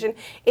negotiation.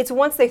 It's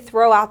once they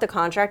throw out the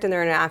contract and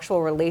they're in an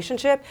actual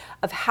relationship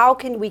of how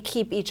can we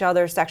keep each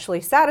other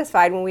sexually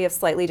satisfied when we have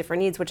slightly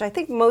different needs, which I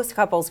think most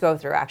couples go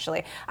through,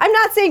 actually. I'm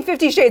not saying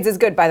 50 Shades is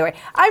good, by the way.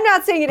 I'm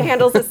not saying it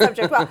handles this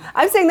subject well.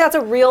 I'm saying that's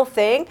a real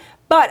thing,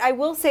 but I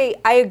will say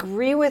I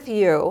agree with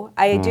you.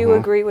 I do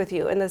agree with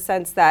you in the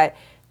sense that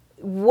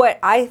what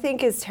I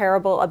think is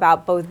terrible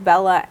about both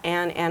Bella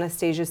and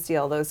Anastasia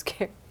Steele, those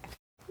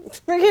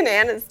freaking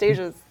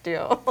Anastasia do.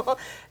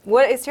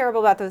 What is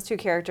terrible about those two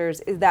characters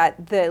is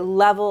that the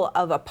level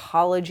of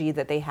apology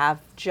that they have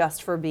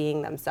just for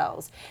being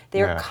themselves.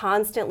 They're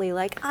constantly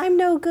like, I'm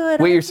no good.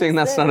 Wait, you're saying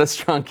that's not a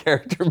strong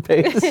character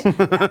base?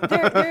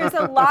 There's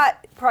a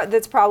lot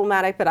that's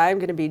problematic, but I'm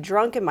going to be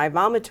drunk in my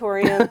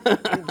vomitorium,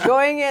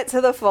 enjoying it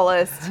to the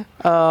fullest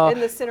in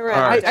the Cinerama.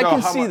 Right, I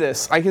can see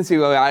this. I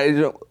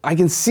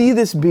can see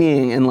this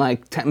being in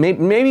like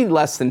maybe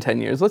less than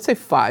 10 years. Let's say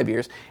 5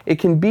 years. It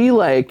can be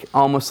like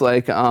almost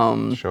like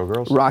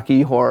Showgirls?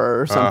 Rocky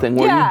Horror or something,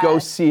 where you go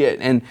see it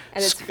and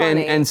it's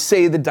funny. and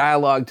say the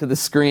dialogue to the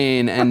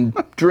screen and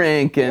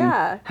drink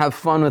and have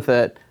fun with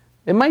it.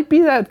 It might be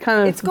that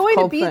kind of. It's going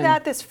to be thing.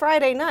 that this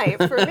Friday night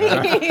for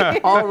me.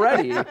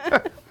 Already.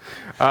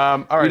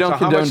 All right, don't so how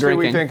condone much do we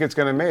drinking. think it's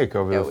going to make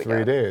over the 3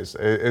 don't. days?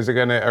 Is it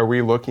going to? Are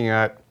we looking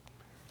at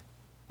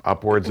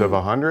upwards of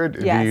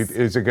 100? Yes.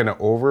 Is it going to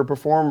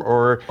overperform,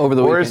 or Over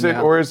the is weekend,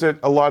 it, or is it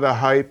a lot of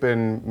hype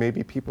and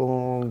maybe people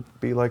will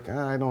be like,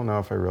 I don't know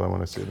if I really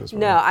want to see this one.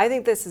 No, I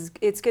think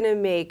it's going to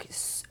make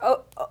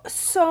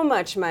so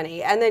much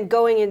money, and then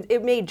going in,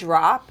 it may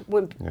drop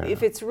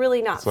if it's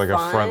really not. It's like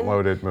fun. a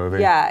front-loaded movie.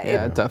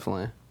 Yeah,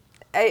 Definitely.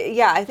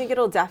 I think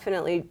it'll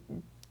definitely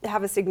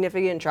have a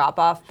significant drop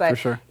off, but For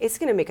sure. it's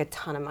going to make a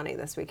ton of money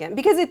this weekend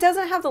because it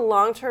doesn't have the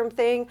long-term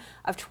thing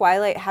of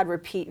Twilight had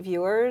repeat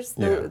viewers.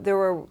 There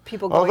were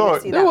people going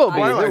to see that.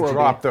 Twilight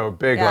dropped though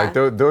big. Yeah. Like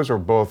those were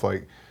both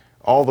like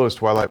all those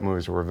Twilight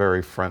movies were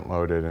very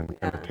front-loaded and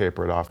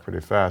tapered off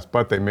pretty fast,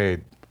 but they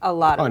made a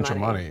lot bunch of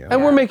money. you know?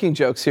 And we're making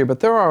jokes here, but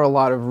there are a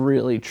lot of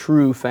really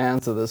true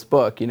fans of this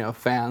book,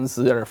 fans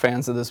that are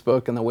fans of this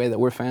book in the way that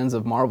we're fans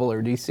of Marvel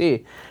or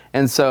DC.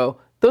 And so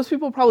those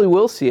people probably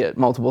will see it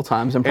multiple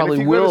times and probably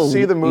if you will go to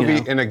see the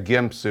movie in a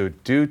gimp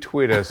suit, do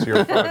tweet us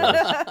your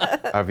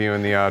photos of you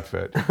in the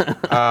outfit.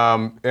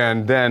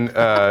 And then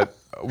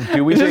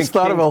do we I think just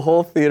thought of a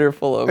whole theater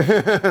full of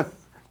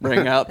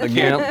bring out the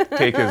gimp.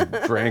 take his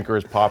drink or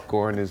his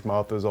popcorn, his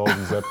mouth is all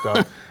zipped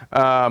up.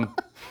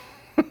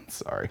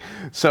 Sorry.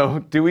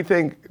 So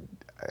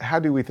how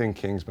do we think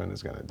Kingsman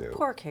is going to do?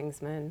 Poor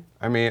Kingsman.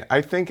 I mean,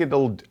 I think it's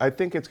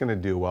going to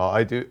do well.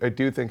 I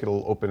do think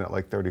it'll open at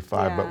like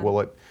 35, but will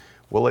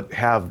it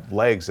have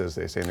legs, as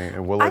they say,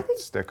 and will it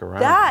stick around?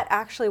 That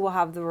actually will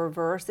have the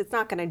reverse. It's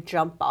not going to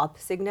jump up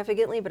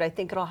significantly, but I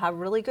think it'll have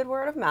really good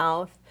word of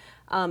mouth,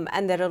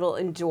 and that it'll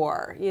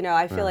endure.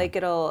 I feel like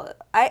it'll.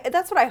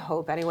 That's what I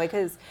hope anyway,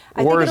 because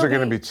or is it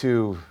going to be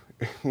too?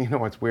 You know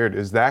what's weird?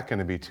 Is that going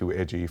to be too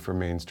edgy for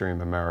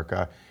mainstream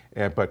America?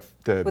 But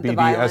the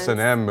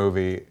BDSM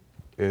movie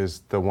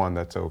is the one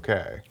that's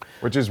okay,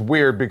 which is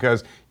weird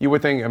because you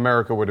would think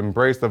America would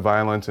embrace the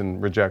violence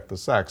and reject the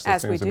sex.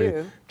 That seems to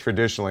be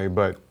traditionally,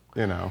 but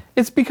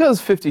It's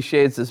because 50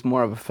 Shades is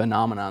more of a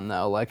phenomenon,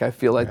 though. Like, I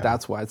feel like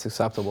that's why it's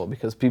acceptable,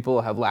 because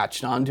people have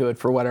latched onto it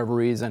for whatever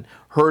reason,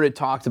 heard it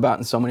talked about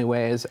in so many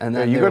ways, and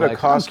then you go to like,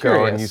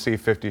 Costco and you see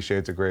 50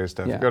 Shades of Grey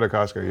stuff. Yeah. You go to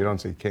Costco, you don't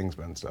see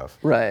Kingsman stuff.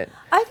 Right.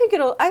 I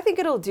think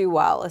it'll do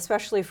well,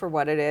 especially for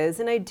what it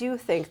is, and I do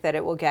think that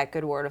it will get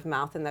good word of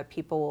mouth, and that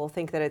people will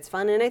think that it's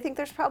fun. And I think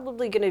there's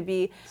probably going to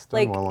be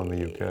well in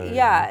the UK.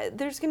 Yeah,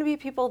 there's going to be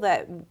people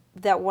that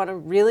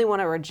really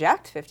want to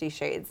reject 50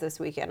 Shades this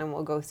weekend, and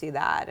will go see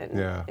that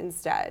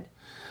instead.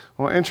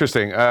 Well,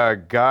 interesting.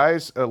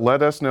 Guys,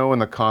 let us know in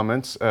the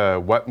comments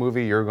what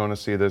movie you're going to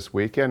see this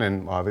weekend,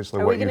 and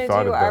obviously what you thought of them.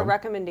 Are we going to do our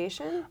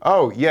recommendation?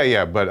 Oh,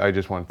 yeah, but I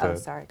just want to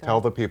tell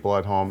ahead. the people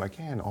at home,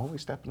 again,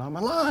 always stepping on my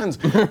lines.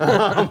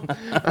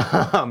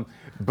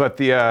 But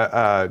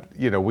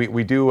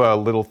we do a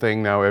little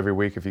thing now every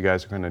week. If you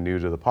guys are kind of new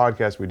to the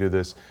podcast, we do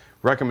this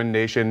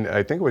recommendation.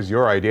 I think it was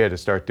your idea to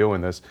start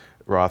doing this,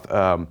 Roth,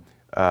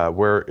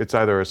 where it's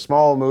either a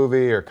small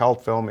movie or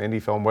cult film,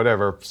 indie film,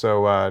 whatever.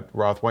 So,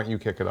 Roth, why don't you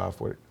kick it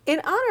off with it? In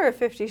honor of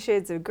 50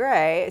 Shades of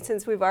Grey,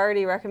 since we've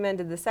already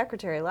recommended The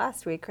Secretary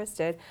last week, Chris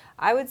did,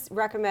 I would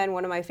recommend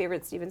one of my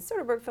favorite Steven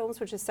Soderbergh films,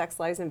 which is Sex,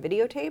 Lies, and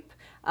Videotape.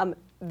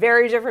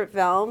 Very different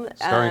film.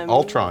 Starring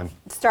Ultron.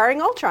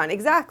 Starring Ultron,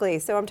 exactly.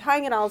 So I'm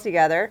tying it all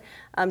together.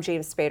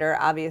 James Spader,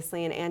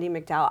 obviously, and Andie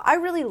MacDowell. I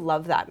really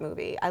love that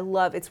movie.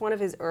 It's one of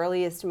his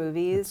earliest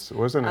movies.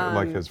 Wasn't it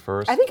like his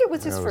first? I think it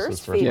was his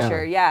first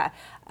feature,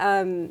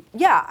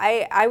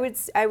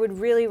 I would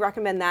really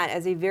recommend that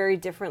as a very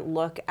different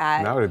look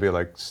at... Now it'd be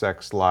like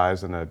Sex,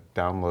 Lies, and a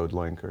download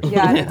link or something.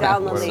 Yeah, a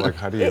download link. Like,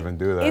 how do you even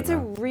do that? It's a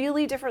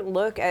really different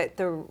look at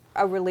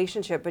a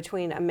relationship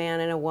between a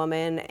man and a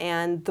woman,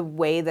 and the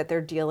way that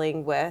they're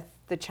dealing with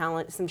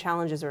some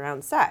challenges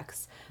around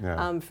sex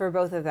for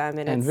both of them.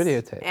 And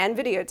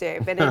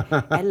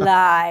videotape. And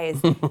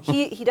lies.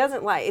 He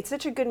doesn't lie. It's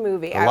such a good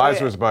movie.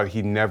 Lies was about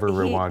he never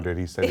rewinded.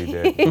 He said he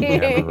did. He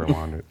never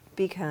rewinded.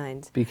 Be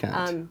kind. Be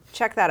kind.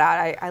 Check that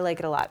out. I like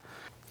it a lot.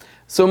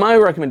 So my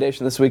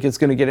recommendation this week is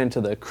going to get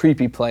into the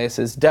creepy place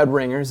is Dead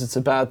Ringers. It's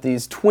about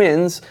these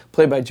twins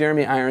played by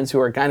Jeremy Irons who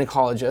are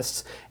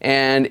gynecologists,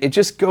 and it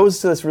just goes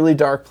to this really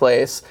dark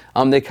place.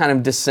 They kind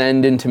of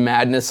descend into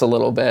madness a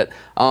little bit,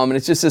 and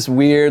it's just this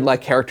weird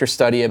like character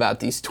study about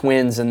these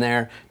twins and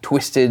their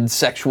twisted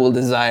sexual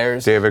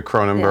desires. David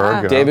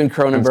Cronenberg. David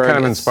Cronenberg. It's kind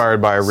of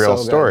inspired by a real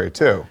story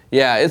too.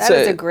 Yeah, that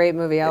is a great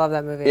movie. I love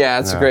that movie. Yeah,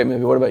 it's a great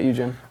movie. What about you,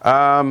 Jim?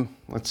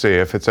 Let's see.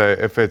 If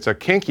it's a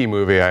kinky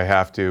movie, I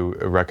have to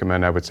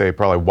recommend. I would say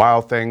probably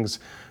Wild Things.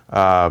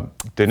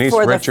 Denise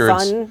For the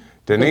Richards. fun.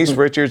 Denise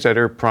Richards at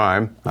her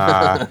prime.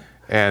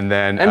 And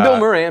then Bill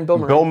Murray.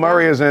 Bill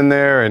Murray is in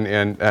there,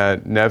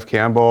 and Nev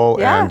Campbell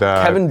Yeah. and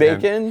Kevin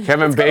Bacon. and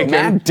Kevin Bacon.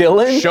 Matt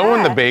Dillon.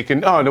 showing Yeah. the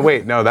bacon. Oh no,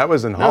 wait, no, that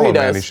was in Hollow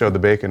Man. He showed the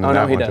bacon. Oh in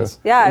no, that he one does.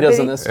 Too. Yeah, he does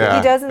but in this. he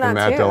does in that and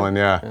Matt too. Dillon,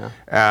 yeah.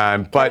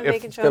 But Kevin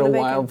Bacon if showing Got a the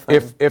wild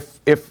bacon. thing.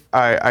 if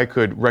I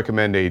could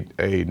recommend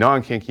a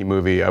non-kinky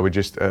movie, I would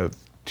just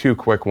two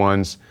quick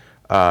ones.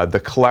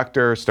 The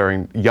Collector,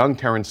 starring young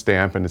Terrence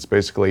Stamp, and it's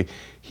basically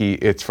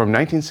it's from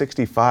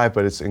 1965,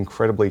 but it's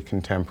incredibly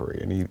contemporary,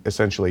 and he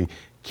essentially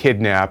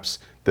kidnaps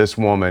this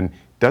woman,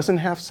 doesn't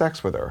have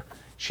sex with her.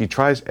 She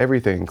tries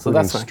everything,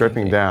 including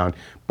stripping down,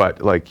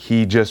 but like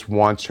he just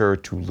wants her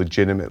to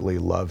legitimately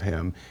love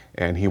him,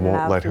 and he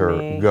won't let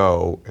her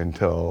go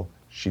until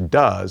she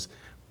does.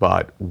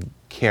 But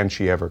can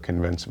she ever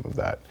convince him of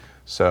that?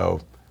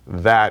 So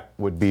that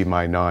would be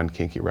my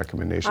non-kinky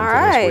recommendation All for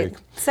right. this week.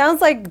 Sounds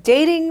like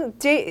dating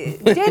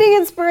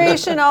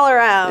inspiration all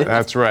around.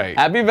 That's right.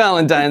 Happy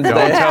Valentine's Don't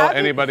Day. tell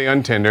anybody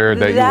on Tinder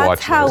that you watch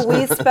That's how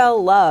we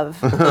spell love.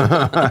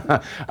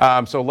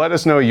 So let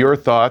us know your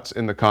thoughts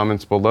in the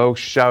comments below.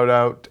 Shout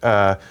out,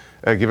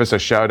 give us a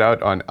shout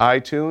out on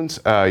iTunes.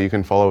 You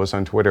can follow us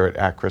on Twitter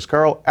at Chris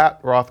Carl, at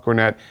Roth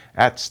Cornett,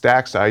 at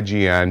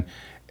StacksIGN.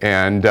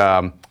 And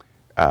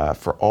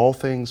for all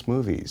things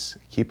movies,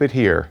 keep it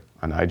here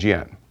on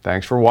IGN.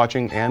 Thanks for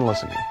watching and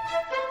listening.